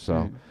believe, too.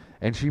 So.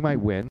 And she might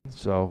win,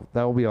 so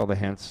that will be all the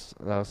hints.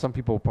 Some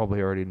people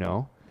probably already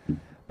know.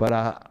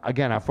 But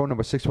again, our phone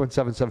number is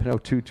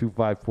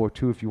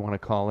 617-702-2542 if you want to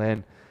call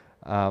in.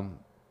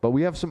 But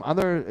we have some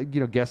other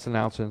guest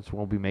announcements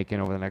we'll be making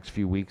over the next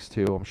few weeks,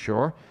 too, I'm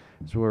sure.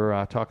 So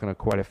we're talking to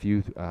quite a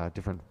few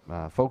different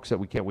folks that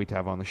we can't wait to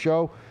have on the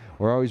show.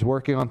 We're always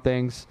working on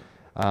things.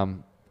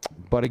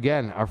 But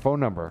again, our phone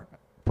number,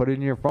 put it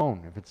in your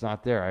phone if it's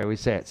not there. I always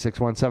say it,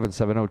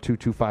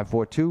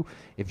 617-702-2542.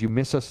 If you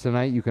miss us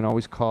tonight, you can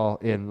always call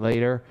in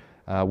later.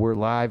 We're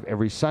live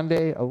every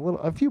Sunday,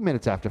 a few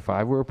minutes after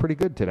 5. We were pretty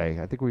good today.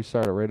 I think we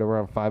started right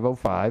around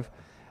 5:05.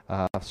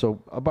 So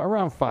about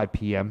around 5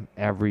 p.m.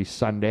 every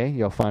Sunday,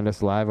 you'll find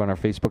us live on our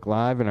Facebook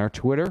Live and our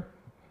Twitter.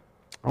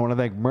 I want to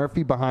thank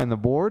Murphy behind the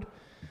board,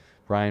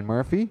 Brian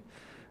Murphy.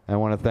 I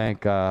want to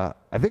thank, I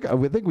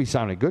think we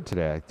sounded good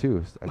today,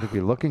 too. I think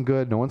we're looking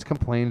good. No one's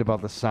complained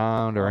about the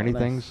sound or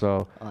anything. Nice.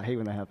 So I hate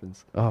when that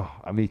happens. Oh,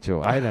 me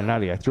too. I had a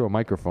nutty. I threw a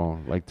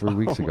microphone like 3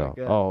 weeks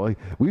ago.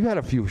 We've had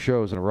a few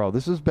shows in a row.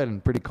 This has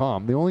been pretty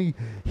calm. The only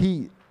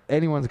heat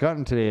anyone's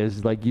gotten today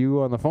is like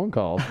you on the phone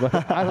calls.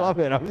 But I love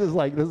it. I'm just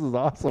like, this is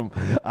awesome.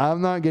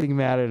 I'm not getting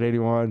mad at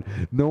anyone.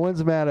 No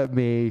one's mad at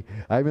me.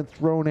 I haven't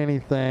thrown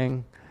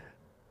anything.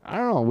 I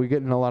don't know. We're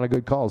getting a lot of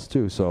good calls,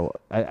 too. So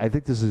I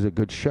think this is a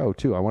good show,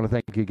 too. I want to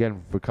thank you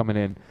again for coming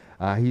in.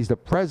 He's the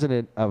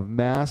president of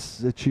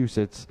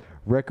Massachusetts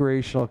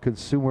Recreational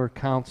Consumer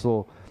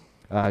Council,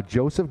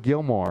 Joseph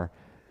Gilmore.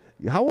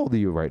 How old are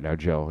you right now,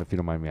 Joe, if you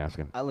don't mind me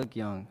asking? I look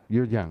young.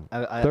 You're young.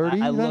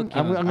 30? I look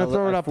young. I'm going to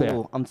throw it up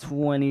there. I'm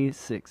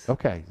 26.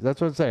 Okay.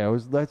 That's what I'd say.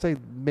 Let's say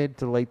mid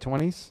to late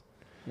 20s.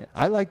 Yeah.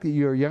 I like that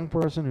you're a young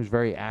person who's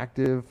very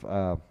active,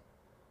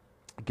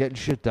 getting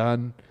shit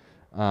done.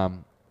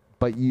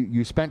 But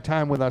you spent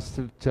time with us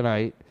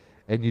tonight,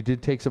 and you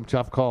did take some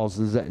tough calls.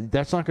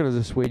 That's not going to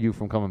dissuade you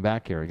from coming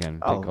back here again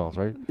and take calls,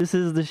 right? This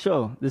is the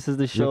show. This is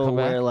the show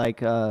where,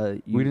 like,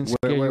 we didn't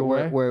scare you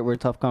away? Where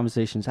tough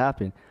conversations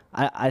happen.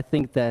 I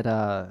think that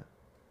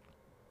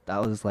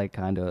that was like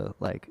kind of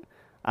like,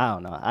 I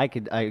don't know. I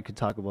could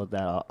talk about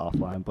that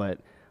offline, but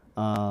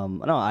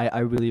no, I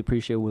really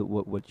appreciate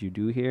what you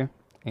do here,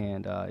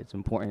 and it's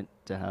important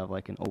to have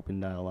like an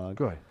open dialogue.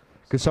 Good.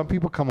 Because some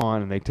people come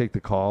on and they take the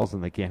calls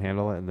and they can't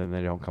handle it, and then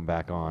they don't come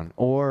back on,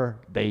 or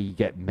they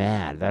get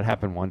mad. That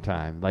happened one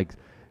time. Like,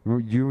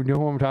 you know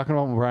who I'm talking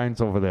about? Brian's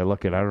over there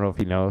looking. I don't know if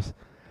he knows.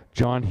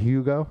 John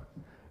Hugo.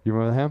 You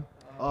remember him?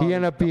 He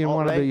ended up being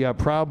one of the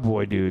Proud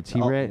Boy dudes.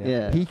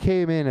 He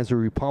came in as a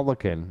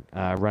Republican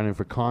running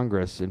for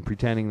Congress and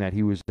pretending that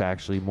he was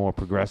actually more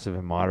progressive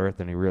and moderate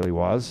than he really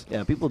was.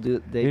 Yeah, people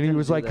do. And he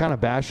was like kind of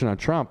bashing on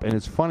Trump. And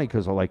it's funny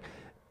because like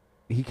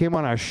he came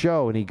on our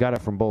show and he got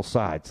it from both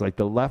sides. Like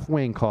the left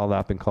wing called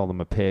up and called him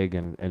a pig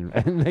and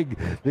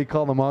they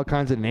called him all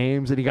kinds of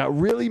names. And he got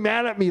really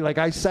mad at me like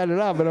I set it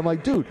up. And I'm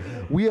like, dude,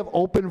 we have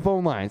open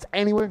phone lines.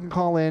 Anyone can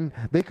call in.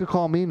 They could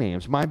call me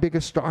names. My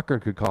biggest stalker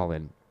could call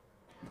in.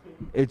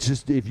 It's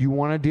just, if you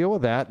want to deal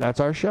with that, that's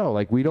our show.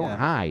 Like, we don't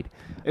hide.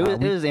 It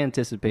was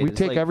anticipated. We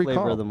take like every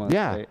flavor call. Of the month,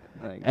 yeah. Right?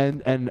 Like,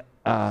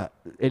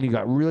 and he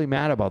got really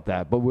mad about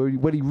that. But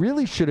what he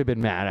really should have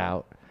been mad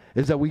at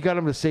is that we got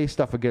him to say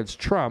stuff against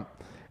Trump.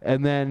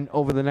 And then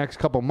over the next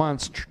couple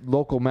months,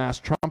 local mass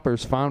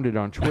Trumpers found it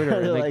on Twitter.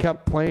 And they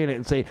kept playing it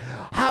and saying,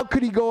 how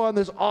could he go on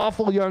this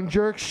awful Young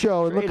Jerks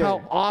show? And look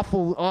how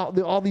awful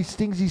all these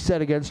things he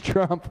said against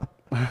Trump.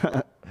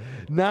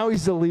 Now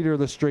he's the leader of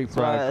the straight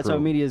fried crew. That's why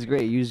media is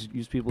great.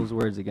 Use people's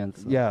words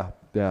against them.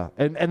 Yeah.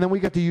 And then we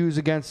got to use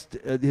against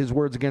his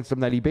words against him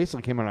that he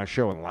basically came on our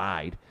show and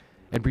lied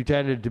and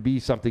pretended to be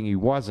something he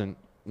wasn't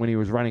when he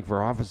was running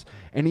for office,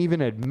 and even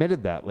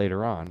admitted that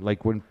later on.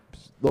 Like when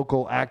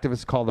local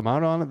activists called him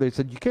out on it, they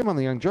said, you came on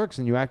the Young Jerks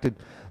and you acted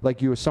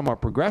like you were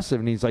somewhat progressive.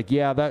 And he's like,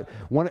 yeah, that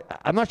one.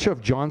 I'm not sure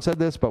if John said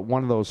this, but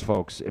one of those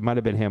folks, it might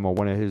have been him or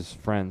one of his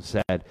friends,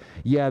 said,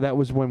 yeah, that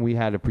was when we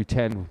had to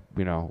pretend,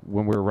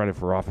 when we were running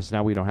for office.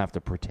 Now we don't have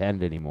to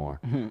pretend anymore.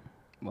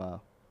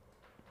 Wow.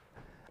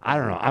 I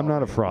don't know. I'm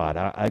not a fraud.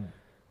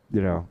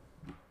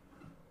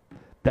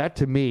 That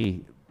to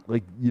me,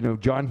 like,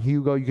 John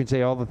Hugo, you can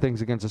say all the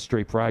things against a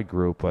straight pride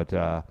group, but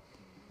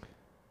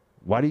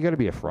why do you got to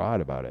be a fraud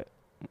about it?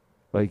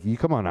 Like, you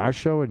come on our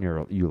show and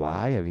you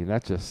lie? I mean,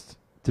 that's just,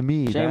 to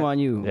me. Shame on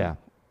you. Yeah.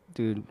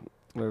 Dude,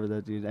 whoever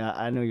that dude,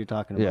 I know you're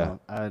talking about.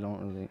 I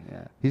don't really,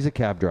 He's a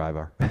cab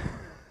driver.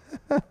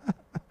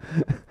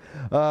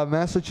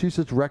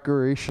 Massachusetts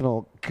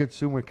Recreational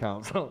Consumer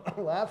Council.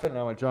 I'm laughing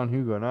now at John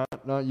Hugo,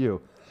 not you.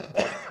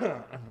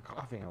 I'm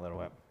coughing a little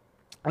bit.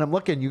 And I'm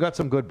looking, you got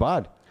some good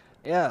bud.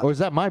 Yeah. Or is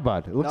that my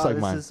bud? It looks like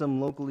mine. This is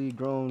some locally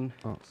grown,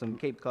 some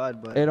Cape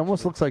Cod bud. It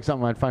almost looks like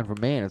something I'd find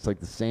from Maine. It's like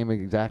the same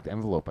exact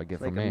envelope I get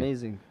from Maine.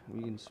 Amazing.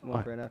 We can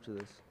smoke right after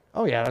this.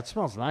 Oh, yeah, that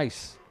smells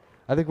nice.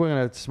 I think we're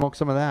going to smoke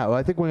some of that. Well,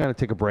 I think we're going to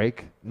take a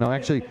break. No,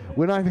 actually,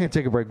 we're not even going to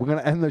take a break. We're going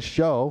to end the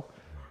show.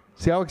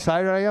 See how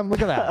excited I am?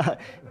 Look at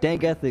that.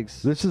 Dank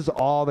ethics. This is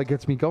all that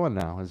gets me going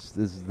now is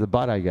the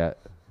bud I get.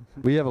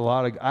 We have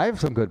I have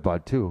some good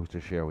bud, too,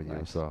 to share with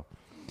you. So.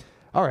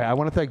 All right, I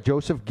want to thank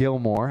Joseph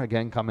Gilmore,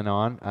 again, coming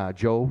on.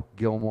 Joseph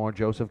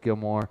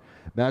Gilmore,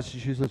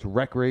 Massachusetts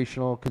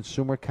Recreational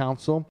Consumer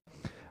Council.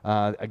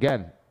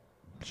 Again,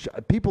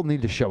 people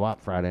need to show up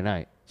Friday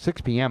night,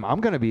 6 p.m.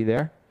 I'm going to be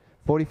there,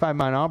 45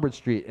 Mount Auburn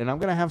Street, and I'm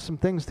going to have some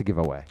things to give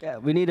away. Yeah,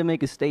 we need to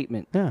make a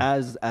statement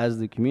as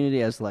the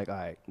community, as like, all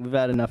right, we've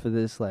had enough of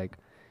this. Like,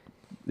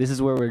 this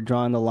is where we're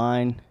drawing the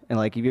line. And,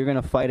 like, if you're going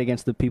to fight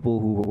against the people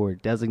who were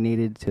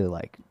designated to,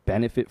 like,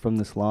 benefit from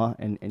this law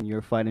and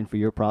you're fighting for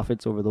your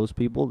profits over those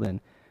people,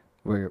 then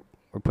we're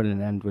putting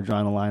an end. We're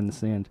drawing a line in the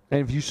sand. And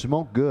if you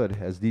smoke good,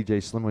 as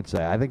DJ Slim would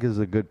say, I think this is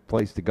a good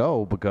place to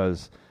go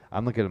because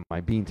I'm looking at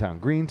my Beantown,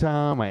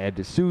 Greentown, my Ed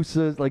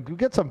DeSouza's. Like, we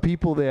got some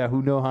people there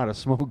who know how to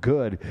smoke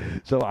good.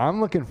 So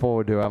I'm looking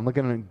forward to it. I'm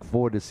looking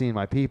forward to seeing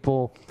my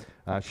people,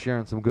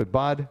 sharing some good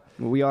bud.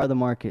 We are the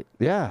market.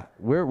 Yeah,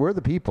 we're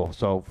the people.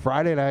 So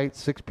Friday night,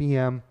 6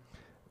 p.m.,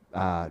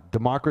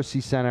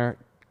 Democracy Center,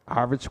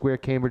 Harvard Square,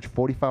 Cambridge,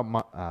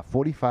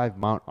 45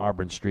 Mount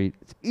Auburn Street.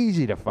 It's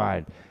easy to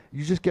find.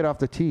 You just get off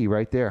the T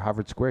right there,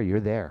 Harvard Square.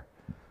 You're there.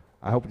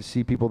 I hope to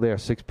see people there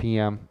 6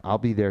 p.m. I'll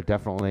be there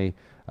definitely.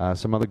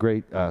 Some other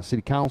great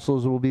city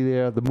councils will be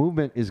there. The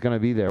movement is going to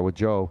be there with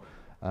Joe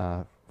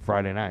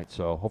Friday night.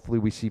 So hopefully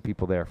we see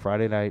people there.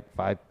 Friday night,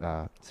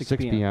 6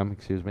 p.m.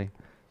 Excuse me.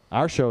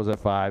 Our show's at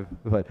 5,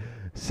 but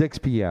 6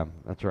 p.m.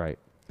 That's right.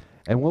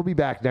 And we'll be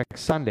back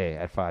next Sunday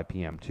at 5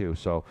 p.m. too.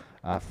 So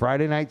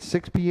Friday night,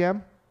 6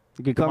 p.m.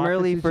 You can come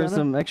early for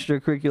some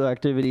extracurricular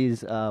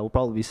activities. We'll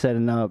probably be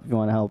setting up if you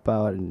want to help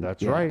out. And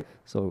That's right.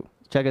 So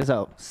check us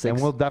out. 6.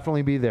 And we'll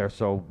definitely be there.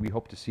 So we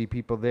hope to see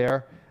people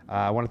there.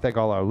 I want to thank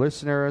all our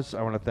listeners.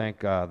 I want to thank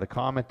the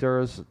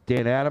commenters.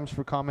 Dan Adams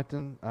for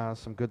commenting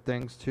some good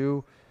things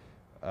too.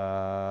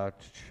 I'm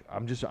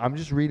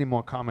just reading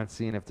more comments,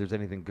 seeing if there's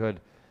anything good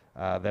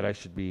that I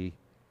should be,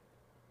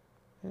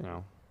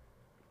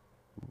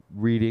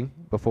 reading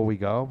before we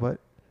go.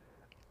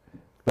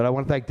 But I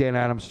want to thank Dan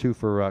Adams, too,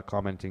 for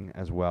commenting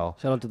as well.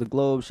 Shout out to The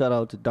Globe. Shout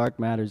out to Dark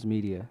Matters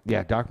Media.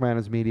 Yeah, Dark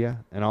Matters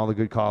Media and all the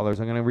good callers.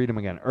 I'm going to read them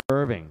again.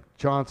 Irving,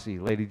 Chauncey,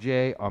 Lady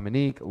J,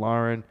 Monique,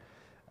 Lauren,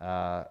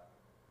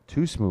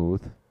 Too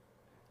Smooth,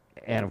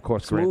 and, of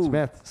course, Grant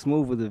Smith.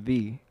 Smooth with a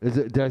V.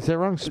 Did I say it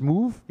wrong?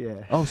 Smooth?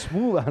 Yeah. Oh,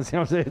 Smooth. I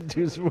was saying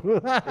Too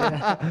Smooth.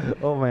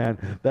 Oh,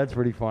 man. That's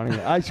pretty funny.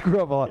 I screw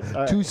up a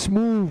lot. Too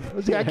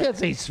Smooth. See, I can't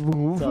say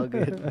smooth. It's all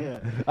good. Yeah.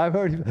 I've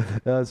heard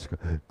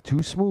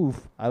Too Smooth.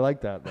 I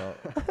like that, though.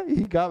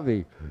 He got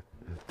me.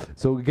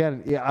 So,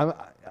 again, yeah,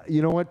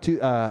 you know what?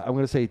 I'm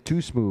going to say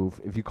Too Smooth.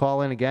 If you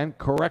call in again,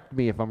 correct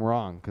me if I'm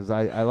wrong, because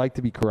I like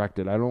to be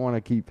corrected. I don't want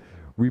to keep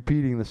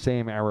repeating the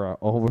same error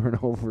over and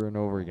over and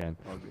over again.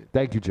 Okay.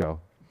 Thank you, Joe.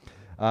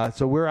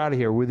 So we're out of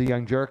here. We're the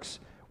Young Jerks.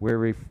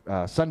 We're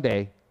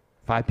Sunday,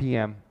 5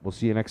 p.m. We'll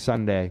see you next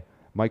Sunday.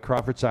 Mike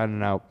Crawford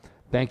signing out.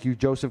 Thank you,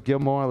 Joseph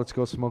Gilmore. Let's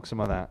go smoke some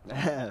of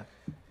that.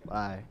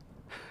 Bye.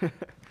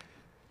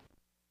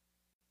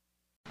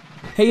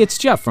 Hey, it's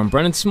Jeff from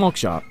Brennan's Smoke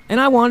Shop, and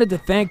I wanted to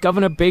thank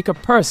Governor Baker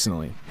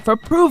personally for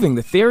proving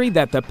the theory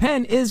that the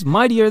pen is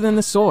mightier than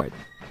the sword.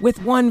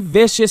 With one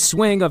vicious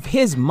swing of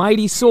his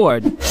mighty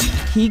sword,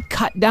 he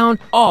cut down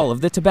all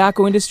of the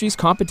tobacco industry's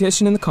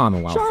competition in the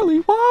Commonwealth,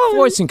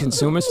 forcing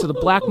consumers to the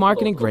black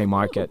market and gray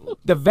market.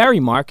 The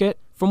very market,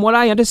 from what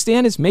I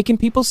understand, is making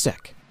people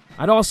sick.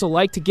 I'd also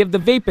like to give the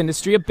vape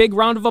industry a big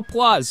round of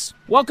applause.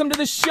 Welcome to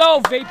the show,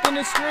 vape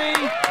industry!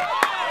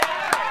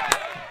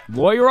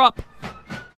 Lawyer up!